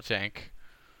a little jank.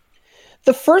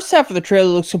 The first half of the trailer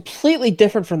looks completely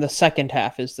different from the second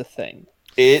half. Is the thing.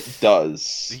 It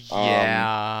does.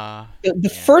 Yeah. The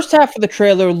first half of the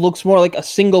trailer looks more like a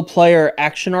single-player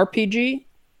action RPG,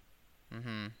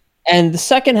 Mm-hmm. and the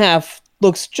second half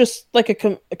looks just like a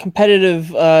competitive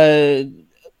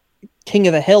King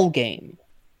of the Hill game.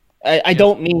 I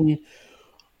don't mean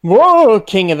whoa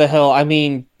King of the Hill. I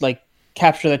mean like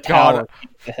Capture the Tower, King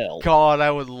of the Hill. God, I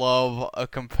would love a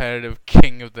competitive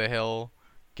King of the Hill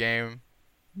game.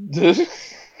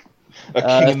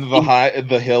 A King of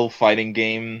the Hill fighting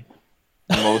game.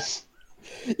 Most.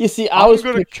 You see, I I'm was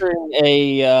gonna- picturing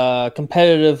a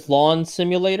competitive lawn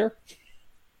simulator.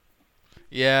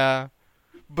 Yeah,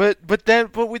 but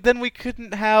then we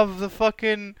couldn't have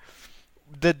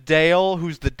the Dale,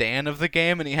 who's the Dan of the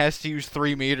game, and he has to use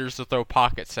 3 meters to throw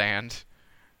pocket sand.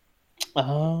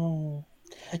 Oh.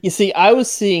 You see, I was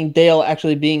seeing Dale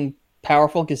actually being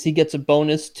powerful because he gets a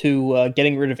bonus to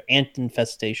getting rid of ant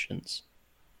infestations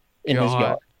in his God.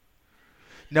 yard.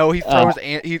 No, he throws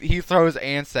he throws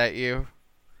ants at you.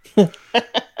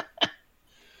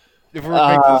 If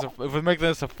we make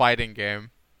this a fighting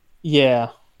game, Yeah,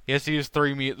 he has to use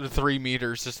 3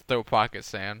 meters just to throw pocket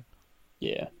sand.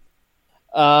 yeah.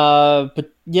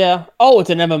 But yeah. Oh, it's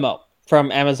an MMO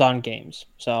from Amazon Games.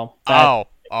 So that,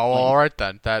 All right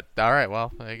then. All right.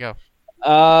 Well, there you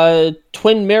go.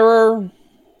 Twin Mirror.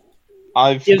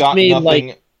 I've Gives got me,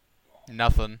 nothing.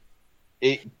 Nothing.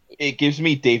 It gives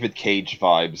me David Cage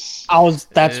vibes,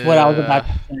 That's what I was about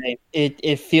to say.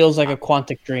 It feels like a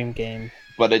Quantic Dream game.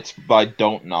 but it's by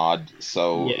Don't Nod,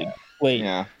 so Yeah. Wait,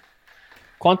 yeah.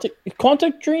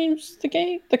 Quantic Dreams,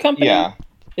 the company. Yeah.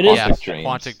 It is. Yeah, Quantic Dreams.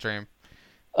 Quantic Dream.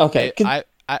 Okay.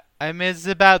 I mean, it's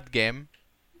a bad game.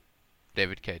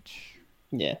 David Cage.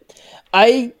 Yeah.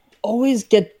 I always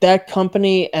get that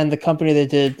company and the company that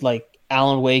did like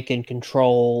Alan Wake and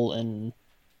Control and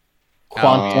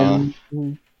Quantum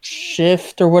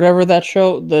Shift or whatever that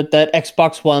show, that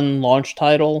Xbox One launch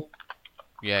title.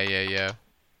 Yeah.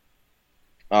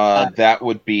 That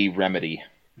would be Remedy.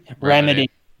 Remedy.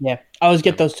 Yeah. I always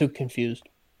get those two confused.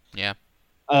 Yeah.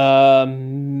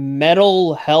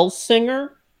 Metal Hellsinger?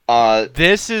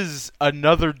 This is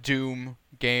another Doom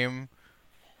game,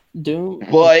 Doom?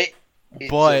 But it's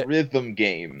But- a rhythm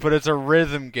game. but it's a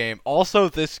rhythm game. Also,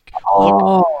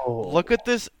 Oh. look at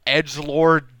this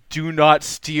edgelord do not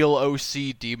steal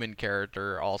OC demon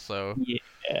character. Also,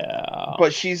 Yeah.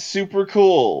 But she's super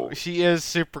cool. she is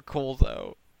super cool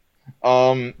though.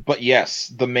 But yes,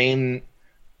 the main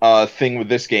thing with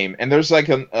this game, and there's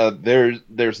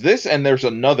there's this and there's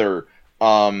another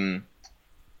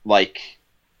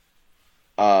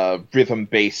rhythm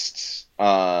based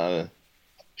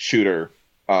shooter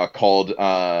called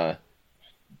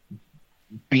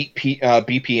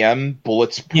BPM,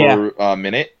 bullets per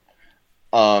minute.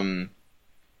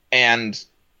 And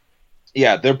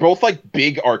yeah, they're both like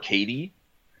big arcadey,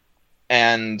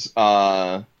 and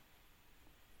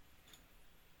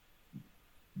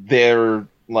they're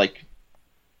like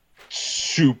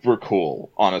super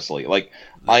cool, honestly. Like,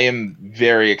 I am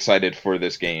very excited for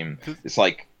this game. It's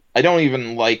like, I don't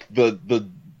even like the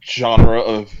genre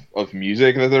of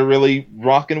music that they're really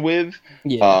rocking with.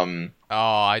 Yeah. Oh,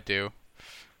 I do.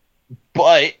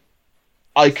 But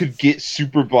I could get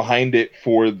super behind it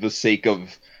for the sake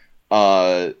of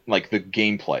like the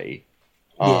gameplay.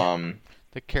 Yeah.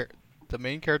 The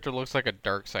main character looks like a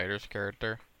Darksiders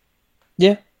character.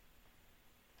 Yeah.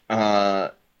 Uh,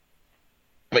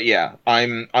 but yeah,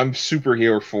 I'm super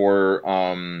here for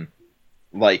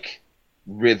like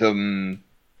rhythm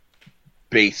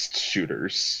based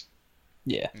shooters.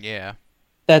 Yeah. Yeah.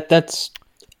 That's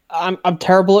I'm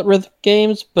terrible at rhythm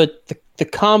games, but the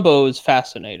combo is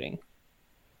fascinating.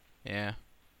 Yeah.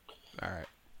 All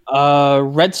right.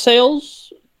 Red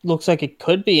Sails looks like it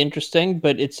could be interesting,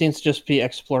 but it seems to just be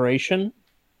exploration.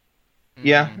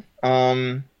 Yeah,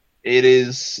 Mhm. it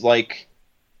is like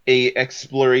a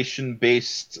exploration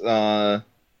based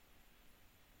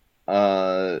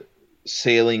uh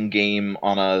sailing game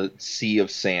on a sea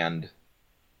of sand.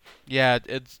 Yeah,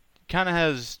 it's kind of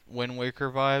has Wind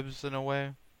Waker vibes in a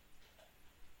way.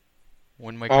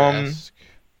 Wind Um, Waker-esque.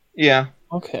 yeah,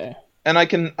 Okay. and I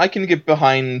can get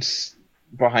behind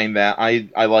that.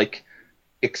 I like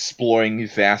exploring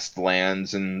vast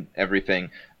lands and everything.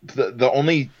 The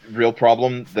only real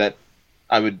problem that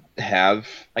I would have,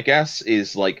 I guess,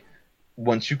 is like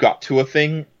once you got to a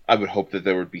thing, I would hope that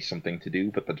there would be something to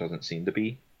do, but there doesn't seem to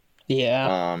be.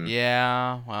 Yeah.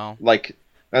 Yeah, well, Like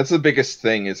that's the biggest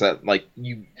thing is that like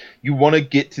you want to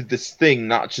get to this thing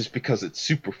not just because it's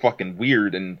super fucking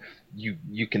weird and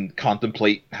you can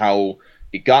contemplate how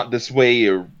it got this way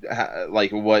or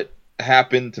like what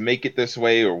happened to make it this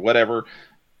way or whatever.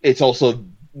 It's also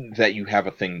that you have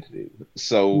a thing to do.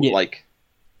 So Yeah. like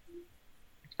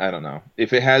I don't know.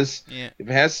 If it has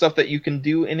stuff that you can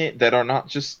do in it that are not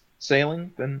just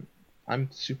sailing, then I'm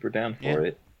super down for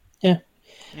Yeah. it.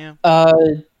 yeah.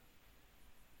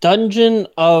 Dungeon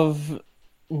of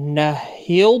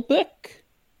Nahilbik?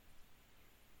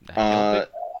 Uh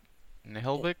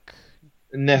Nihilbik?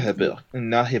 Nahibik.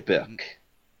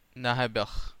 Nahibik.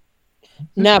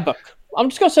 Nabok. I'm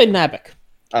just gonna say Nabok.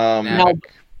 Um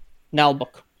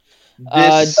Nalbok.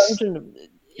 this Dungeon.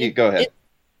 yeah, go ahead.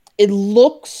 It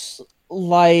looks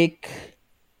like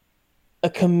a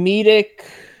comedic,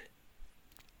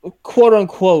 quote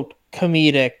unquote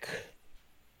comedic,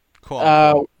 Quote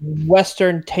unquote.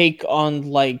 Western take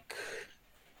on like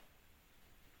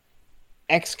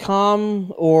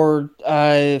XCOM or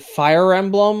Fire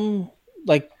Emblem,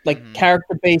 like Mhm.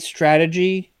 character based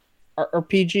strategy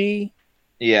RPG.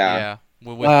 Yeah.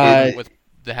 Yeah. Uh, With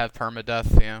they have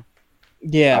permadeath, yeah.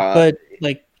 yeah, Uh but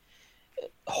like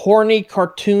horny,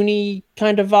 cartoony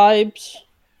kind of vibes.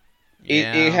 it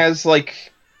Yeah. has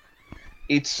like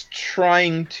it's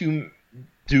trying to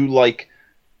do like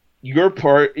your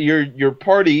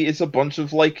party is a bunch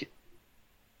of like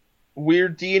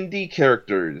weird D&D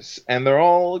characters and they're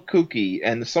all kooky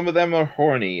and some of them are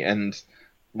horny and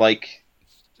like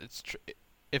It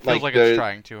feels like like it's the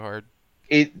trying too hard.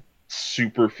 it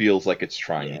super feels like it's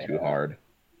trying Yeah. too hard.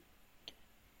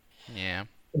 Yeah.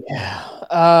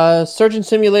 Yeah. Surgeon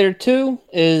Simulator 2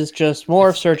 is just more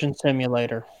It's- Surgeon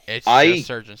Simulator. It's I just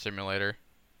Surgeon Simulator.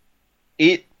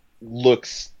 it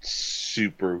looks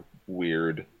super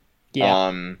weird.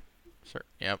 Yeah.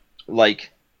 Yep.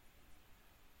 Like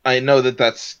I know that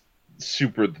that's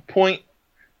super the point,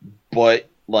 but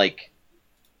like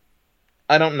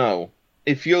I don't know.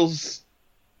 It feels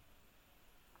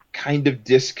kind of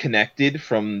disconnected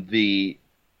from the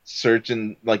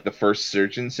surgeon like the first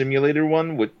surgeon simulator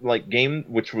one with like game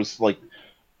which was like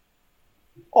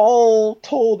all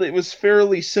told it was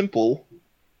fairly simple.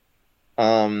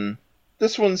 Um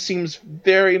this one seems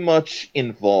very much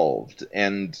involved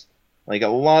and like a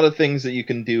lot of things that you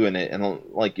can do in it and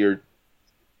like you're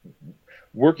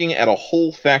working at a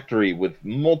whole factory with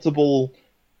multiple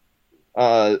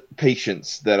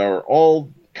patients that are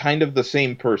all kind of the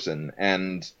same person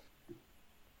and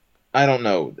I don't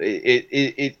know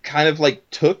it kind of like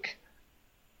took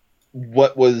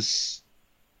what was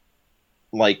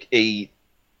like a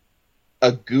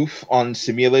goof on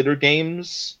simulator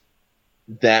games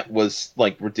that was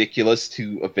like ridiculous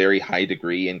to a very high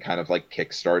degree and kind of like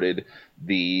kickstarted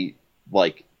the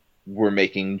like we're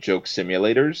making joke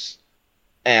simulators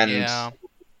and Yeah.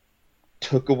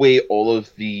 took away all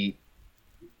of the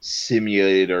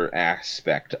simulator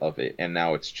aspect of it and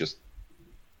now it's just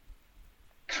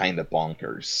kind of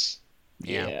bonkers.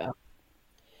 Yeah.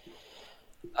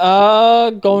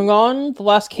 Going on, The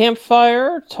Last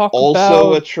Campfire. Talk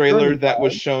Also about a trailer Journey that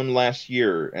was Vibe. shown last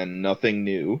year and nothing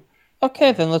new.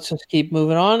 Okay, then let's just keep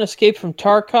moving on. Escape from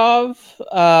Tarkov.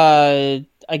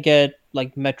 I get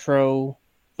like Metro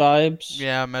vibes.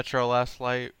 Yeah, Metro Last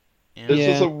Light. This Yeah.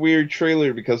 was Yeah. a weird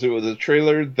trailer because it was a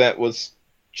trailer that was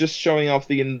just showing off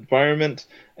the environment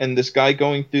and this guy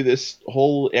going through this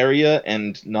whole area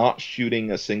and not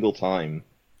shooting a single time.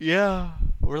 Yeah,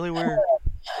 really weird.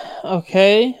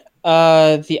 Okay.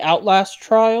 The Outlast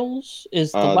Trials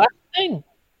is the Uh, last thing.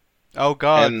 Oh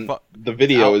God. and the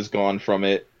video is gone from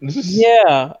it.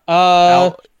 Yeah.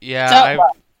 Yeah, It's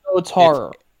Outlast, so it's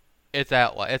horror. It's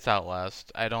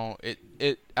Outlast. I don't.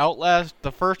 It Outlast.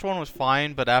 The first one was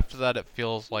fine, but after that, it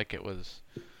feels like it was.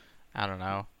 I don't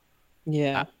know.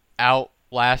 Yeah.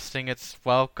 Outlasting its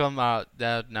welcome. No,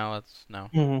 it's no.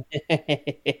 No,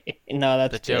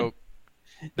 that's The good. joke.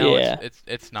 No, Yeah.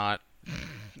 it's not.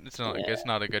 It's not. Yeah. It's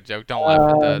not a good joke. Don't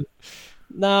laugh at that.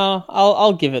 No,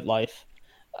 I'll give it life.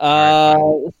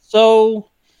 Alright, So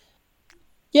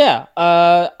yeah,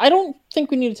 I don't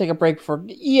think we need to take a break for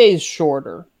EA is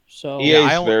shorter. So EA Yeah,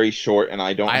 is I- very short, and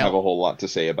I don't I- have a whole lot to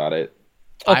say about it.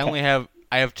 Okay.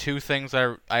 I have two things.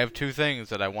 I have two things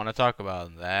that I want to talk about.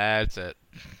 And that's it.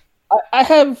 I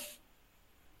have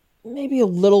maybe a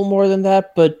little more than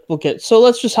that, but we'll get. So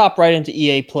let's just hop right into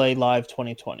EA Play Live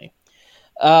 2020.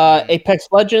 Apex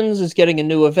Legends is getting a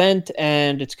new event,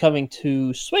 and it's coming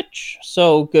to Switch.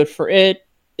 So good for it.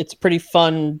 It's a pretty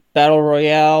fun battle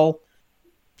royale.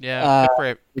 Yeah,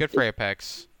 good for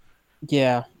Apex.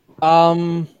 Yeah.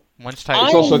 When's Titanfall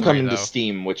It's also 3, coming though? to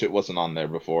Steam, which it wasn't on there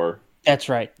before. That's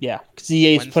right. Yeah, because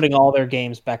EA is When's- putting all their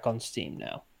games back on Steam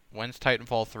now. When's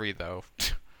Titanfall 3 though?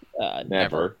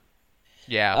 Never.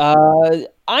 Yeah.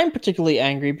 I'm particularly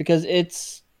angry because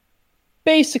it's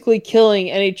basically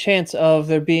killing any chance of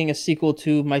there being a sequel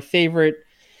to my favorite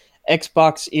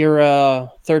Xbox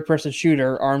era third-person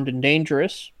shooter, Armed and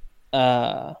Dangerous,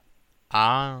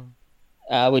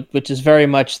 which is very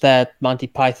much that Monty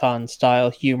Python style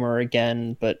humor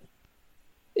again, but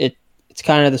it's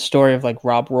kind of the story of like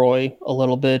Rob Roy a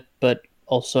little bit, but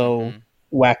also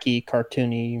wacky,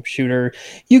 cartoony shooter.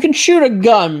 You can shoot a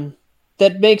gun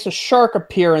that makes a shark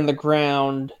appear in the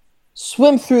ground,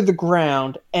 swim through the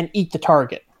ground, and eat the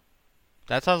target.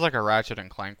 That sounds like a Ratchet and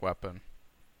Clank weapon.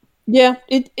 Yeah,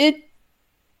 it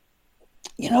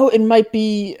might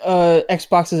be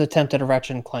Xbox's attempt at a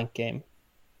Ratchet and Clank game.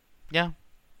 Yeah.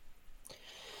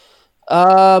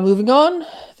 Moving on,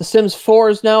 The Sims 4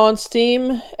 is now on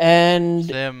Steam, and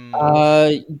Sims.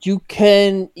 you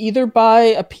can either buy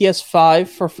a PS5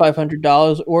 for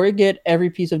 $500 or you get every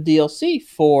piece of DLC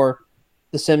for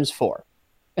The Sims 4,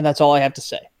 and that's all I have to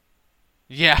say.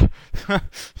 Yeah.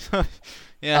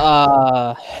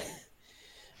 Yeah.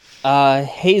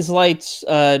 Hazelight's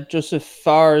Joseph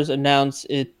Fares announced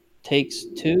It Takes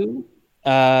Two.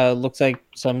 Looks like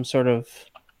some sort of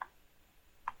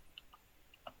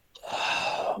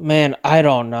man, I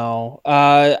don't know.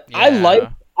 I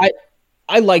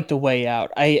like The Way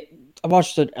Out. I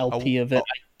watched an LP of it.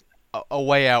 A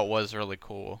Way Out was really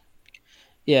cool.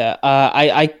 Yeah,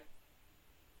 I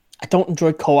don't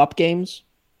enjoy co-op games.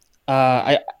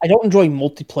 I don't enjoy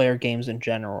multiplayer games in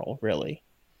general, really.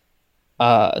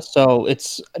 So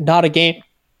it's not a game.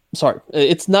 Sorry,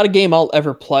 it's not a game I'll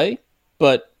ever play,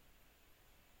 but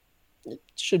it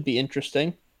should be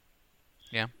interesting.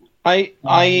 Yeah.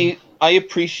 I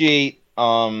appreciate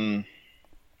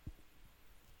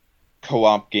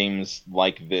co-op games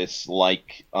like this,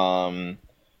 like A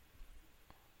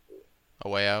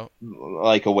Way Out.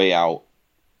 like A Way Out.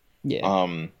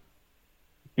 Yeah.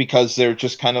 Because they're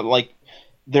just kind of like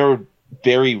they're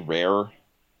very rare,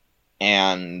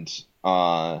 and it's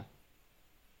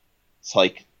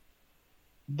like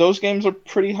those games are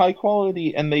pretty high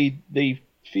quality, and they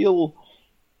feel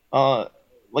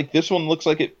like this one looks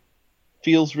like it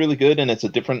feels really good, and it's a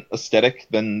different aesthetic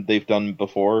than they've done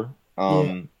before.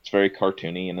 It's very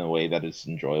cartoony in a way that is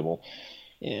enjoyable.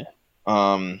 Yeah.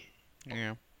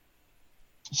 Yeah.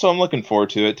 So I'm looking forward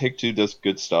to it. Take-Two does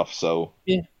good stuff, so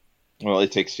yeah. Well,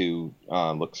 It Takes Two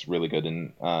looks really good,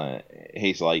 and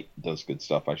Hazelight does good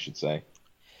stuff, I should say.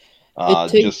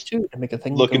 It takes just two to make a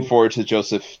thing. looking go. forward to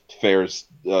Joseph Fares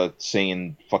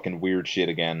saying fucking weird shit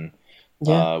again.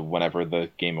 Yeah. Whenever the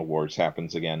Game Awards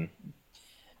happens again.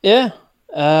 Yeah.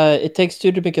 It takes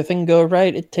two to make a thing go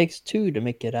right. It takes two to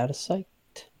make it out of sight.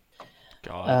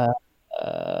 God.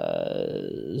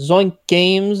 Zoink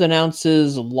Games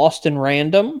announces Lost in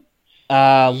Random.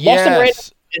 Lost in Random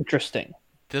is interesting.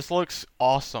 This looks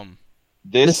awesome.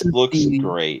 This is looks the-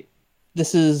 great.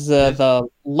 This is the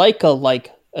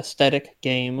Leica-like aesthetic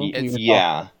game. It's-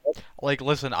 Yeah. Like,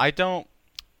 listen, I don't.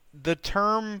 The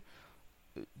term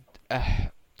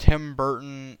Tim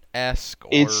Burton-esque or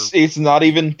It's not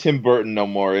even Tim Burton no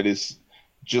more. It is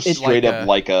just It's straight up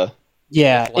Leica.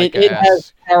 Yeah, Leica-esque. it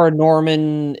has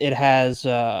Paranorman. It has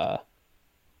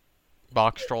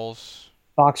Box Trolls.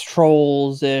 Box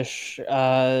Trolls ish,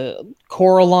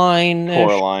 Coraline ish.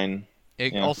 Coraline.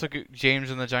 It Yeah. also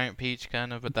James and the Giant Peach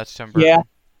kind of, but that's Tim Yeah. Burton.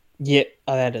 Yeah,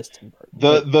 that is Tim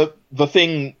Burton. The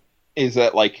thing is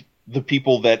that like the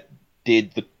people that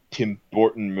did the Tim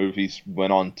Burton movies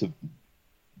went on to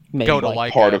Maybe, Go to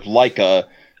like, Leica. part of Leica,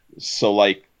 so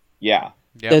like yeah,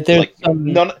 Yep. there's like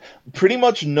some, pretty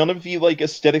much none of the like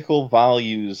aesthetical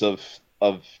values of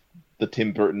the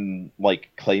Tim Burton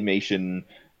like claymation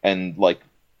and like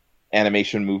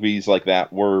animation movies like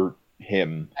that were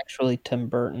him. actually Tim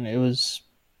Burton. It was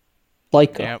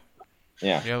Leica. Yep.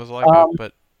 Yeah. Yeah, it was Leica,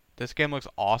 but this game looks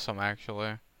awesome,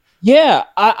 actually. Yeah,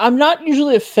 I'm not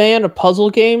usually a fan of puzzle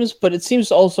games, but it seems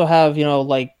to also have,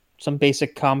 like some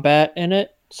basic combat in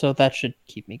it, so that should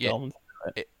keep me Yeah. going.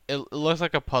 It looks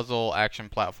like a puzzle action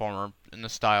platformer in the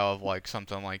style of like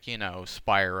something like,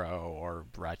 Spyro or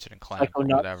Ratchet and Clank or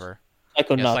Psychonauts. whatever.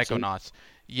 Psychonauts. Yeah, Psychonauts.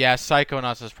 Yeah,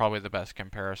 Psychonauts is probably the best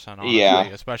comparison, honestly. Yeah,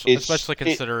 especially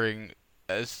considering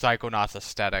Psychonauts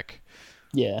aesthetic.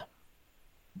 Yeah.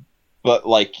 But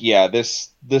like yeah,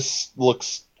 this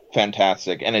looks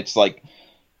fantastic, and it's like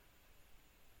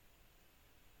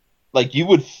you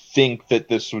would think that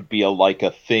this would be a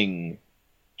Leica thing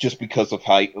just because of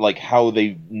how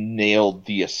they nailed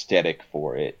the aesthetic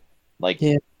for it. Like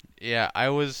Yeah. Yeah, I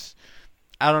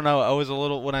don't know, I was a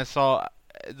little, when I saw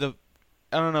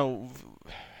I don't know,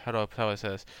 how do I say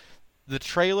this? The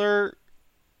trailer,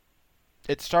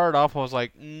 it started off, I was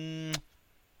like, I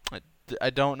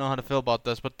don't know how to feel about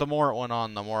this, but the more it went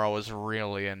on, the more I was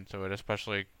really into it,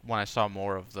 especially when I saw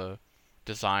more of the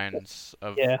designs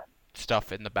of Yeah.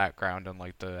 stuff in the background and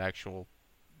like the actual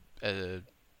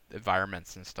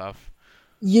environments and stuff.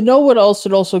 You know what else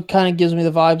it also kind of gives me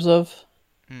the vibes of?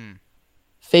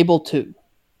 Fable 2.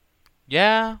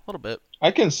 Yeah, a little bit.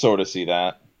 I can sort of see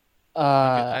that.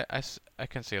 I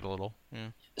can see it a little. Yeah.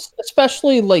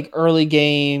 Especially like early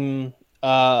game,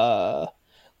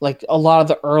 like a lot of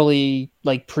the early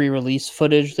like pre-release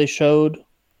footage they showed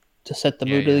to set the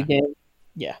mood of the game.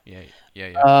 Yeah.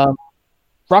 Yeah.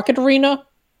 Rocket Arena.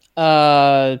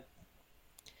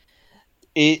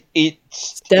 It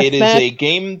is a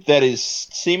game that is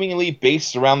seemingly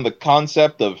based around the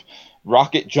concept of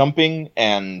rocket jumping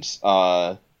and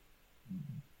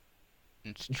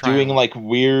doing like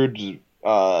weird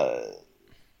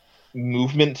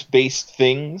movement based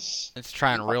things. It's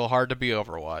trying real hard to be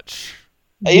Overwatch.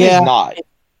 It is not.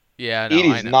 Yeah, no, it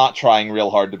is not trying real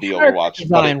hard to be Overwatch.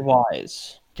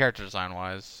 Character design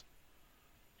wise.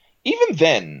 Even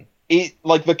then,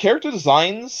 the character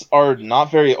designs are not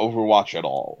very Overwatch at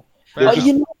all. They're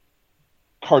just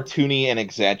cartoony and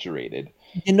exaggerated.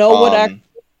 You know what?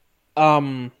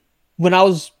 When I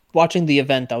was watching the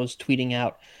event, I was tweeting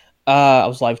out. I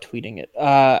was live tweeting it,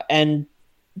 and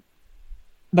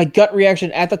my gut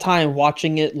reaction at the time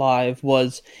watching it live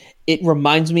was, it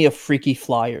reminds me of Freaky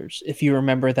Flyers. If you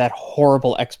remember that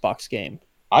horrible Xbox game,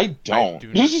 I don't.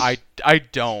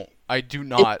 I do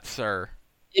not, sir.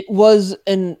 It was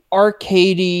an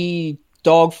arcadey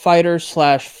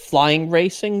dogfighter / flying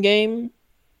racing game.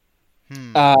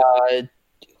 God,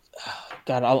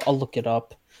 I'll look it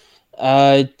up.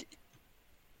 I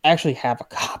actually have a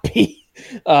copy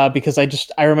because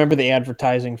I remember the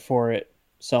advertising for it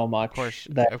so much.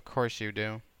 Of course you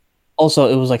do. Also,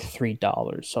 it was like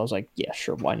 $3, so I was like, yeah,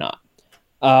 sure, why not?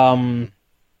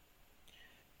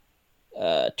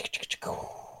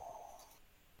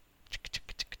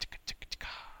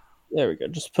 There we go.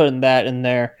 Just putting that in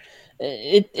there.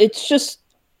 It's just,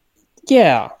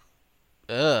 yeah.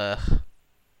 Ugh.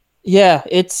 Yeah,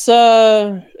 it's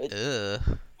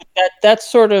that's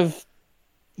sort of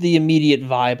the immediate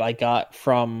vibe I got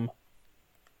from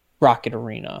Rocket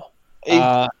Arena.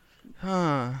 But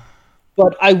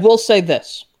I will say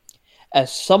this.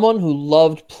 As someone who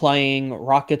loved playing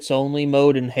Rockets Only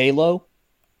mode in Halo,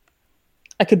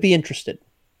 I could be interested.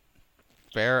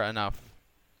 Fair enough.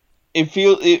 It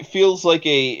feels like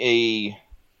a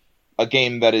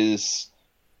game that is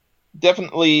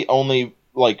definitely only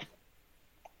like,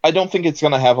 I don't think it's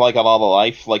gonna have like a lot of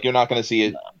life. Like, you're not gonna see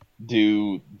it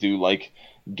do like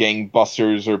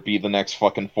gangbusters or be the next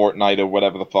fucking Fortnite or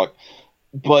whatever the fuck.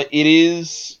 But I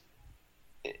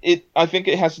think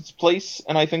it has its place,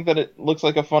 and I think that it looks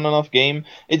like a fun enough game.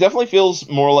 It definitely feels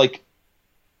more like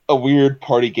a weird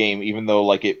party game, even though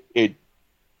like it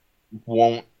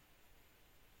won't.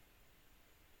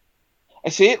 I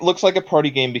say it looks like a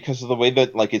party game because of the way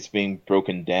that like it's being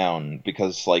broken down.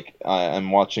 Because like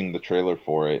I'm watching the trailer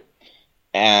for it,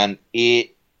 and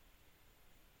it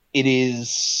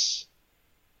is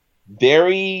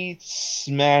very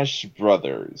Smash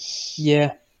Brothers.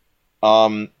 Yeah.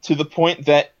 To the point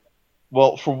that,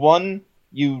 well, for one,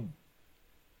 you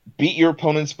beat your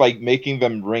opponents by making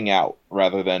them ring out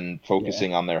rather than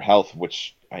focusing on their health,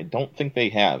 which I don't think they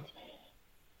have.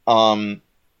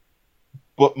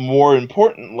 But more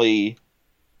importantly,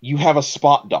 you have a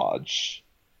spot dodge.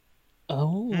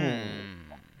 Oh.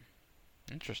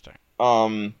 Interesting.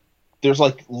 There's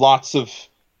like lots of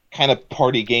kind of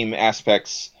party game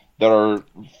aspects that are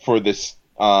for this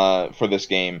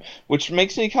game, which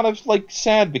makes me kind of like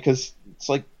sad because it's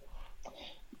like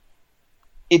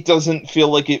it doesn't feel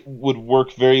like it would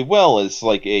work very well as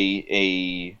like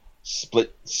a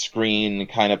split screen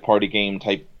kind of party game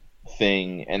type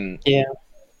thing, and Yeah.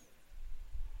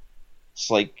 it's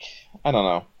like, I don't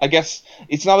know. I guess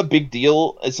it's not a big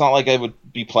deal. It's not like I would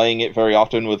be playing it very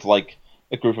often with like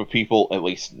a group of people, at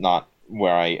least not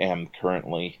where I am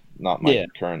currently, not my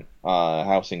current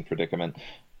housing predicament.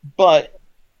 But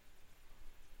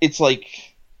it's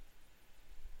like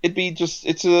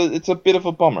it's a bit of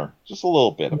a bummer, just a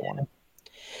little bit of one.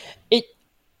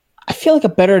 I feel like a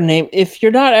better name, if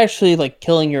you're not actually like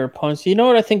killing your opponents, you know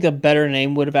what I think a better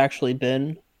name would have actually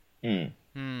been?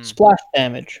 Splash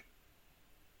damage.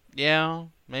 Yeah,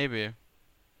 maybe.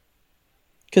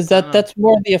 Because that's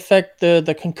more the effect,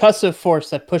 the concussive force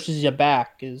that pushes you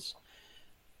back is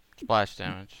splash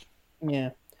damage. Yeah.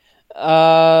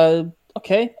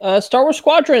 Okay. Star Wars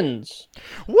Squadrons.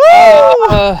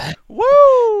 Woo!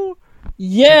 Woo!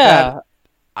 Yeah.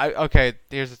 Okay,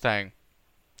 here's the thing.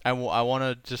 I want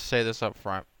to just say this up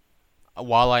front.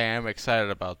 While I am excited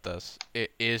about this,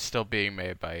 it is still being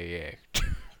made by EA.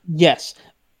 Yes.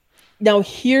 Now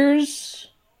here's...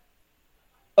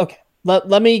 Okay.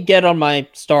 Let me get on my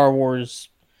Star Wars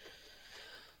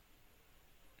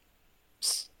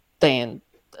stand.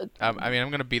 I'm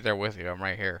going to be there with you. I'm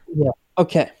right here. Yeah.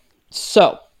 Okay.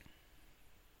 So,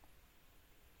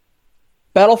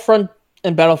 Battlefront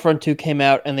and Battlefront 2 came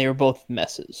out, and they were both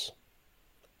messes.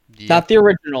 Yep. Not the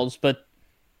originals, but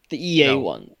the EA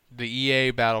one. The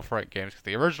EA Battlefront games, because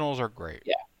the originals are great.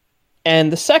 Yeah.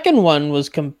 And the second one was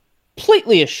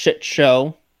completely a shit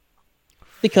show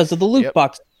because of the loot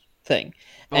box thing.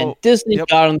 And Disney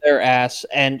got on their ass,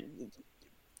 and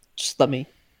just let me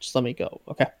go,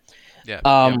 okay?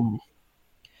 Yeah.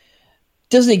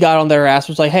 Disney got on their ass,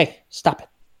 was like, hey, stop it.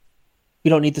 We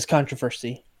don't need this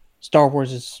controversy. Star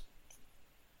Wars is...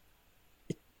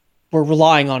 We're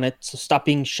relying on it, so stop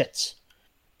being shits.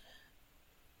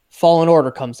 Fallen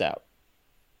Order comes out.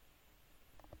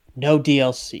 No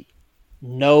DLC.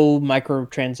 No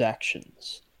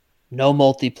microtransactions. No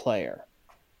multiplayer.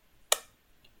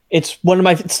 It's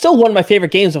still one of my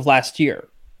favorite games of last year.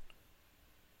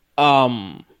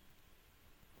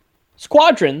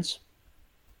 Squadrons,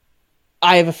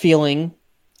 I have a feeling,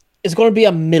 is going to be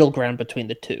a middle ground between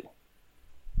the two.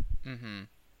 Mm-hmm.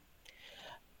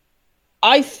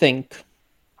 I think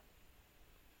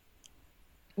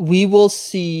we will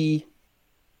see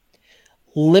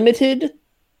limited...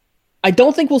 I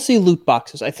don't think we'll see loot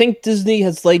boxes. I think Disney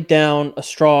has laid down a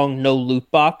strong no loot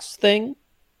box thing.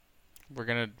 We're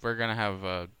gonna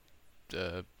have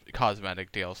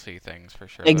cosmetic DLC things for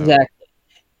sure. Exactly. Though.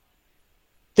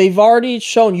 They've already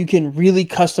shown you can really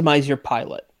customize your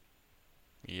pilot.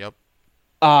 Yep.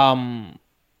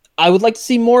 I would like to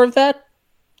see more of that,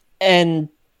 and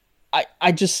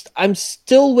I'm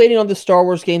still waiting on the Star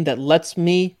Wars game that lets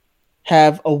me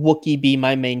have a Wookiee be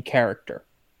my main character.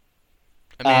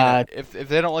 I mean, if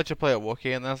they don't let you play a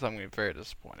Wookiee in this, I'm going to be very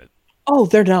disappointed. Oh,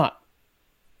 they're not.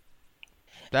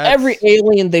 Every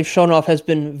alien they've shown off has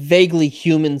been vaguely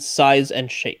human size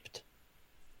and shaped.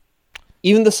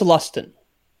 Even the Celestin.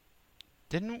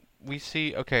 Didn't we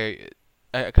see... Okay,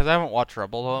 because I haven't watched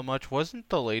Rebels all that much. Wasn't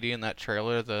the lady in that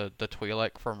trailer the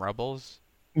Twi'lek from Rebels?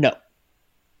 No.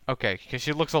 Okay, because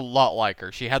she looks a lot like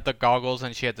her. She had the goggles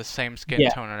and she had the same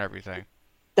skin tone and everything.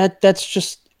 That's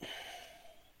just...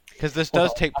 Because this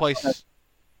does take place...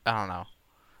 I don't know.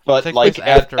 But like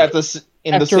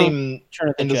in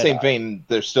the same vein,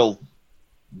 they're still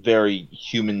very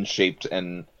human shaped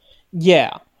and...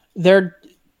 Yeah. They're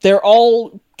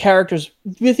all characters,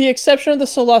 with the exception of the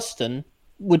Celestin,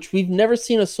 which we've never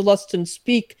seen a Celestin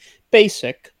speak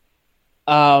Basic.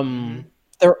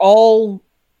 They're all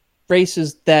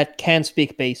races that can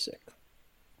speak Basic.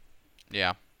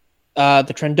 Yeah.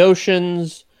 The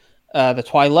Trandoshans, the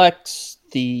Twi'leks,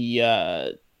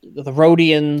 the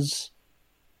Rhodians,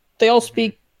 they all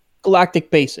speak Galactic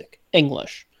Basic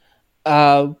English.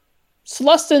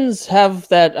 Celestins have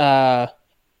that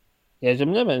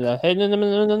Nien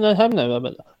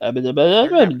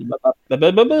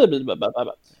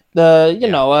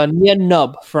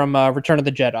Nub from Return of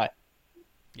the Jedi.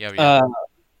 Yeah.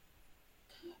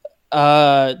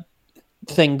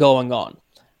 Thing going on.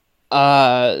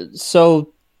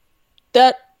 So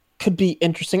that could be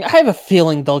interesting. I have a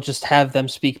feeling they'll just have them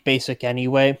speak basic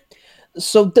anyway.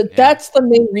 So Yeah. that's the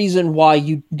main reason why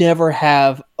you never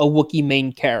have a Wookiee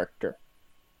main character.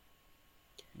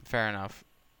 Fair enough.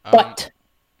 But,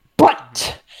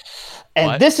 and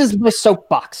What? this is my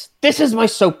soapbox. This is my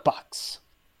soapbox.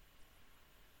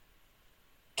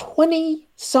 20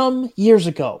 some years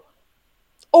ago,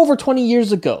 over 20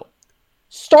 years ago,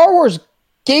 Star Wars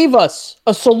gave us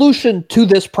a solution to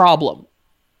this problem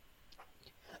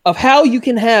of how you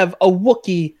can have a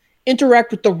Wookiee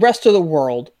interact with the rest of the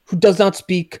world who does not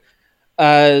speak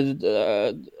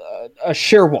a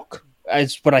Sherwook,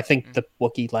 is what I think the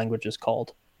Wookiee language is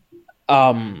called.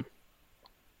 And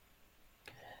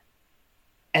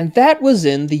that was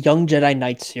in the Young Jedi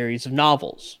Knight series of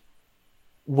novels,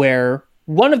 where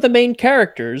one of the main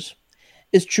characters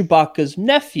is Chewbacca's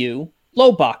nephew,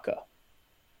 Lowbacca.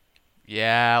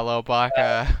 Yeah,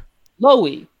 Lowbacca.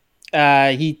 Loey.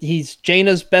 He's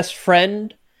Jaina's best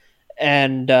friend,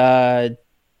 and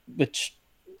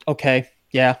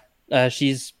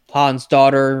she's Han's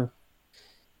daughter.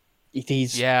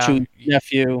 He's Yeah. Chewie's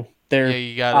nephew. They're Yeah,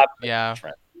 you gotta. Yeah.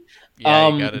 friends. Yeah,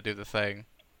 you gotta do the thing.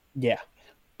 Yeah.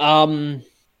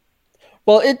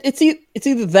 Well, it's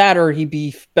either that or he'd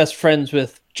be best friends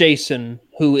with Jason,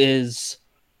 who is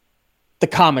the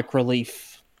comic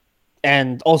relief,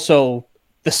 and also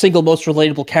the single most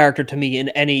relatable character to me in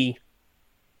any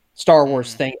Star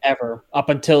Wars thing ever, up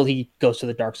until he goes to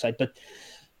the dark side. But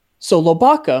so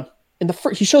Lowbacca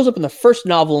he shows up in the first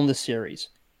novel in the series,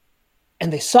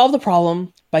 and they solve the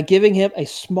problem by giving him a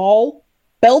small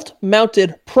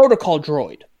belt-mounted protocol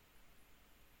droid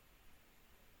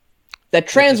that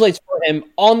translates for him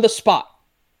on the spot.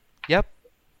 Yep.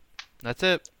 That's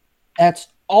it. That's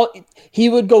all. He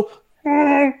would go,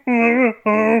 and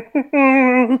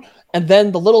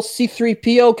then the little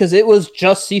C-3PO, because it was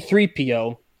just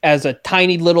C-3PO as a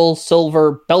tiny little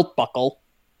silver belt buckle,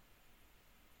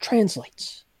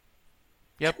 translates.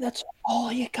 Yep. And that's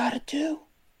all you gotta do.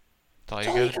 That's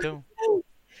all you gotta do.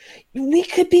 We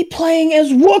could be playing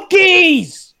as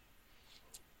Wookiees!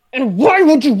 And why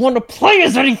would you want to play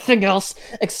as anything else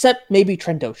except maybe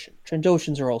Trandoshan?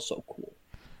 Trandoshans are also cool.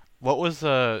 What was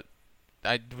what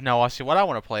I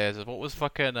want to play as is what was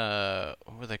fucking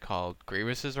what were they called?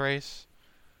 Grievous's race?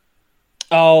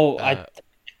 Oh, I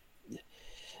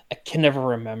can never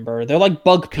remember. They're like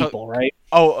bug people, right?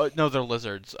 Oh, no, they're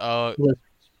lizards. Lizards.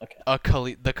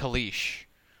 Okay. The Kaleesh.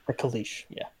 The Kaleesh,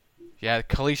 yeah. Yeah, the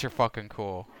Kaleesh are fucking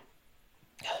cool.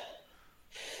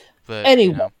 But,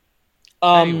 Anyway,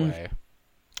 anyway.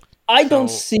 I don't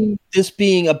see this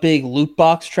being a big loot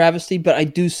box travesty, but I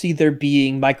do see there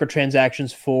being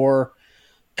microtransactions for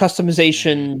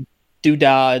customization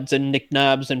doodads and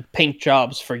knickknacks and paint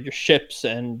jobs for your ships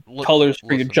and colors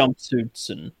for your jumpsuits.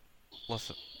 And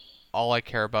listen, all I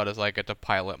care about is I get to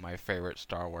pilot my favorite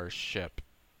Star Wars ship.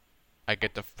 I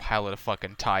get to pilot a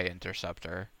fucking TIE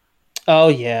Interceptor. Oh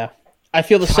yeah, I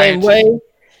feel the same way,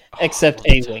 except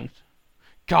A-Wing.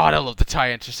 God, I love the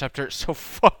TIE Interceptor. It's so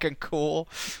fucking cool.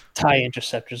 TIE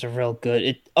Interceptors are real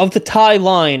good. Of the TIE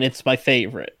line, it's my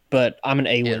favorite, but I'm an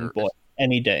A-Wing boy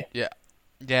any day. Yeah.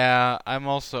 I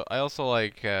also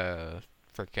like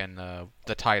freaking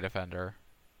the TIE Defender.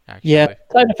 Actually. Yeah,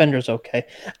 TIE Defender's okay.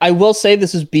 I will say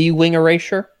this is B-Wing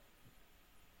Erasure.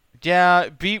 Yeah,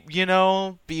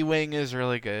 B-Wing is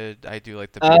really good. I do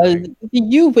like the B-Wing. The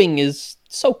U-Wing is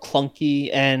so clunky,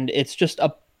 and it's just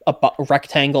a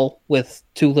rectangle with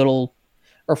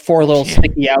four little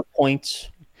sticky out points.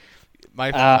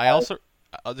 I also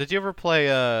did you ever play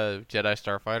Jedi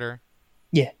Starfighter?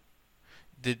 Yeah.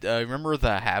 Did remember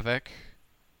the Havoc?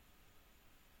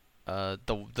 The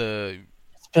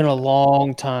It's been a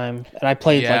long time, and I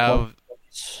played yeah,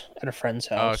 at a friend's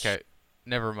house. Oh, okay,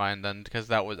 never mind then, because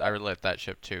I really liked that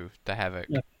ship too, the Havoc.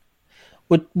 Yeah.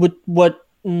 What?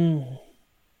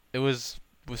 It was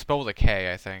spelled with a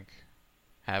K, I think.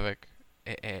 Havoc,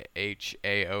 Haovok,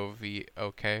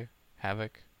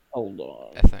 Havoc. Hold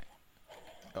on. I think,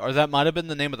 or that might have been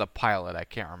the name of the pilot. I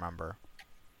can't remember.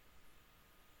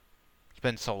 It's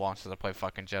been so long since I played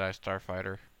fucking Jedi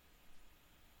Starfighter.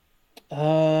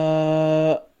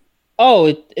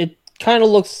 It kind of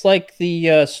looks like the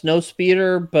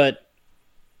Snowspeeder, but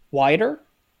wider.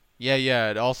 Yeah.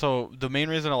 It also, the main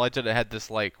reason I liked it had this,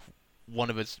 like,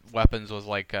 one of its weapons was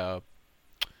like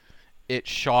it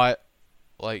shot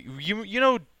like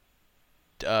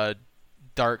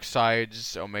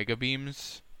Darkseid's Omega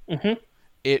beams. Mm-hmm.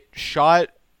 It shot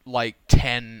like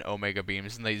 10 Omega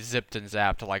beams, and they zipped and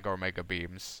zapped like Omega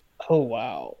beams. Oh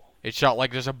wow! It shot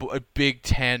like there's a big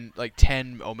 10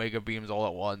 Omega beams all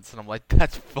at once, and I'm like,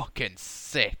 that's fucking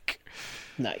sick.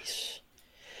 Nice.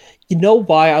 You know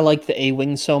why I like the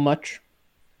A-Wing so much?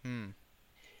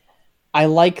 I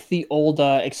like the old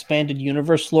expanded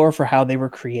universe lore for how they were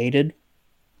created.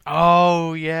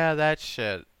 Oh yeah, that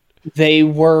shit. They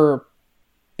were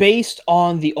based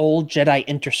on the old Jedi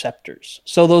interceptors.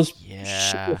 So those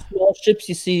Yeah. small ships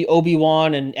you see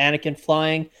Obi-Wan and Anakin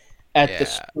flying at the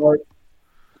Yeah. start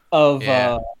of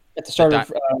Yeah.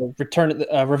 Return of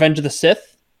the, Revenge of the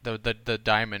Sith. The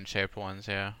diamond shaped ones,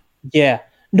 yeah. Yeah.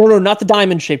 No, not the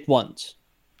diamond-shaped ones.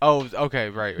 Oh, okay,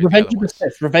 right. Revenge of the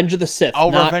Sith. Revenge of the Sith.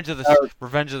 Oh, not, Revenge of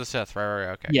the Sith.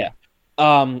 Right. Okay. Yeah.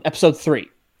 Episode 3.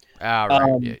 Ah,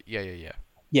 right.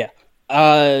 Yeah.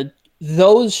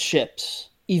 Those ships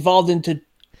evolved into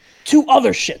 2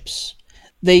 other ships.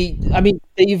 They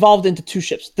evolved into 2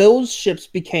 ships. Those ships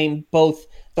became both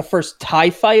the first TIE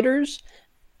fighters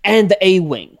and the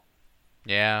A-Wing.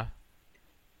 Yeah.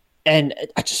 And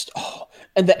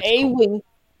and the A-Wing,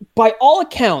 by all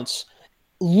accounts,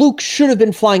 Luke should have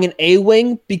been flying an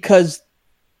A-Wing because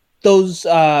those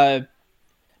Jedi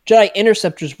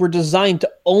interceptors were designed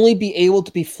to only be able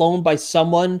to be flown by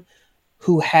someone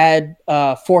who had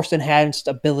Force enhanced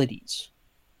abilities.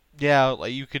 Yeah,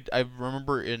 like you could. I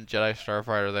remember in Jedi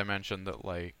Starfighter they mentioned that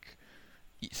like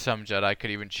some Jedi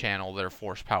could even channel their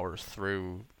Force powers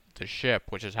through the ship,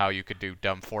 which is how you could do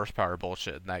dumb Force power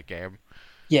bullshit in that game.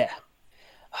 Yeah.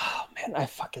 Oh man, I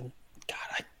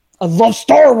love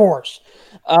Star Wars.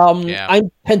 Yeah.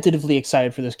 I'm tentatively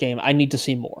excited for this game. I need to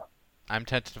see more. I'm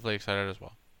tentatively excited as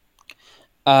well.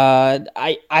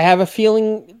 I have a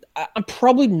feeling I'm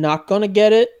probably not gonna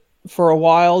get it for a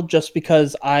while, just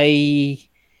because my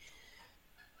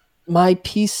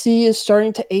PC is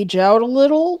starting to age out a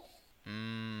little.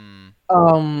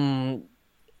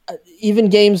 Even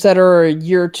games that are a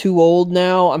year or 2 old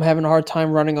now, I'm having a hard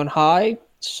time running on high.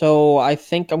 So I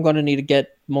think I'm going to need to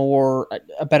get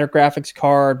a better graphics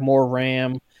card, more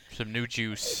RAM. Some new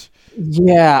juice.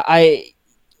 Yeah, I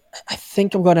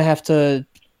think I'm going to have to,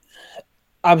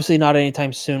 obviously not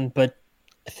anytime soon, but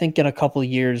I think in a couple of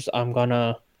years I'm going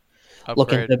to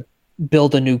look into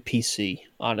build a new PC,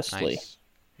 honestly.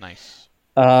 Nice.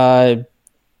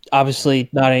 Obviously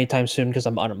not anytime soon because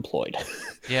I'm unemployed.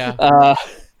 Yeah.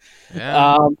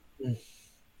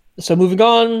 So moving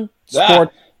on,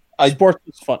 sports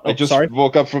was fun. I just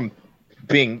woke up from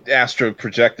being astro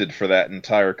projected for that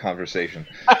entire conversation.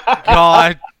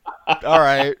 God. All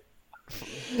right.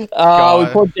 We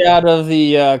pulled you out of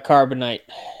the Carbonite.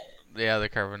 Yeah, the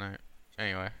Carbonite.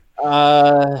 Anyway.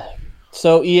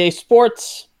 So EA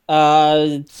Sports.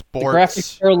 The Sports.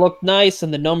 graphics sure look nice,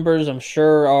 and the numbers, I'm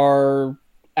sure, are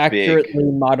accurately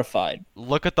modified.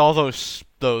 Look at all those.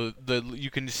 You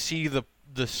can see the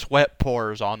sweat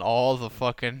pores on all the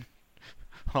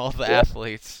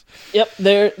athletes. Yep,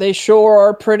 they sure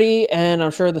are pretty, and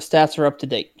I'm sure the stats are up to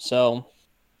date. So,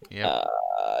 yeah,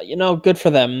 good for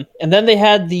them. And then they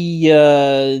had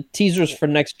the teasers for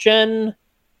next gen,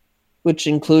 which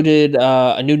included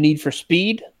a new Need for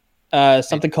Speed,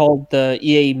 something called the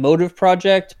EA Motive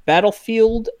Project,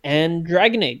 Battlefield, and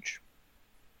Dragon Age.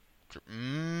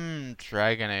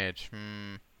 Dragon Age.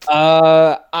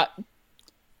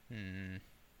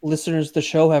 Listeners of the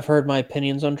show have heard my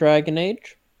opinions on Dragon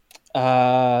Age.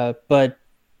 But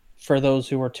for those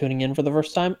who are tuning in for the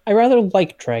first time, I rather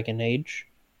like Dragon Age.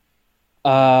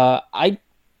 I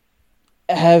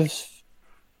have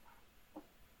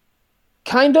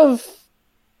kind of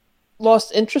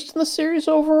lost interest in the series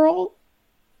overall,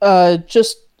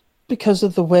 just because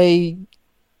of the way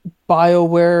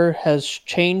BioWare has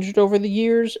changed over the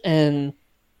years and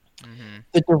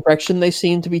the direction they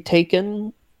seem to be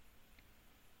taken.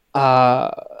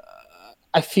 I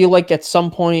feel like at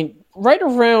some point, right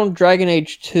around Dragon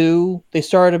Age 2, they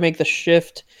started to make the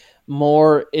shift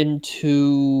more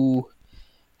into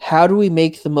how do we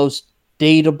make the most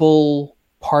dateable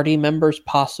party members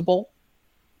possible?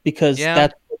 Because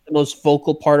that's what the most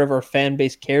vocal part of our fan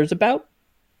base cares about.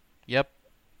 Yep.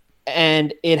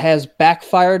 And it has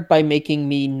backfired by making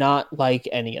me not like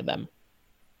any of them.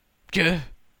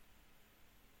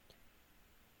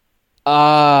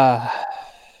 All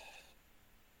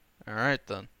right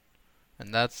then,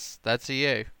 and that's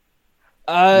EA.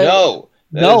 No,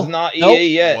 that is not EA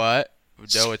yet. What?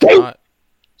 No, it's not.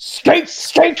 Skate.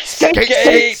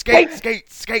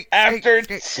 After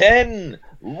 10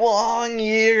 long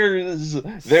years,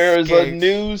 there is a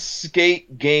new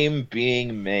Skate game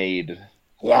being made.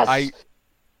 Yes.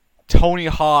 Tony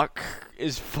Hawk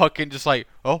is fucking just like,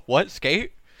 oh, what?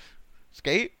 Skate.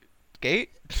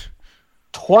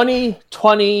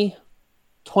 2020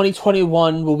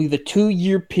 2021 will be the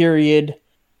 2-year period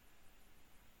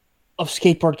of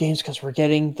skateboard games because we're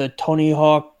getting the Tony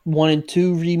Hawk 1 and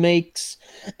 2 remakes,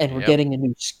 and we're Yep. getting a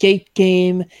new skate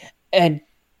game, and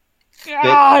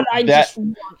God,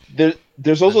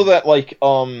 There's also that like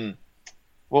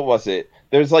what was it?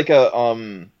 There's like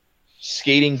a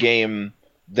skating game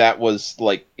that was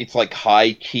like it's like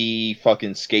high key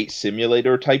fucking skate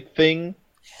simulator type thing.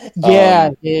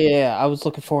 yeah. I was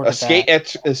looking forward to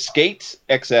that. A Skate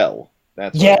XL.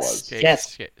 That's what it Yes. was.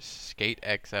 Yes. Skate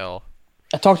XL.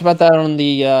 I talked about that on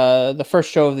the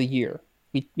first show of the year.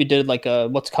 We did like a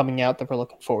what's coming out that we're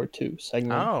looking forward to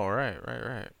segment. Oh,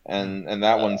 right. And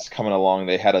that one's coming along.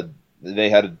 They had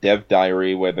a dev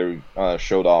diary where they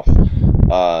showed off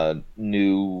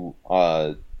new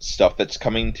stuff that's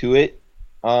coming to it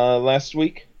last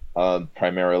week.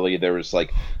 Primarily, there was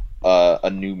like a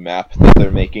new map that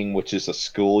they're making, which is a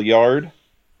schoolyard,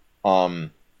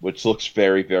 which looks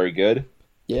very, very good.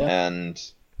 Yeah. And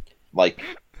like,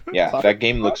 yeah, that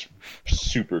game looks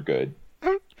super good.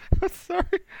 I'm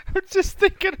sorry. I'm just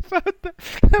thinking about that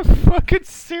fucking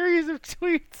series of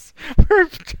tweets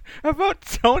about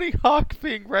Tony Hawk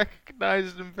being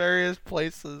recognized in various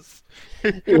places.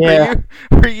 Yeah.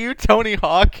 Are you Tony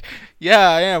Hawk? Yeah,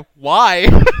 I am. Why?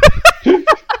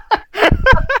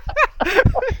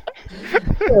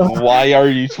 Why are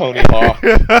you Tony Hawk?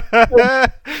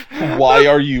 Why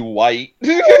are you white?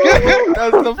 That's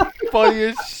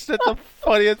the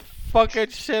funniest fucking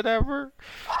shit ever.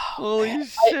 Holy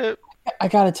shit. I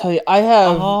gotta tell you, I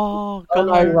have Oh, an God.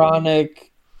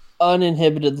 ironic,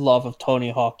 uninhibited love of Tony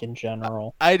Hawk in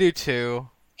general. I do too.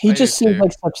 He I just do seems too.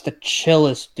 like such the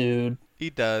chillest dude. He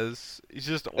does. He's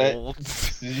just That- old.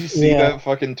 Did you see Yeah. that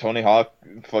fucking Tony Hawk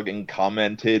fucking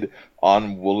commented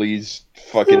on Wooly's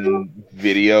fucking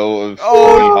video of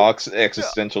Oh. Tony Hawk's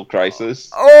existential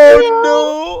crisis?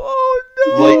 Oh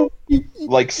no!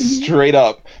 Like straight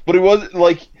up. But it wasn't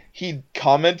like he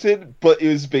commented, but it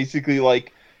was basically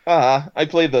like, I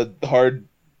play the hard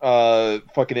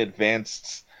fucking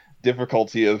advanced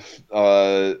difficulty of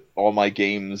all my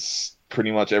games pretty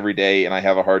much every day, and I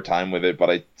have a hard time with it, but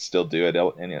I still do it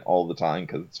all the time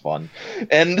because it's fun.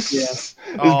 And it's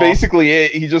Aw. basically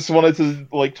it. He just wanted to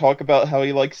like talk about how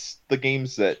he likes the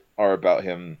games that are about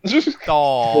him a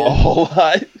Aw, whole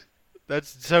lot.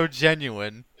 that's so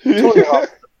genuine. Tony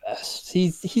Hawk's the best.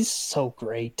 He's so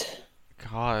great.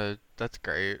 God, that's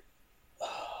great.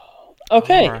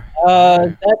 Okay,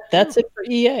 Alright. that's it for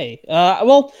EA.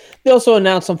 Well, they also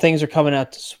announced some things are coming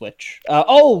out to Switch.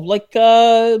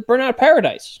 Burnout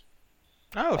Paradise.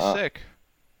 Oh, sick.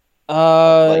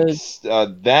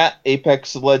 That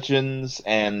Apex Legends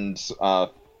and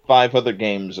 5 other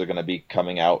games are going to be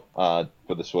coming out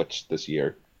for the Switch this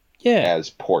year Yeah. as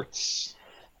ports.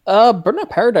 Burnout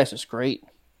Paradise is great.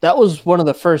 That was one of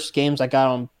the first games I got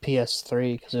on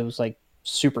PS3 because it was like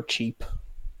super cheap.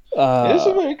 It is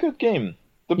a very good game.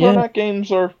 The yeah. Burnout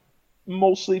games are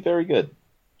mostly very good.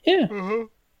 Yeah. Uh-huh.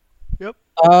 Yep.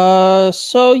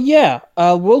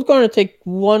 We're going to take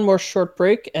one more short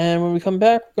break, and when we come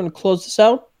back, we're going to close this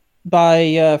out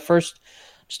by first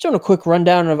just doing a quick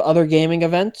rundown of other gaming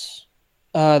events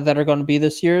that are going to be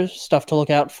this year, stuff to look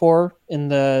out for in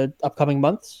the upcoming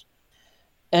months.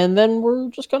 And then we're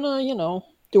just going to,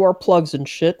 do our plugs and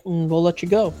shit, and we'll let you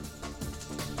go.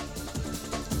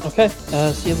 Okay,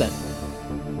 see you then.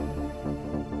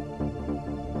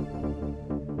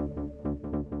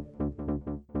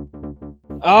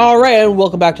 All right, and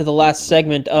welcome back to the last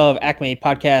segment of Acme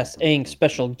Podcast Inc.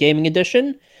 Special Gaming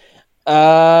Edition.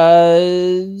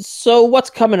 So what's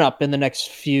coming up in the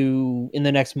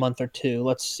next month or two?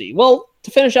 Let's see. Well,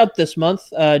 to finish out this month,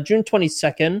 June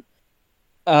 22nd,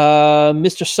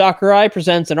 Mr. Sakurai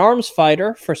presents an arms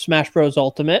fighter for Smash Bros.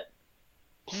 Ultimate.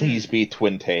 Please be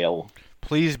Twin Tail.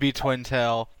 Please be Twin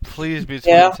Tail. Please be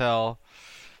Yeah. Twin Tail.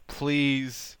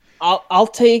 Please. I'll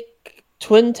take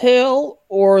Twin Tail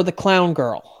or the Clown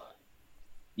Girl.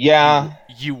 Yeah.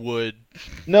 You would.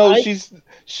 No, I-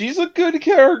 she's a good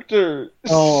character.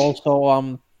 Oh,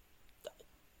 also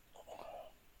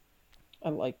I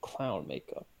like clown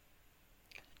makeup.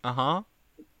 Uh-huh.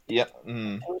 Yeah.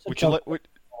 Would you like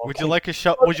would you like a High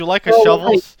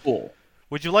shovel? school.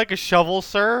 Would you like a shovel,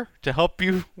 sir, to help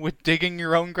you with digging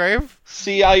your own grave?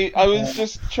 See, I was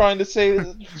just trying to say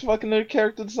fucking their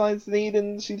character design's neat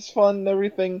and she's fun and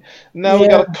everything. Now we Yeah.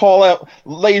 gotta call out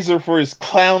Laser for his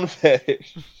clown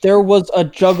fetish. There was a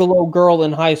juggalo girl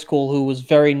in high school who was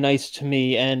very nice to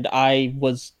me, and I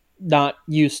was not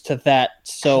used to that.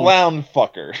 So Clown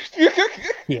fucker.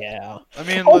 yeah, I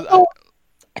mean, also,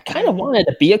 I kind of wanted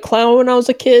to be a clown when I was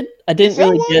a kid. I didn't Is that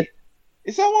really why? get.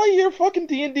 Is that why your fucking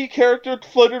D&D character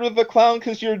flirted with the clown?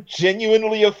 Because you're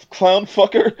genuinely a clown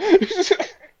fucker?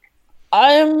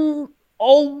 I'm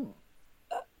oh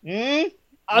Hmm?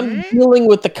 I'm dealing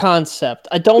with the concept.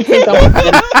 I don't think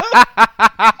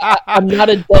I'm not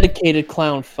a dedicated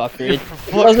clown fucker. It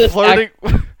doesn't Flirting,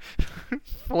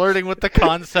 flirting with the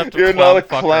concept of You're clown not a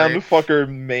clown fuckery. fucker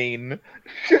main.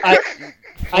 I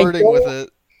Flirting don't- with it.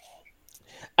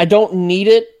 I don't need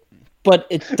it, but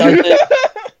it doesn't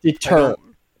deter.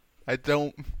 I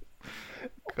don't.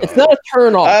 It's not a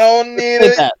turn off. I don't need Say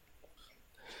it. that.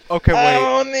 Okay, I wait.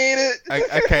 don't need it.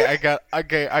 I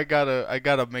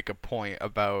gotta make a point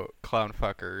about clown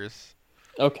fuckers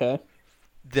Okay.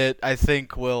 that I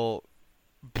think will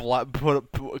put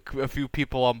a few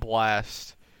people on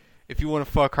blast. If you want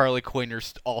to fuck Harley Quinn, you're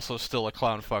also still a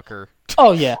clown fucker.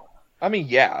 Oh yeah. I mean,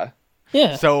 yeah.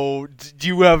 Yeah. So do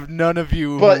you have none of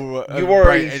you But who you are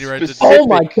right, a any right to- specific- Oh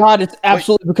my god, it's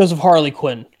absolutely because of Harley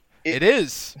Quinn. It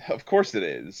is. Of course it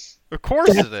is. Of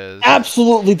course That's it is.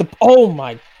 Absolutely the oh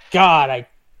my god, I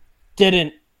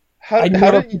didn't How I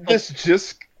how never- did this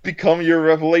just become your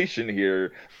revelation here?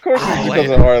 Of course it's because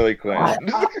Revelation. of Harley Quinn.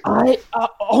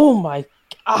 oh my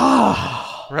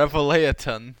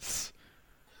Revelatons.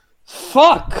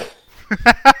 fuck.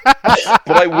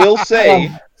 But I will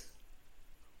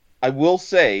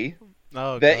say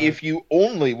Oh, that God. if you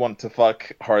only want to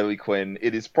fuck Harley Quinn,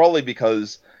 it is probably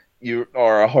because you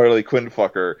are a Harley Quinn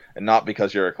fucker and not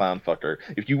because you're a clown fucker.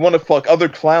 If you want to fuck other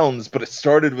clowns, but it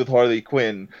started with Harley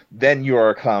Quinn, then you are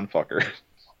a clown fucker.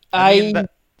 I mean,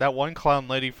 that one clown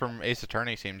lady from Ace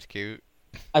Attorney seems cute.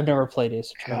 I've never played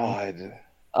Ace Attorney. God.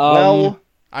 Um, Well,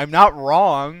 I'm not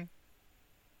wrong.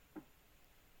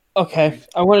 okay.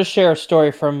 I want to share a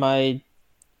story from my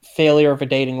failure of a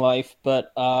dating life,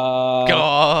 but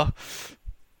Gah.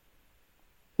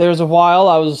 there was a while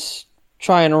I was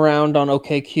trying around on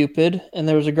OkCupid, and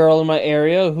there was a girl in my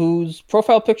area whose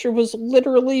profile picture was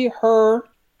literally her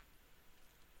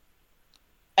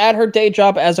at her day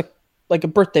job as a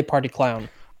birthday party clown.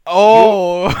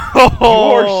 Oh, you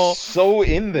are so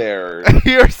in there.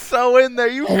 You're so in there.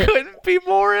 You couldn't be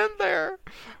more in there.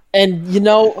 And you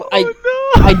know, I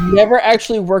never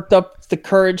actually worked up the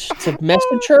courage to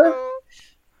message her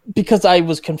because I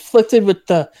was conflicted with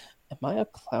the am I a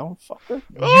clown fucker?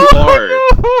 You are.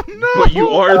 But you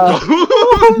are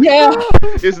though. Yeah.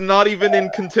 It's not even in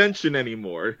contention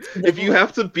anymore. If you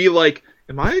have to be like,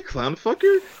 am I a clown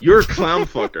fucker? You're a clown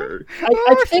fucker.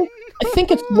 I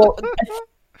think it's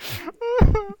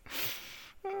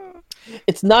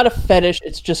it's not a fetish,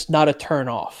 it's just not a turn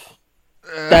off.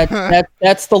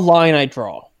 That's the line I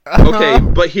draw. Okay,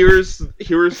 but here's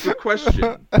the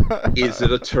question. Is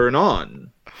it a turn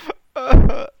on?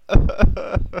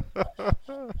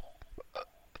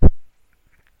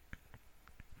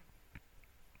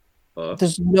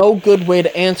 There's no good way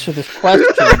to answer this question.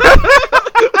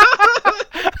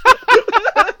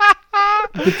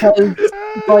 Because,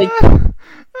 like,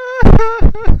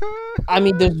 I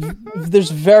mean, there's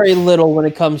very little when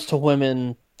it comes to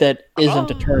women that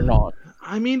isn't a turn on.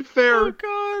 I mean, fair. Oh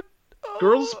God.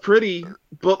 Girl's pretty,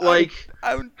 but like,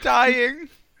 I'm dying.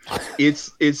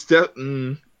 it's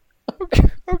Okay,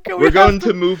 we're going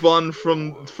to move on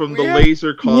from the have-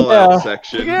 laser call out Yeah.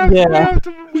 section.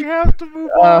 We have to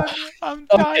move on. I'm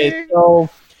Okay, dying. so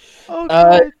Oh,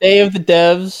 God. Day of the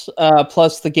Devs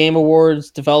plus the Game Awards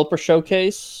Developer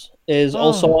Showcase is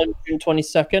also on June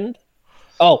 22nd.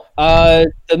 Oh,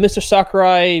 the Mr.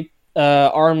 Sakurai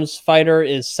Arms Fighter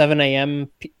is 7 a.m.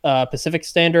 Pacific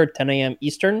Standard, 10 a.m.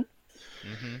 Eastern.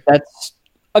 Mhm. That's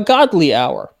a godly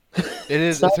hour. It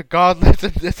is. It's a godly.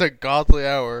 It's a godly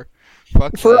hour.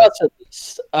 Fuck For that. us, at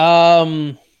least.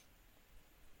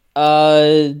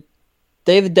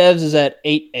 Day of the Devs is at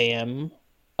 8 a.m.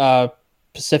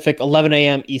 Pacific, 11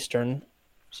 a.m. Eastern.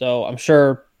 So I'm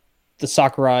sure the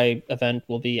Sakurai event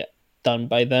will be done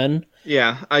by then.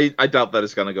 Yeah, I doubt that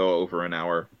it's gonna go over an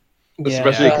hour. Yeah.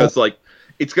 Especially because like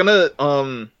it's gonna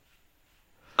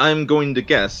I'm going to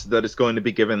guess that it's going to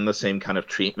be given the same kind of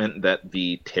treatment that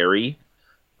the Terry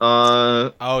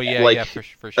Oh yeah, like, yeah, for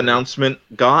sure. announcement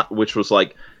got, which was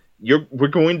like we're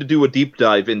going to do a deep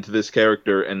dive into this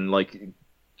character and like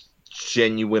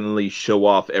genuinely show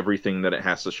off everything that it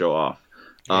has to show off.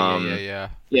 Yeah.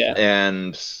 Yeah.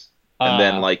 And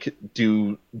then like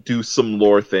do some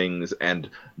lore things and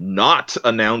not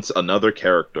announce another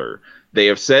character. They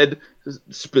have said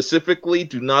specifically,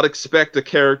 do not expect a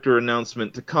character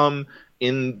announcement to come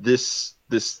in this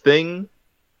thing.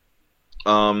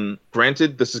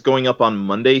 Granted, this is going up on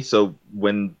Monday, so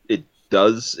when it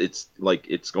does, it's like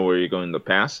it's going to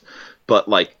pass. But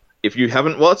like, if you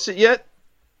haven't watched it yet,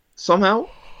 somehow,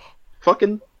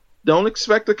 fucking don't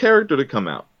expect the character to come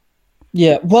out.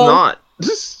 Yeah, It's well, not.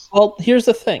 well, here's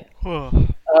the thing.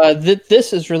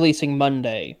 This is releasing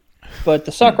Monday, but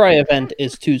the Sakurai event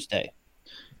is Tuesday.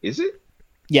 Is it?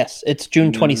 Yes, it's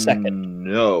June 22nd.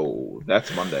 No,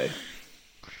 that's Monday.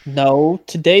 No,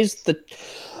 today's the.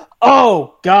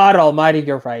 Oh God Almighty!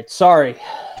 You're right. Sorry.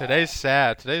 Today's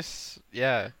sad. Today's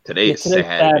Today's Today's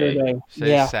Saturday. Today's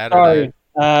Yeah, Saturday.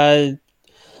 sorry.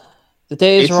 The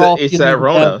days It's are all. it's feeling that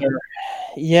Rona. together.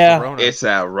 Yeah, Corona. It's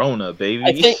that Rona, baby.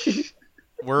 I think-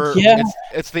 Yeah.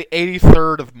 It's the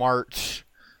 83rd of March.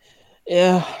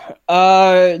 yeah.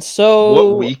 So.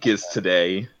 What week is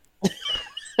today?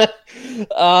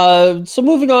 So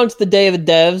moving on to the Day of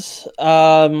the Devs.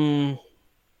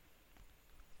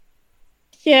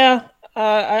 Yeah.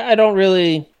 I don't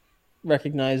really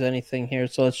recognize anything here,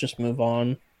 so let's just move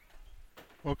on.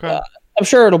 Okay. I'm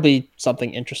sure it'll be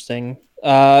something interesting.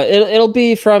 It'll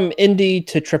be from indie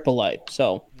to AAA.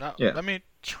 So No, Yeah. let me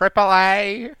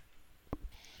AAA.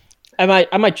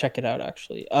 I might check it out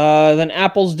actually. Then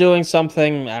Apple's doing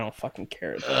something. I don't fucking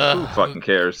care. Who fucking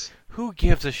cares? Who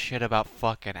gives a shit about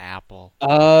fucking Apple?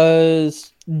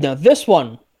 No, this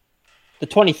one, the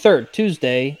 23rd,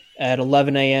 Tuesday at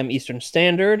 11 a.m. Eastern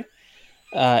Standard,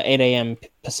 8 a.m.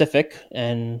 Pacific,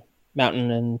 and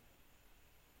Mountain and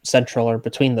Central are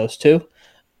between those two.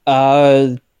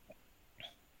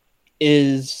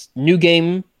 Is New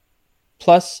Game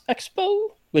Plus Expo,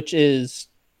 which is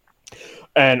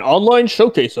an online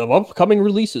showcase of upcoming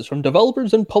releases from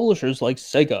developers and publishers like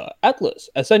Sega, Atlus,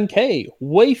 SNK,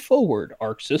 Way Forward,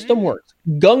 Arc System Works,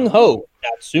 Gung Ho,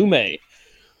 Natsume,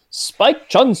 Spike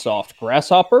Chunsoft,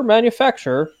 Grasshopper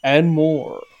Manufacturer, and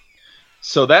more.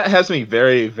 So that has me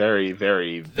very, very,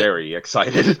 very, very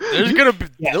excited. There's gonna be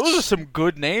Yes. those are some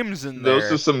good names in there.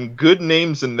 Those are some good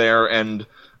names in there, and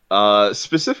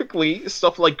specifically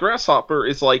stuff like Grasshopper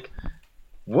is like,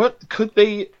 what could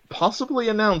they possibly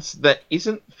announce that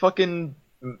isn't fucking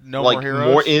No like More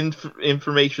Heroes? more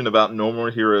information about No More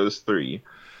Heroes 3?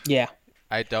 Yeah.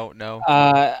 I don't know.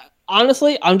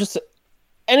 Honestly, I'm just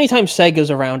anytime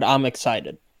Sega's around, I'm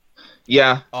excited.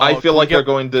 Yeah, Oh, I can feel we like get- they're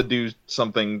going to do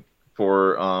something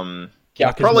for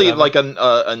Yakuza probably 7. like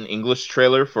an English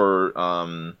trailer for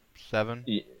 7.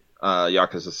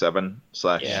 Yakuza 7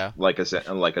 slash Yeah. like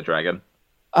a Dragon.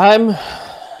 I'm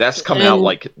That's coming out And-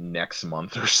 like next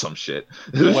month or some shit.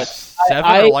 What 7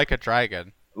 I- or Like a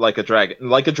Dragon? Like a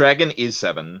Dragon is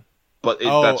 7, but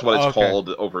Oh, that's what it's okay. called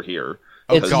over here.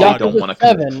 Oh, it's Because God. they don't Yakuza want to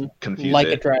 7 confuse like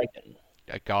it. a dragon.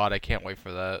 God, I can't wait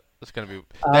for that. It's gonna be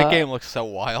that Uh, game looks so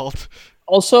wild.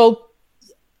 Also,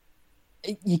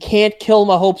 you can't kill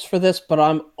my hopes for this, but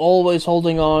I'm always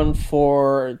holding on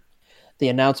for the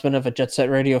announcement of a Jet Set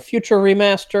Radio Future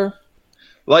remaster.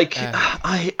 Like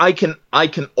Eh. I can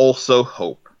also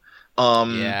hope.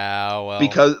 Yeah, well,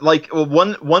 Because like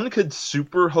one could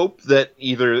super hope that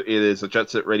either it is a Jet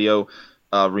Set Radio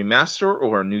remaster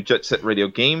or a new Jet Set Radio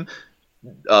game.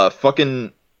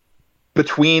 Fucking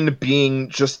between being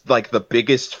just like the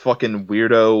biggest fucking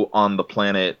weirdo on the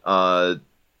planet,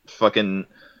 fucking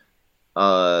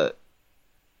Hideki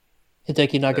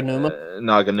Naganuma.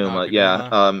 Naganuma,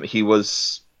 yeah.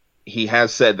 He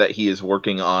has said that he is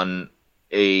working on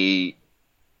a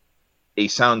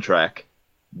soundtrack,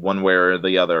 one way or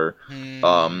the other.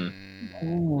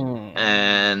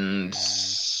 And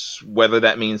whether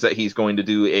that means that he's going to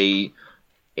do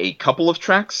a couple of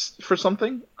tracks for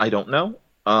something, I don't know.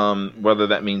 Whether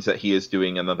that means that he is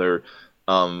doing another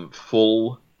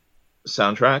full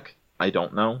soundtrack, I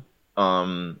don't know.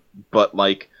 But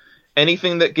like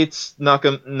anything that gets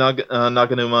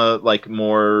Naganuma like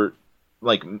more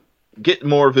like get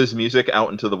more of his music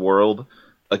out into the world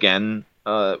again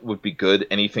would be good.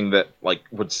 Anything that like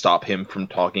would stop him from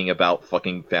talking about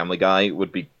fucking Family Guy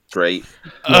would be great.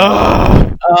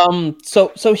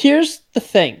 So here's the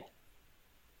thing.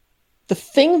 The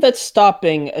thing that's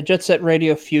stopping a Jet Set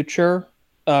Radio Future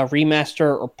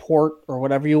remaster or port or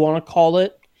whatever you want to call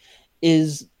it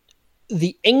is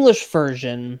the English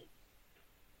version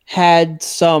had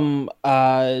some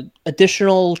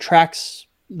additional tracks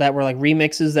that were like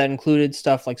remixes that included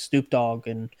stuff like Snoop Dogg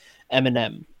and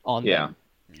Eminem on Yeah. them.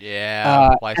 yeah,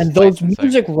 And those licensing.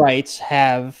 music rights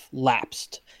have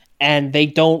lapsed, and they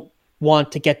don't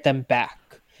want to get them back.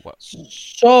 What?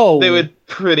 So They would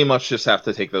pretty much just have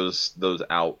to take those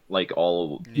out like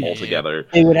all Yeah. together.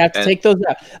 They would have to And- take those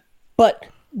out. But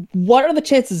what are the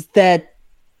chances that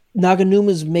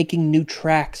Naganuma's making new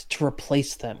tracks to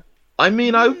replace them? I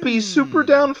mean, I would be super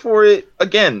down for it.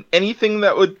 Again, anything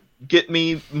that would get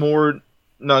me more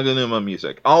Naganuma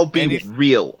music. I'll be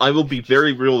real. I will be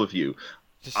very real with you.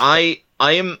 Just- I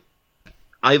am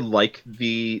I like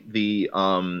the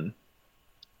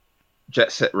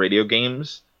Jet Set Radio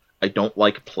games. I don't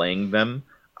like playing them.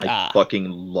 I fucking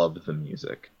love the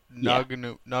music. Yeah.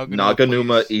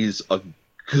 Naganuma please. is a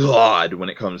god when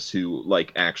it comes to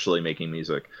like actually making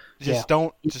music. Just Yeah.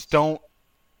 don't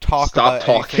talk Stop about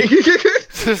talking. anything.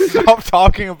 Just stop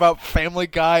talking about Family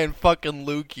Guy and fucking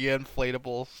Lugia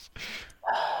inflatables.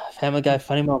 Family Guy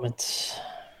funny moments.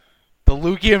 The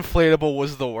Lugia inflatable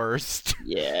was the worst.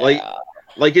 Yeah.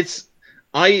 Like it's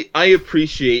I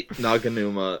appreciate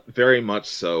Naganuma very much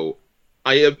so.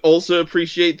 I also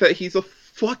appreciate that he's a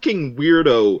fucking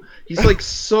weirdo. He's like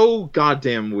so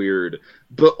goddamn weird,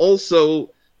 but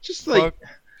also just like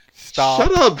Stop.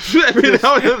 shut up every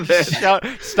now and then. Stop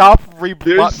Stop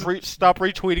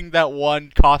retweeting that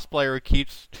one cosplayer who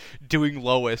keeps doing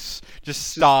Lois. Just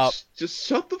stop. Just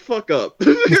shut the fuck up.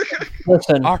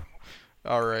 Listen,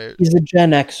 All right. he's a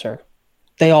Gen Xer.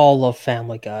 They all love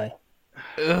Family Guy.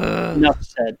 Ugh. Enough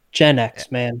said. Gen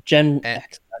X, man. Gen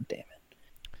X. God damn it.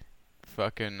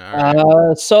 Fucking.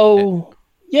 Right. So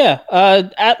yeah,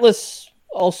 Atlas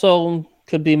also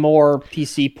could be more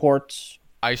PC ports.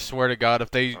 I swear to God,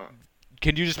 if they.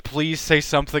 Can you just please say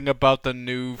something about the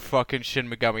new fucking Shin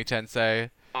Megami Tensei?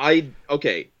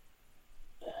 Okay.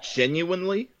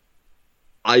 Genuinely,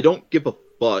 I don't give a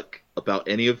fuck about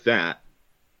any of that.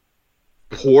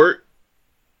 Port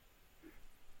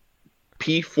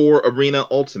P4 Arena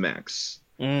Ultimax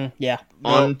Yeah.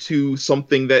 onto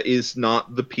something that is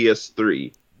not the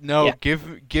PS3. No, Yeah.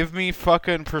 give me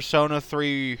fucking Persona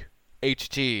 3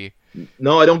 HT.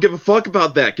 No, I don't give a fuck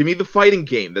about that. Give me the fighting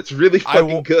game. That's really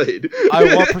fucking good.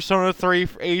 I want Persona 3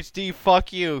 HD.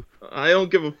 Fuck you. I don't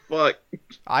give a fuck.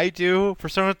 I do.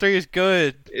 Persona 3 is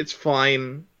good. It's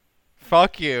fine.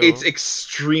 Fuck you. It's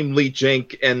extremely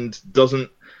jank and doesn't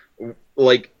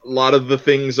like a lot of the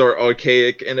things are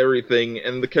archaic and everything,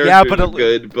 and the characters are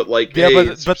good, but like, yeah, hey, but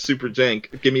it's super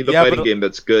jank. Give me the yeah, fighting game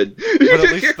that's good. but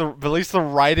at least the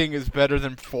writing is better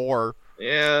than 4.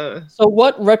 Yeah. So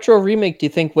what retro remake do you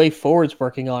think Way Forward's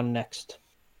working on next?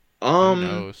 Who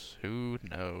knows? Who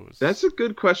knows? That's a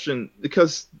good question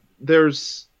because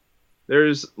there's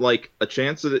like a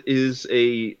chance that it is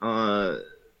a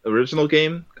original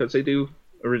game because they do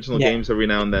original games every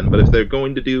now and then. But if they're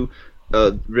going to do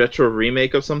a retro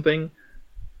remake of something,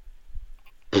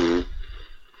 fuck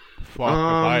if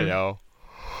I know.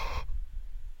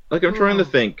 Like I'm trying to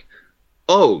think.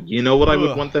 Oh, you know what I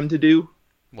would want them to do?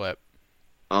 What?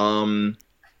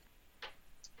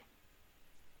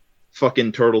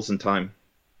 Fucking Turtles in Time.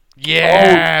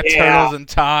 Yeah, Oh, yeah. Turtles in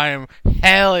Time.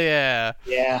 Hell yeah.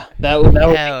 Yeah, that would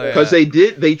Hell be yeah. Because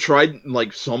they tried,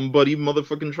 like, somebody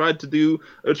motherfucking tried to do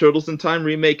a Turtles in Time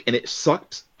remake, and it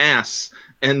sucked ass.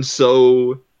 And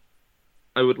so,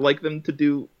 I would like them to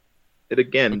do it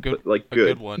again, but, like, A good.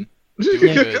 good one. Do it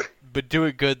good. But do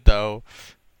it good, though.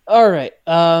 All right,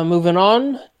 moving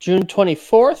on. June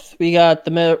 24th, we got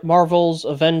the Marvel's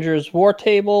Avengers War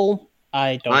Table.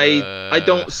 I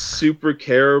don't super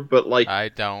care, but, like... I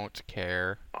don't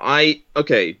care.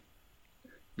 Okay.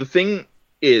 The thing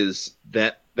is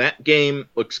that game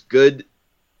looks good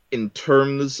in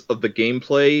terms of the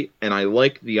gameplay, and I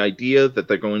like the idea that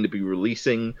they're going to be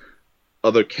releasing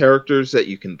other characters that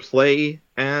you can play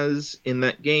as in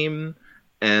that game,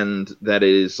 and that it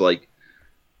is like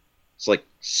it's like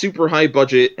super high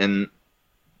budget and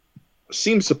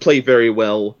seems to play very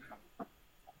well.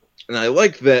 And I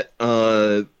like that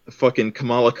fucking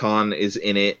Kamala Khan is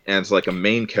in it as like a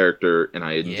main character, and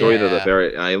I enjoy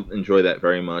that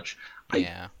very much.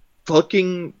 Yeah. I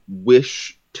fucking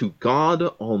wish to God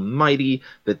Almighty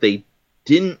that they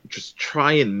didn't just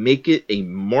try and make it a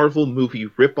Marvel movie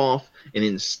ripoff, and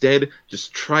instead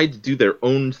just tried to do their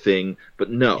own thing.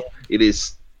 But no, it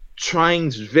is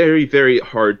trying very, very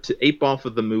hard to ape off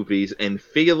of the movies and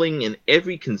failing in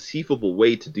every conceivable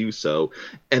way to do so.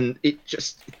 And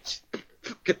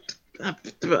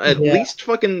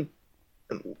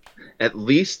at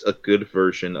least a good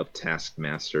version of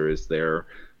Taskmaster is there.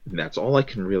 And that's all I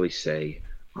can really say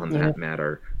on that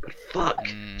matter. But fuck,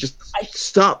 just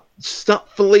stop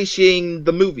fellatiating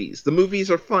the movies. The movies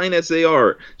are fine as they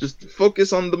are. Just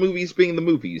focus on the movies being the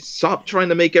movies. Stop trying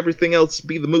to make everything else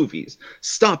be the movies.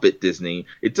 Stop it, Disney.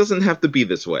 It doesn't have to be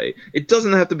this way. It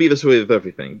doesn't have to be this way with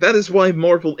everything. That is why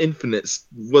Marvel Infinite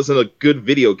wasn't a good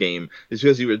video game. It's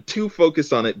because you were too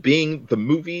focused on it being the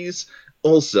movies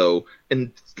also.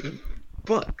 And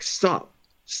fuck, stop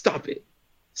it.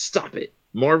 Stop it.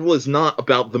 Marvel is not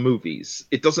about the movies.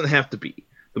 It doesn't have to be.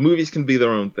 The movies can be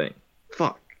their own thing.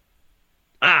 Fuck.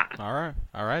 All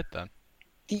right then.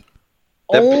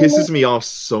 That pisses me off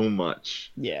so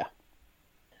much. Yeah.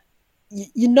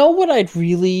 You know what I'd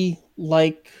really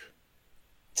like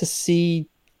to see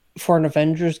for an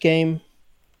Avengers game?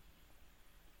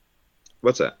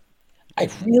 What's that?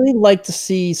 I'd really like to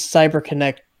see the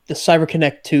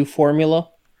CyberConnect 2 formula.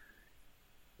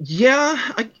 Yeah,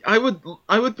 I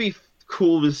would be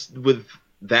cool with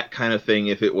that kind of thing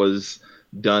if it was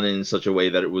done in such a way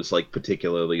that it was like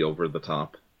particularly over the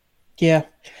top. Yeah.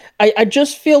 I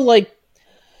just feel like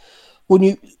when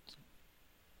you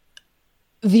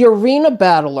the Arena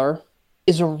Battler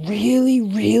is a really,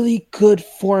 really good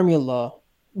formula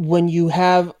when you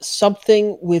have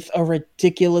something with a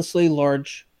ridiculously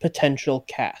large potential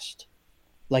cast,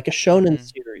 like a Shonen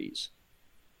Mhm. series,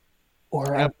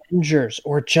 or Yep. Avengers,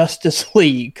 or Justice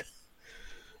League.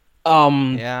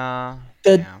 Um, Yeah.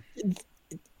 the Yeah.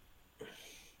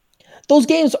 those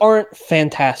games aren't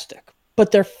fantastic,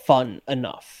 but they're fun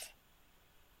enough.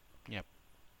 Yep.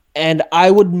 And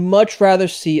I would much rather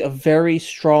see a very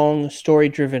strong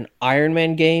story-driven Iron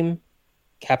Man game,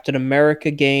 Captain America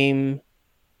game,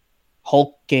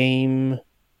 Hulk game,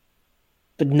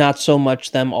 but not so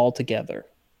much them all together.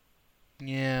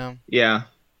 Yeah. Yeah,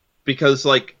 because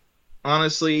like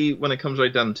honestly, when it comes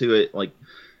right down to it, like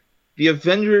the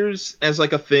Avengers as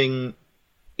like a thing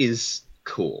is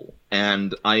cool,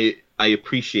 and I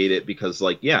appreciate it because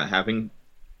like yeah, having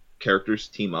characters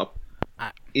team up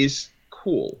I, is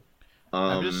cool.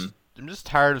 I'm just Um, I'm just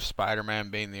tired of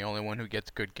Spider-Man being the only one who gets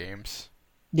good games.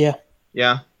 Yeah.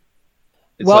 yeah,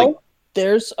 it's like Well,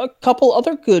 there's a couple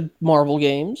other good Marvel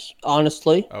games,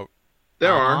 honestly. Oh.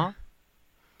 there are. Uh-huh.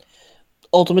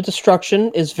 Ultimate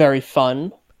Destruction is very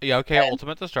fun. Yeah, okay,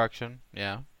 Ultimate Destruction.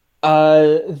 Yeah.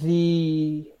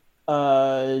 The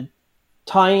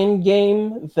tie-in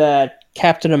game that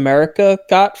Captain America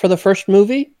got for the first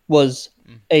movie was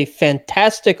Mm. a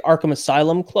fantastic Arkham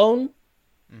Asylum clone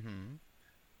Mhm.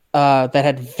 that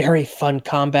had very fun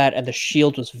combat, and the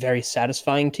shield was very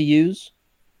satisfying to use.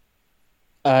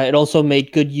 It also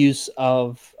made good use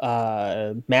of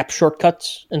map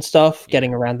shortcuts and stuff, Yeah.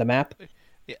 getting around the map.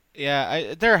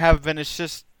 Yeah, there have been. It's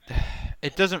just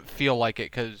it doesn't feel like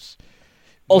it because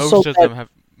Also,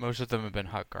 most of them have been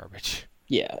hot garbage.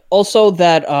 yeah. Also,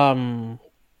 that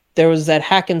there was that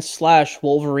hack and slash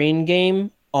Wolverine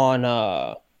game on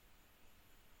the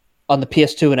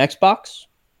PS2 and Xbox.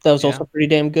 That was Yeah. also pretty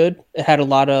damn good. It had a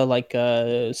lot of like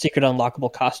secret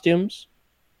unlockable costumes,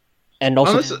 and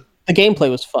also Honestly, the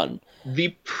gameplay was fun. the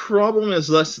problem is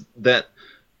less that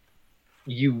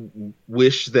you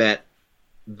wish that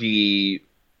the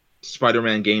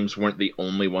Spider-Man games weren't the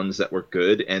only ones that were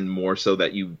good, and more so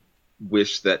that you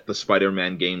wish that the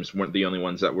Spider-Man games weren't the only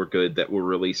ones that were good that were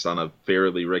released on a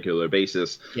fairly regular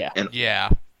basis, Yeah. Yeah.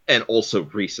 and also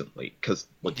recently, because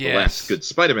like the Yes. last good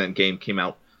Spider-Man game came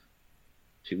out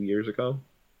 2 years ago.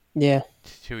 Yeah.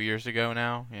 2 years ago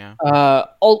now. Yeah.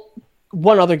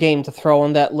 One other game to throw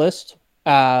on that list,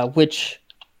 which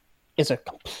is a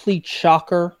complete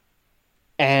shocker,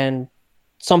 and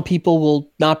some people will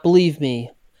not believe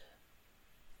me,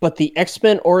 but the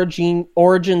X-Men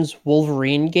Origins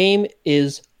Wolverine game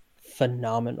is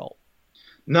phenomenal.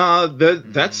 Nah, that's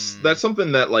Mm. that's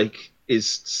something that like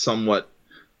is somewhat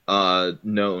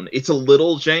known. It's a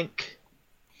little jank.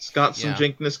 It's got some Yeah.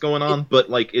 jankness going on, but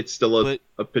like it's still But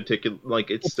a particular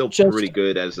like it's It's still just- pretty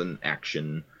good as an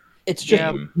action It's just Yeah.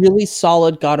 a really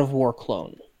solid God of War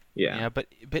clone. Yeah. yeah, but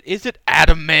is it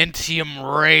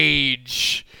Adamantium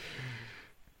Rage?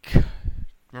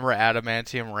 Remember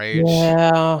Adamantium Rage?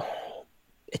 Yeah,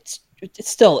 it's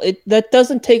still that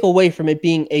doesn't take away from it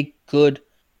being a good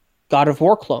God of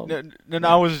War clone. No,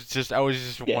 I was just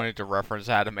Yeah. wanting to reference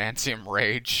Adamantium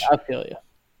Rage. I feel you.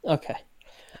 Okay.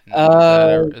 Is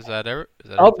that Oh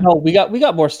everything? no, we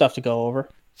got more stuff to go over.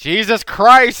 Jesus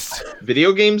Christ!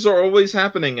 Video games are always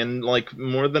happening, and like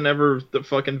more than ever, the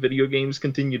fucking video games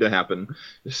continue to happen.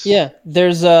 Yeah,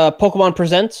 there's Pokemon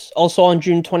Presents also on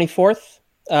June 24th.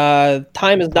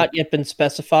 Time has not yet been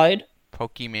specified.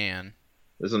 Pokemon.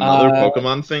 There's another Uh,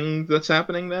 Pokemon thing that's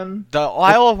happening then, The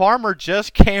Isle of Armor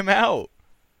just came out.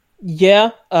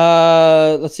 Yeah.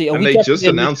 Let's see. a and week they after just the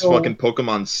announced initial- fucking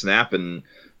Pokemon Snap, and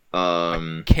I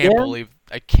Yeah.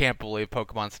 can't believe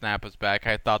Pokemon Snap is back.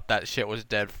 I thought that shit was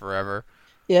dead forever.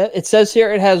 Yeah, it says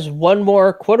here it has one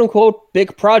more quote unquote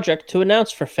big project to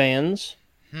announce for fans.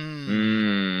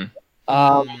 Hmm.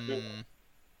 Um,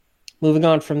 Moving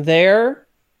on from there.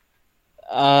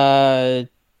 My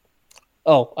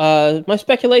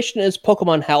speculation is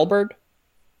Pokemon Halberd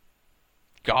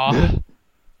God.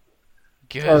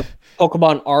 Good. or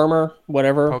Pokemon Armor,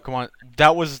 whatever. Pokemon.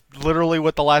 That was literally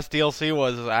what the last DLC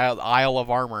was. Is Isle of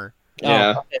Armor.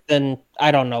 Yeah. Okay, then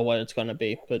I don't know what it's going to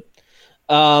be, but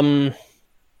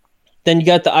Then you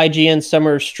got the IGN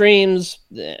summer streams.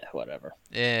 Whatever.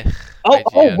 Oh,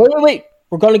 IGN. wait.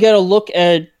 We're going to get a look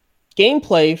at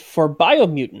gameplay for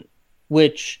Biomutant,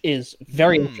 which is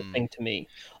very interesting to me.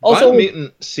 Also,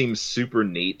 Biomutant seems super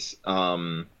neat.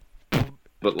 But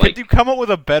like, Could you come up with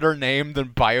a better name than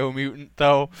Biomutant,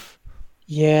 though?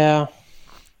 yeah.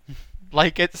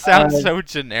 Like, it sounds so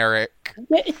generic.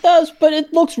 Yeah, it does, but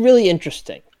it looks really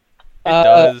interesting. It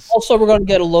does. Also, we're going to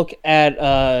get a look at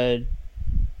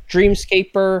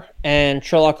Dreamscaper and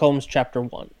Sherlock Holmes Chapter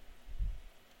 1.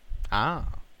 Ah.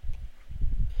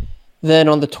 Then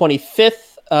on the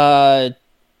 25th,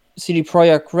 CD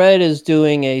Projekt Red is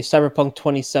doing a Cyberpunk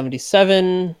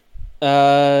 2077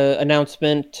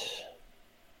 announcement.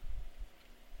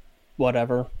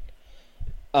 Whatever.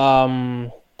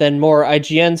 Then more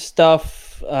IGN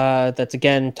stuff. That's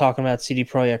again talking about CD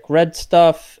Projekt Red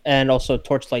stuff, and also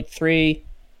Torchlight 3.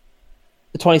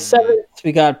 The 27th,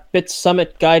 we got Bit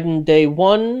Summit Gaiden Day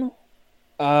 1.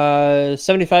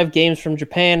 75 games from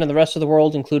Japan and the rest of the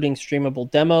world, including streamable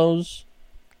demos.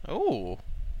 Oh.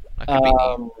 That could be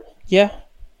neat. Yeah.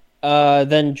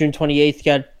 Then June 28th, you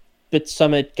got Bit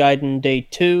Summit Gaiden Day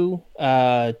 2,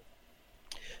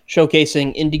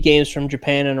 showcasing indie games from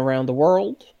Japan and around the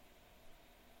world.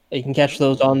 You can catch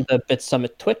those on the Bit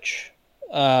Summit Twitch.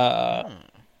 June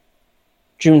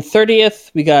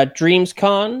 30th, we got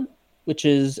DreamsCon, which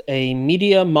is a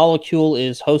Media Molecule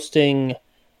is hosting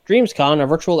DreamsCon, a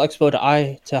virtual expo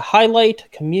to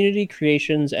highlight community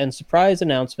creations and surprise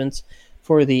announcements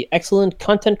for the excellent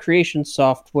content creation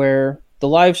software. The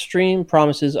live stream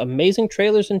promises amazing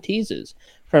trailers and teases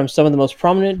from some of the most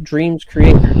prominent Dreams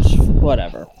creators.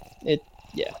 Whatever.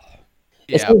 Yeah,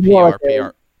 seems more PR.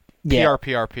 Yeah.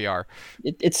 PR.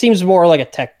 It seems more like a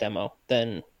tech demo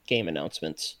than game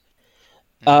announcements.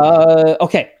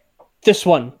 Okay. This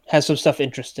one has some stuff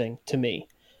interesting to me.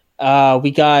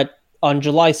 We got, on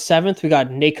July 7th, we got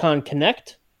Nacon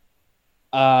Connect,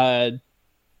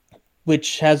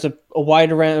 which has a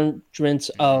wide arrangement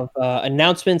of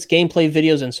announcements, gameplay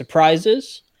videos, and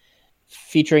surprises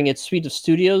featuring its suite of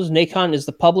studios. Nacon is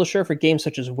the publisher for games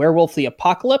such as Werewolf the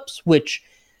Apocalypse, which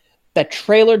that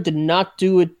trailer did not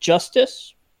do it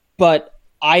justice, but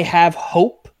I have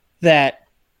hope that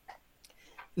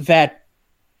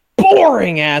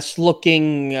boring ass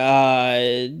looking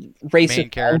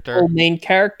racist main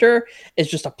character is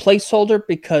just a placeholder,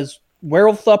 because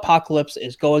Werewolf the Apocalypse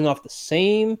is going off the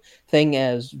same thing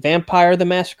as Vampire the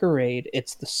Masquerade.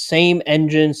 It's the same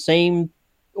engine, same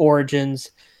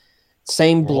origins,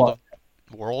 same blood.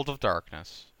 World of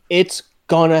Darkness. It's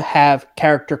gonna have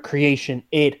character creation.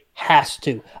 It has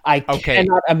to. I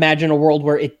cannot imagine a world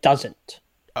where it doesn't.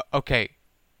 Okay,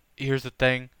 here's the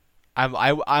thing.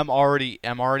 I'm already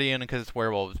in it because it's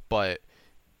werewolves, but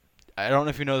I don't know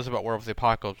if you know this about Werewolf the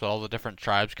Apocalypse, but all the different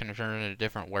tribes can turn into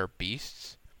different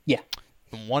were-beasts. Yeah.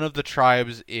 And one of the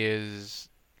tribes is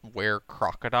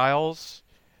were-crocodiles,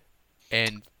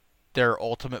 and their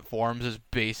ultimate forms is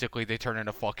basically they turn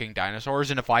into fucking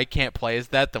dinosaurs, and if I can't play as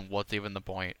that, then what's even the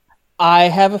point? I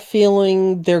have a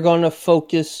feeling they're going to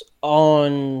focus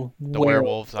on the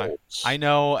werewolves. I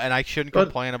know, and I shouldn't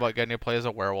complain about getting to play as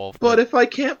a werewolf. But if I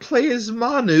can't play as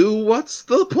Manu, what's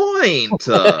the point?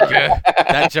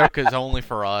 That joke is only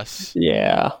for us.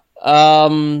 Yeah.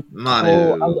 Manu.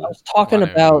 I was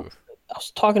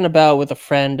talking about with a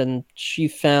friend, and she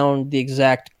found the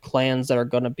exact clans that are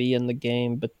going to be in the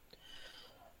game, but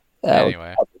that was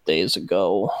a couple days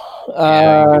ago.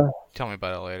 Tell me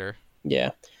about it later. Yeah.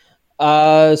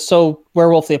 So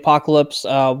Werewolf the Apocalypse,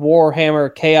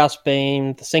 Warhammer, Chaos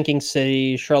Bane, The Sinking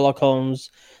City, Sherlock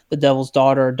Holmes, The Devil's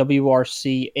Daughter,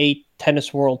 WRC 8,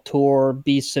 Tennis World Tour,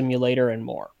 Bee Simulator, and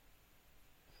more.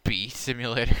 Bee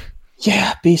Simulator?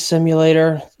 Yeah, Bee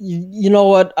Simulator. You know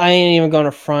what? I ain't even going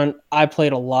to front. I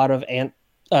played a lot of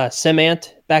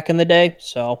SimAnt back in the day,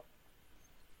 so...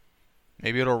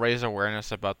 Maybe it'll raise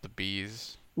awareness about the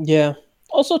bees. Yeah.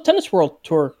 Also, Tennis World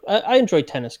Tour. I enjoy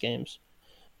tennis games.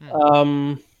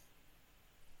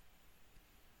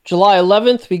 July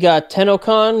 11th, we got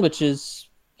TennoCon, which is,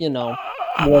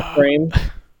 Warframe.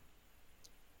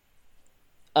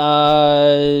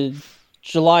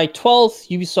 July 12th,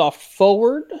 Ubisoft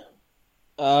Forward.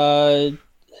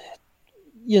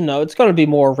 It's going to be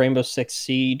more Rainbow Six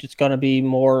Siege. It's going to be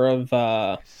more of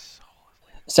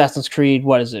Assassin's Creed,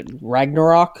 what is it,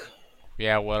 Ragnarok?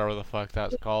 Yeah, whatever the fuck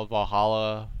that's called.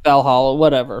 Valhalla,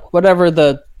 whatever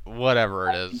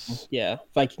it is. Yeah,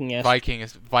 Viking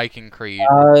Creed.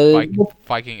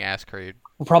 Viking ass Creed.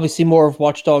 We'll probably see more of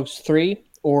Watch Dogs 3,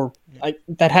 or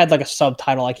that had like a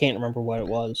subtitle. I can't remember what it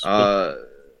was.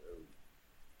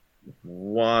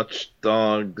 Watch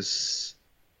Dogs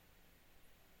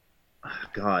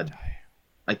God,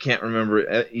 I can't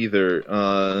remember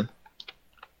either.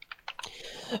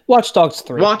 Watch Dogs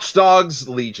 3. Watch Dogs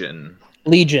Legion.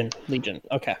 Legion.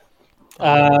 Okay.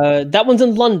 That one's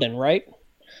in London, right?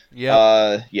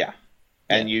 Yep. Yeah.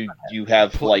 And Yeah. you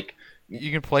have like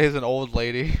You can play as an old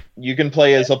lady. you can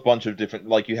play as a bunch of different,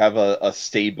 like you have a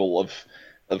stable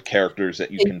of characters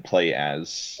that you can play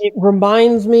as. It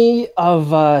reminds me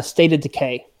of State of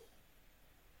Decay.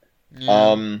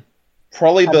 Yeah.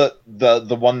 Probably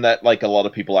the one that like a lot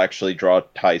of people actually draw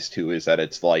ties to is that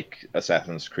it's like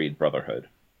Assassin's Creed Brotherhood.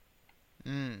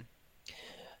 Mm.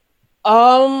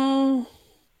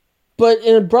 But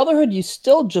in Brotherhood, you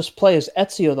still just play as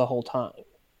Ezio the whole time.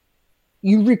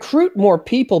 You recruit more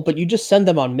people, but you just send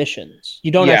them on missions.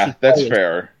 You don't actually. That's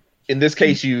fair. In this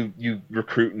case, you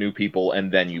recruit new people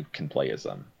and then you can play as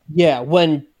them. Yeah,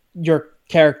 when your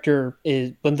character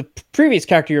when the previous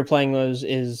character you're playing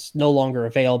is no longer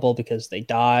available because they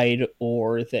died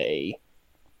or they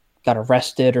got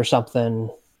arrested or something.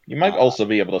 You might also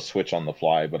be able to switch on the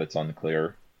fly, but it's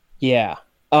unclear. Yeah.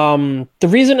 The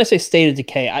reason I say State of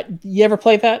Decay, you ever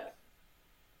play that?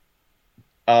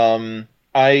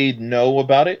 I know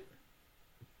about it.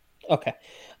 Okay.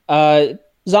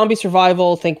 Zombie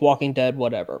survival, think Walking Dead,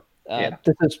 whatever.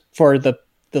 This is for the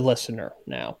listener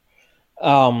now.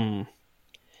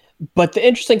 But the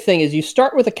interesting thing is you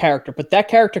start with a character, but that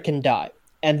character can die.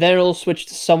 And then it'll switch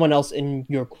to someone else in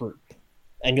your group.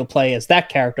 And you'll play as that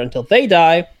character until they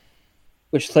die,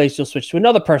 which place you'll switch to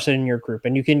another person in your group.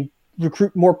 And you can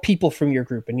recruit more people from your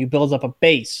group. And you build up a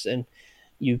base. And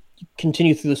you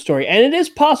continue through the story. And it is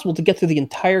possible to get through the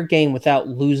entire game without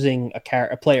losing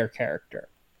a player character.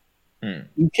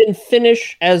 You can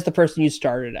finish as the person you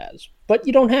started as, but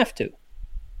you don't have to.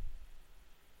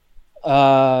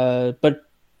 But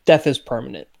death is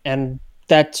permanent, and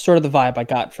that's sort of the vibe I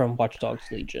got from Watch Dogs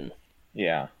Legion.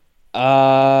 Yeah.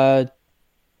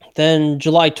 Then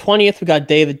July 20th, we got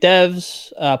Day of the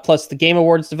Devs, plus the Game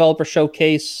Awards Developer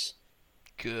Showcase.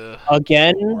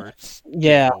 Again. Awards.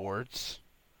 Yeah. Game Awards.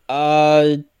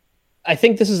 I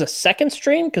think this is a second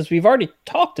stream, because we've already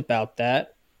talked about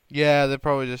that. Yeah, they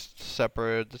probably just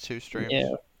separated the two streams.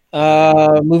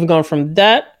 Yeah. Moving on from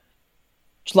that,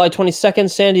 July 22nd,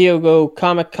 San Diego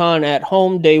Comic-Con at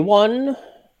home, day one.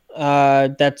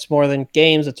 That's more than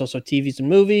games. It's also TVs and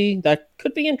movie. That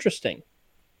could be interesting.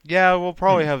 Yeah, we'll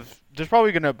probably have... There's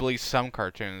probably going to be some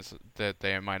cartoons that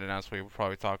they might announce we will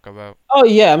probably talk about. Oh,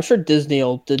 yeah. I'm sure Disney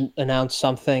will announce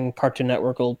something. Cartoon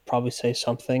Network will probably say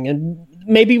something. And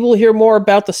maybe we'll hear more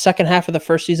about the second half of the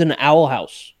first season of Owl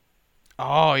House.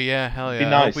 Oh, yeah. Hell yeah. Be I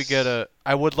nice. hope we get a...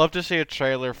 I would love to see a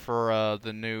trailer for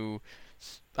the new...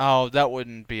 Oh, that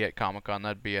wouldn't be at Comic-Con.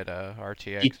 That'd be at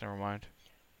RTX. Never mind.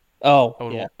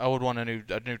 Oh, I would want a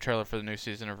new trailer for the new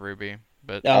season of RWBY.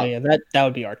 But yeah, that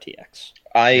would be RTX.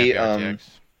 RTX.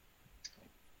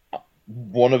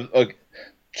 One of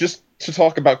just to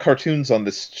talk about cartoons on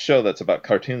this show that's about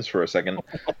cartoons for a second.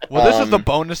 Well, this is the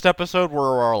bonus episode where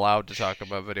we're allowed to talk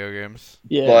about video games.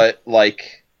 Yeah. But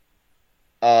like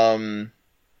person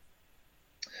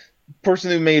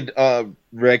who made a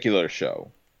regular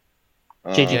show.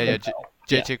 JJ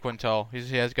JT Quintel.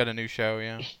 He has got a new show,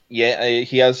 yeah. Yeah,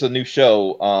 he has a new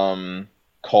show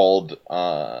called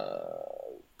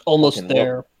Almost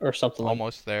There or something like that.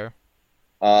 Almost There.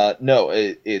 No,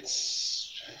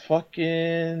 it's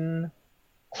fucking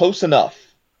Close Enough.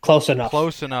 Close enough.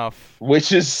 Close enough.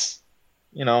 Which is,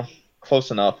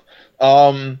 close enough.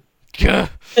 Gah.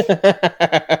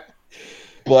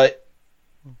 But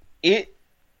it,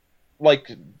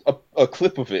 like, a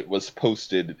clip of it was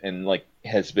posted and, like,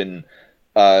 has been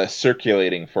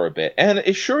circulating for a bit. And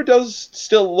it sure does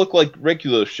still look like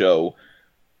regular show,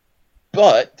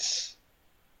 but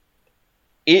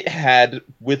it had,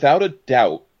 without a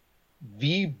doubt,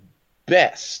 the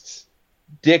best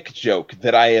dick joke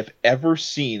that I have ever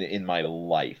seen in my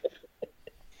life.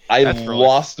 I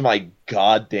lost my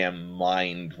goddamn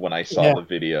mind when I saw the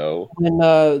video.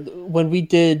 When we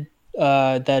did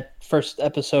that first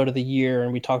episode of the year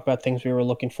and we talked about things we were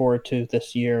looking forward to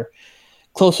this year,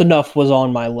 Close Enough was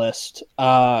on my list.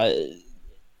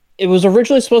 It was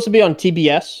originally supposed to be on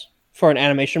TBS for an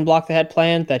animation block they had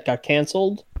planned that got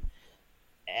canceled.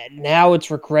 And now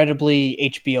it's regrettably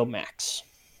HBO Max.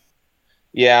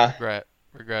 Yeah.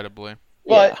 Regrettably.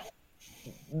 But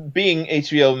being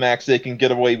HBO Max, they can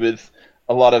get away with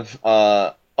a lot of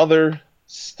other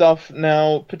stuff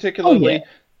now, particularly.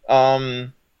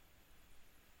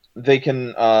 They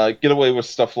can get away with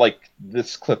stuff like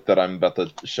this clip that I'm about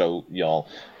to show y'all,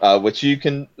 which you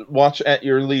can watch at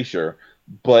your leisure.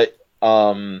 But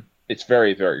it's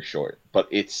very, very short. But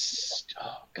it's,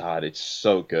 oh God, it's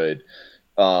so good.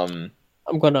 I'm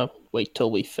gonna wait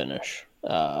till we finish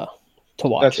to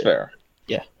watch That's it. fair.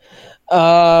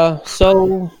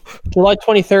 So July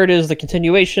 23rd is the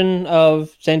continuation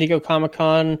of San Diego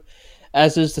Comic-Con,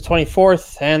 as is the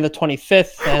 24th and the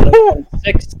 25th and the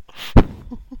 26th.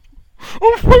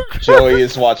 Oh my god! Joey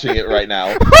is watching it right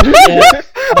now. Yeah,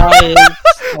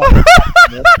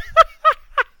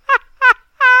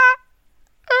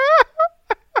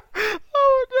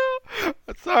 Oh no!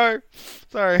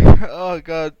 Sorry. Oh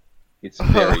god. It's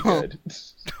very good.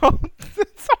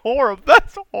 That's horrible.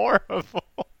 That's horrible.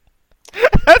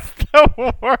 That's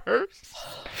the worst.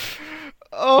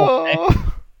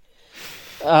 Oh.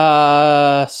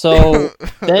 So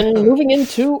then moving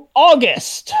into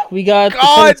August, we got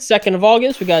God! the 22nd of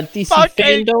August. We got DC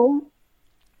Fucking- Fandom.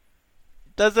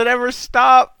 Does it ever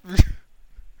stop?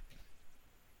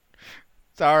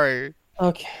 Sorry.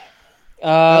 Okay.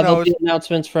 no, There'll be it's-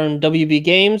 announcements from WB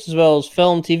Games as well as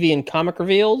film, TV, and comic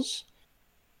reveals.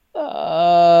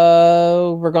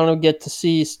 We're gonna get to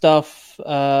see stuff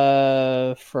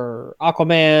for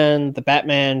Aquaman, the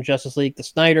Batman, Justice League, the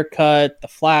Snyder Cut, the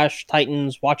Flash,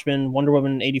 Titans, Watchmen, Wonder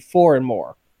Woman 84, and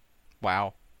more.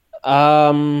 Wow.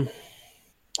 I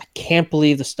can't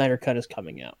believe the Snyder Cut is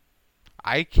coming out.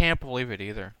 I can't believe it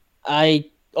either. I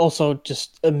also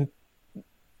just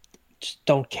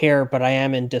don't care, but I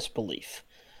am in disbelief.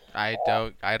 I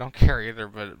don't care either,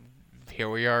 but here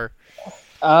we are.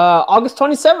 August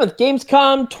 27th,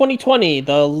 Gamescom 2020,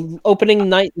 the opening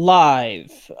night live.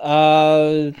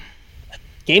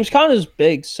 Gamescom is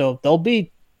big, so there'll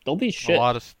be shit.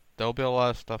 There'll be a lot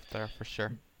of stuff there for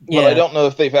sure. But I don't know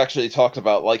if they've actually talked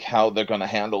about like how they're going to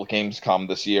handle Gamescom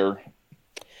this year.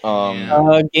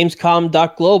 Yeah.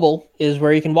 Gamescom.global is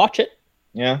where you can watch it.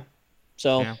 Yeah,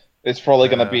 So Yeah. it's probably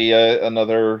going to be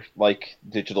another like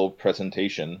digital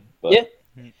presentation. But Yeah.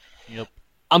 Yep.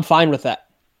 I'm fine with that.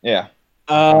 yeah.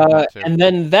 Too. And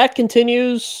then that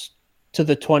continues to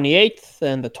the 28th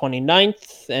and the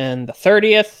 29th and the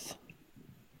 30th.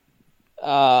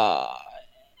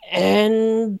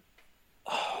 And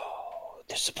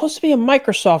there's supposed to be a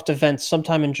Microsoft event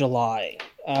sometime in July.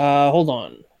 Hold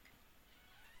on.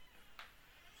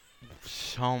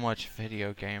 So much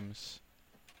video games.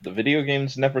 The video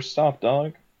games never stop,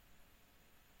 dog.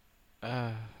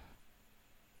 We're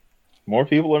More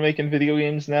people are making video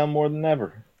games now more than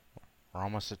ever.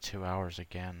 almost at 2 hours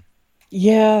again.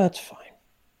 Yeah, that's fine.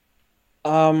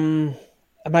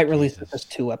 I might release it as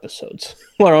 2 episodes.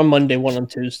 One on Monday, one on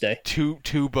Tuesday. Two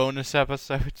bonus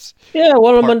episodes. Yeah,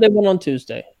 one on Part- Monday, one on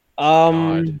Tuesday.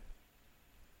 God.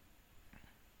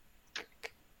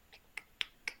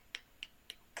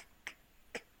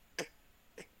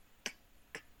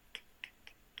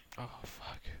 Oh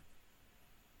fuck.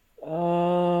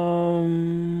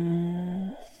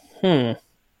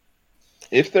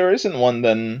 If there isn't one,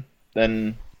 then I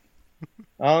don't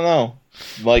know.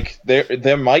 Like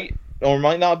there might or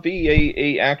might not be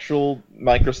a actual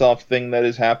Microsoft thing that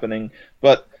is happening,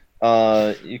 but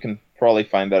you can probably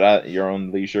find that at your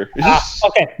own leisure.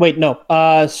 Okay, wait, no.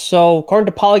 So according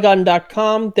to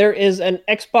Polygon.com, there is an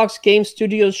Xbox Game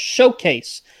Studios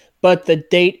showcase, but the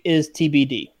date is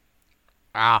TBD.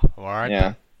 Ah, alright.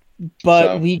 Yeah. But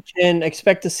So- we can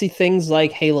expect to see things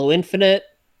like Halo Infinite,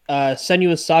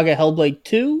 Senua's Saga Hellblade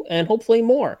 2, and hopefully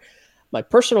more. My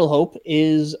personal hope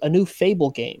is a new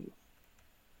Fable game.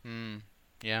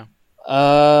 Yeah.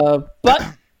 But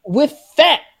with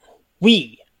that,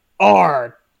 we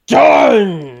are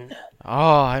done.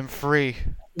 Oh, I'm free.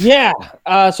 Yeah.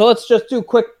 So let's just do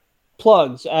quick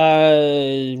plugs.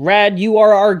 Rad, you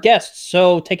are our guest,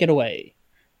 so take it away.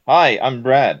 Hi, I'm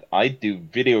Brad. I do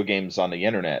video games on the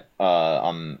internet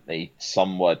on a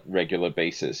somewhat regular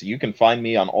basis. You can find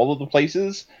me on all of the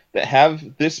places that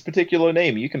have this particular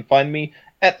name. You can find me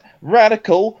at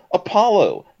Radical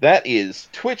Apollo. That is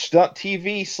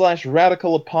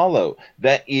twitch.tv/Radical Apollo.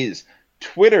 That is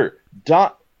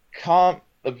twitter.com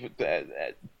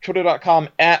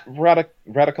at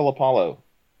Radical Apollo.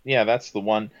 Yeah, that's the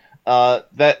one.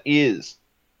 That is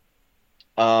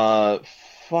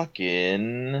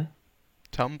fucking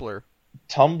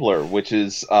Tumblr. which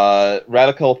is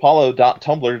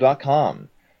radicalapollo.tumblr.com.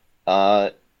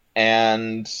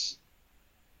 And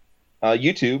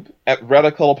YouTube at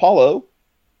Radical Apollo,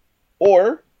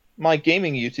 or my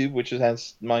gaming YouTube, which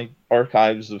has my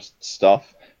archives of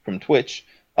stuff from Twitch,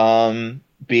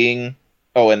 being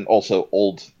and also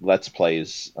old Let's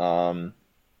Plays,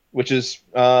 which is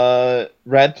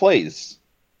Rad Plays.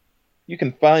 You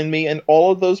can find me in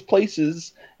all of those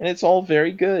places, and it's all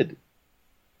very good.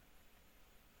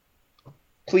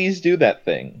 Please do that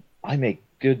thing. I make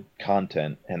good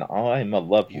content, and I'm a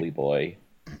lovely boy.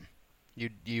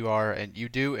 You are, and you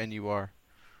do, and you are.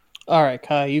 All right,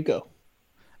 Kai, you go.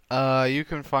 You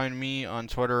can find me on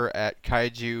Twitter at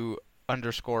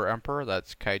kaiju_emperor.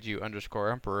 That's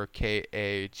kaiju_emperor.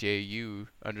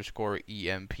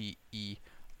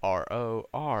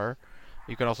 KAJU_EMPEROR.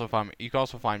 You can also find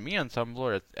me on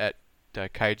Tumblr at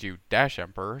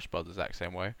kaiju-emperor, spelled the exact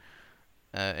same way.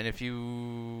 And if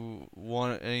you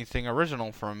want anything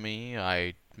original from me,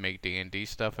 I make D&D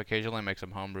stuff occasionally, make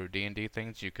some homebrew D&D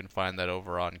things. You can find that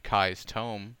over on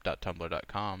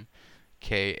kaistome.tumblr.com.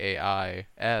 KAISTOME,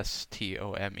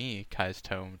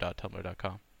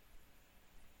 kaistome.tumblr.com.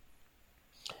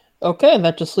 Okay, and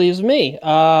that just leaves me.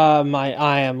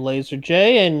 I am Laser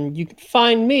J, and you can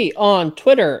find me on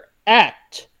Twitter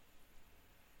at.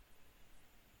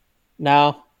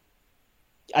 Now,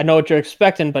 I know what you're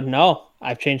expecting, but no,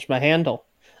 I've changed my handle.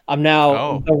 I'm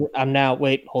now.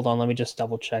 Wait, hold on. Let me just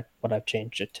double check what I've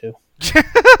changed it to.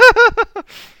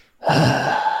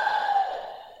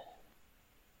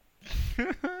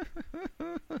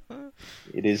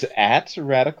 It is at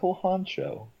Radical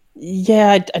Honcho.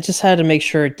 Yeah, I just had to make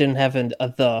sure it didn't have a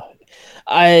the.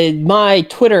 My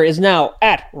Twitter is now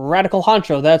at Radical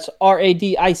Honcho. That's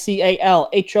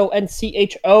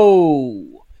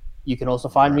RADICALHONCHO. You can also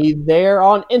find me there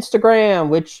on Instagram,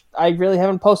 which I really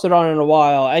haven't posted on in a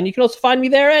while. And you can also find me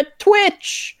there at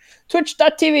Twitch.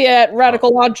 Twitch.tv at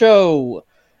Radical Honcho.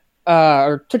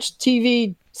 Or Twitch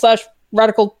TV /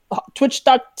 Radical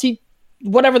Twitch.tv,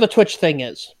 whatever the Twitch thing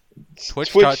is.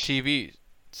 Twitch.tv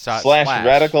 /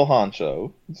 Radical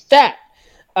Honcho. That.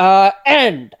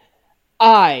 And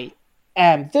I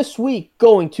am this week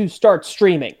going to start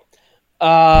streaming.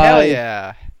 Hell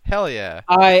yeah. Hell yeah.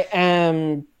 I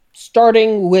am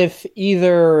starting with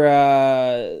either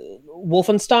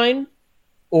Wolfenstein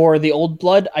or the Old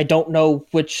Blood. I don't know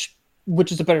which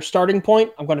is a better starting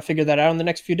point. I'm going to figure that out in the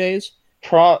next few days.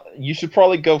 You should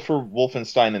probably go for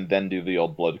Wolfenstein and then do the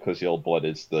Old Blood, because the Old Blood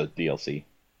is the DLC.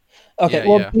 Okay,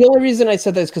 the only reason I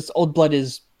said that is because Old Blood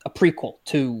is a prequel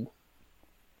to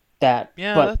that.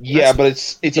 Yeah, but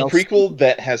it's a prequel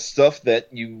that has stuff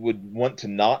that you would want to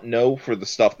not know for the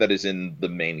stuff that is in the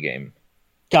main game.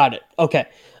 Got it. Okay.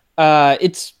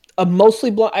 It's a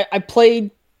mostly I played,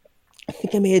 I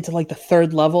think I made it to like the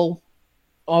 3rd level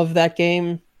of that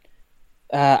game.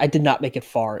 I did not make it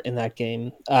far in that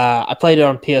game. I played it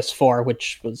on PS4,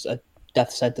 which was a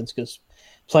death sentence because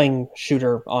playing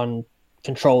shooter on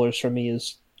controllers for me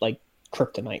is like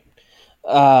kryptonite.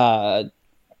 So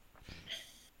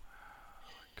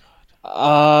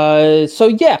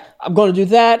yeah, I'm going to do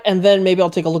that, and then maybe I'll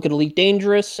take a look at Elite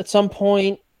Dangerous at some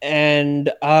point. And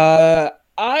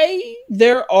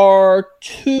there are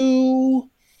 2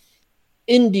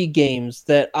 indie games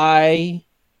that I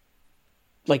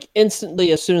like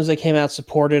instantly as soon as they came out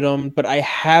supported them, but I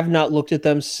have not looked at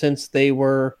them since they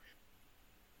were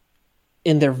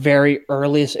in their very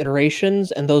earliest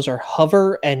iterations, and those are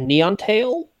Hover and Neon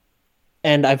Tail.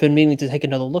 And I've been meaning to take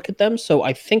another look at them, so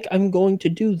I think I'm going to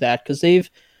do that because they've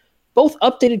both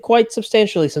updated quite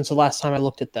substantially since the last time I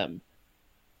looked at them.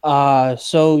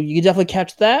 So you can definitely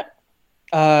catch that.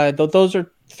 Those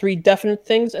are 3 definite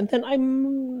things, and then I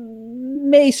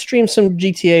may stream some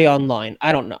GTA Online.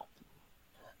 I don't know.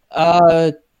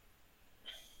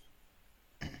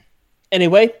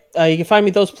 Anyway, you can find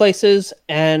me those places,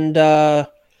 and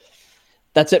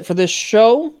that's it for this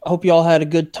show. I hope you all had a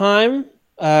good time.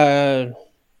 Wait,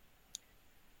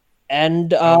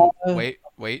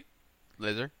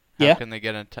 Lizard. How can they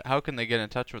get in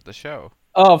touch with the show?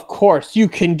 Of course, you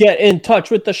can get in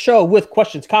touch with the show with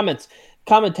questions, comments,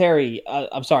 commentary.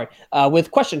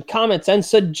 With questions, comments, and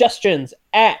suggestions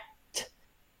at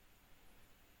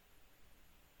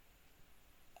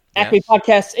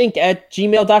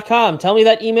acmepodcastinc@gmail.com. Tell me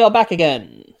that email back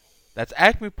again. That's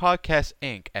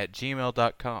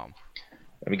acmepodcastinc@gmail.com.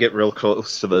 Let me get real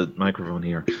close to the microphone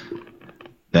here.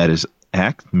 That is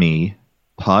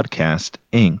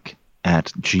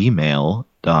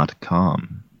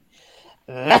acmepodcastinc@gmail.com.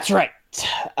 That's right.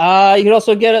 You can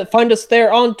also find us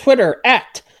there on Twitter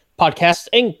at Podcast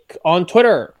Inc. on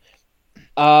Twitter.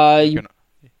 You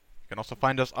can also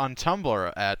find us on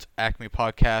Tumblr at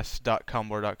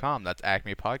acmepodcast.tumblr.com. That's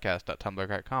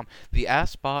acmepodcast.tumblr.com. The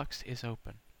Ask Box is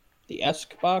open. The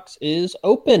Ask Box is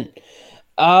open.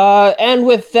 And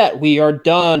with that, we are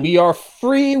done. We are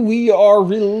free. We are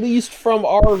released from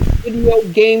our video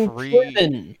game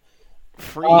prison.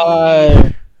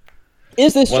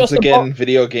 Is this Once just again,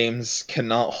 video games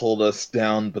cannot hold us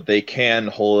down, but they can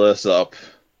hold us up.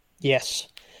 Yes.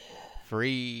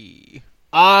 Free.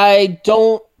 I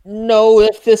don't know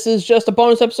if this is just a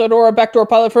bonus episode or a backdoor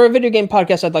pilot for a video game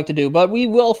podcast I'd like to do, but we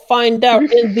will find out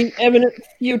in the imminent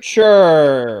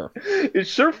future. It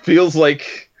sure feels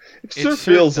like. It It sure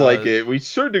sure feels like does. it. We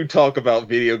sure do talk about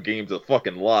video games a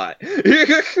fucking lot. Yeah.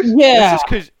 It's just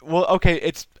because, well, okay,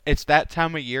 it's that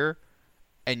time of year,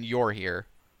 and you're here,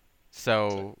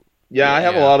 so Yeah, I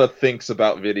have a Yeah. lot of thinks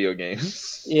about video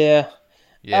games. Yeah.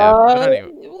 yeah. But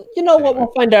anyway, You know what? anyway.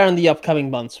 We'll find out in the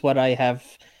upcoming months what I have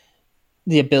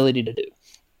the ability to do.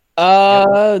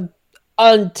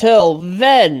 Until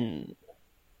then,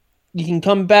 you can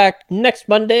come back next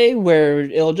Monday where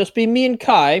it'll just be me and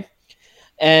Kai,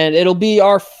 and it'll be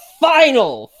our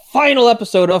final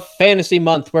episode of Fantasy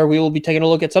Month where we will be taking a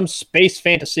look at some space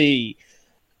fantasy.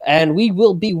 And we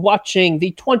will be watching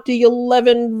the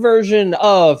 2011 version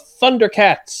of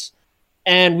Thundercats.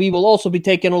 And we will also be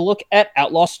taking a look at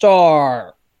Outlaw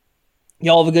Star.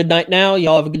 Y'all have a good night now.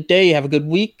 Y'all have a good day. Have a good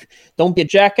week. Don't be a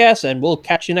jackass, and we'll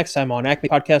catch you next time on Acme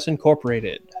Podcast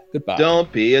Incorporated. Goodbye.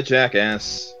 Don't be a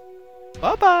jackass.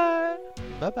 Bye bye.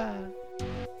 Bye bye.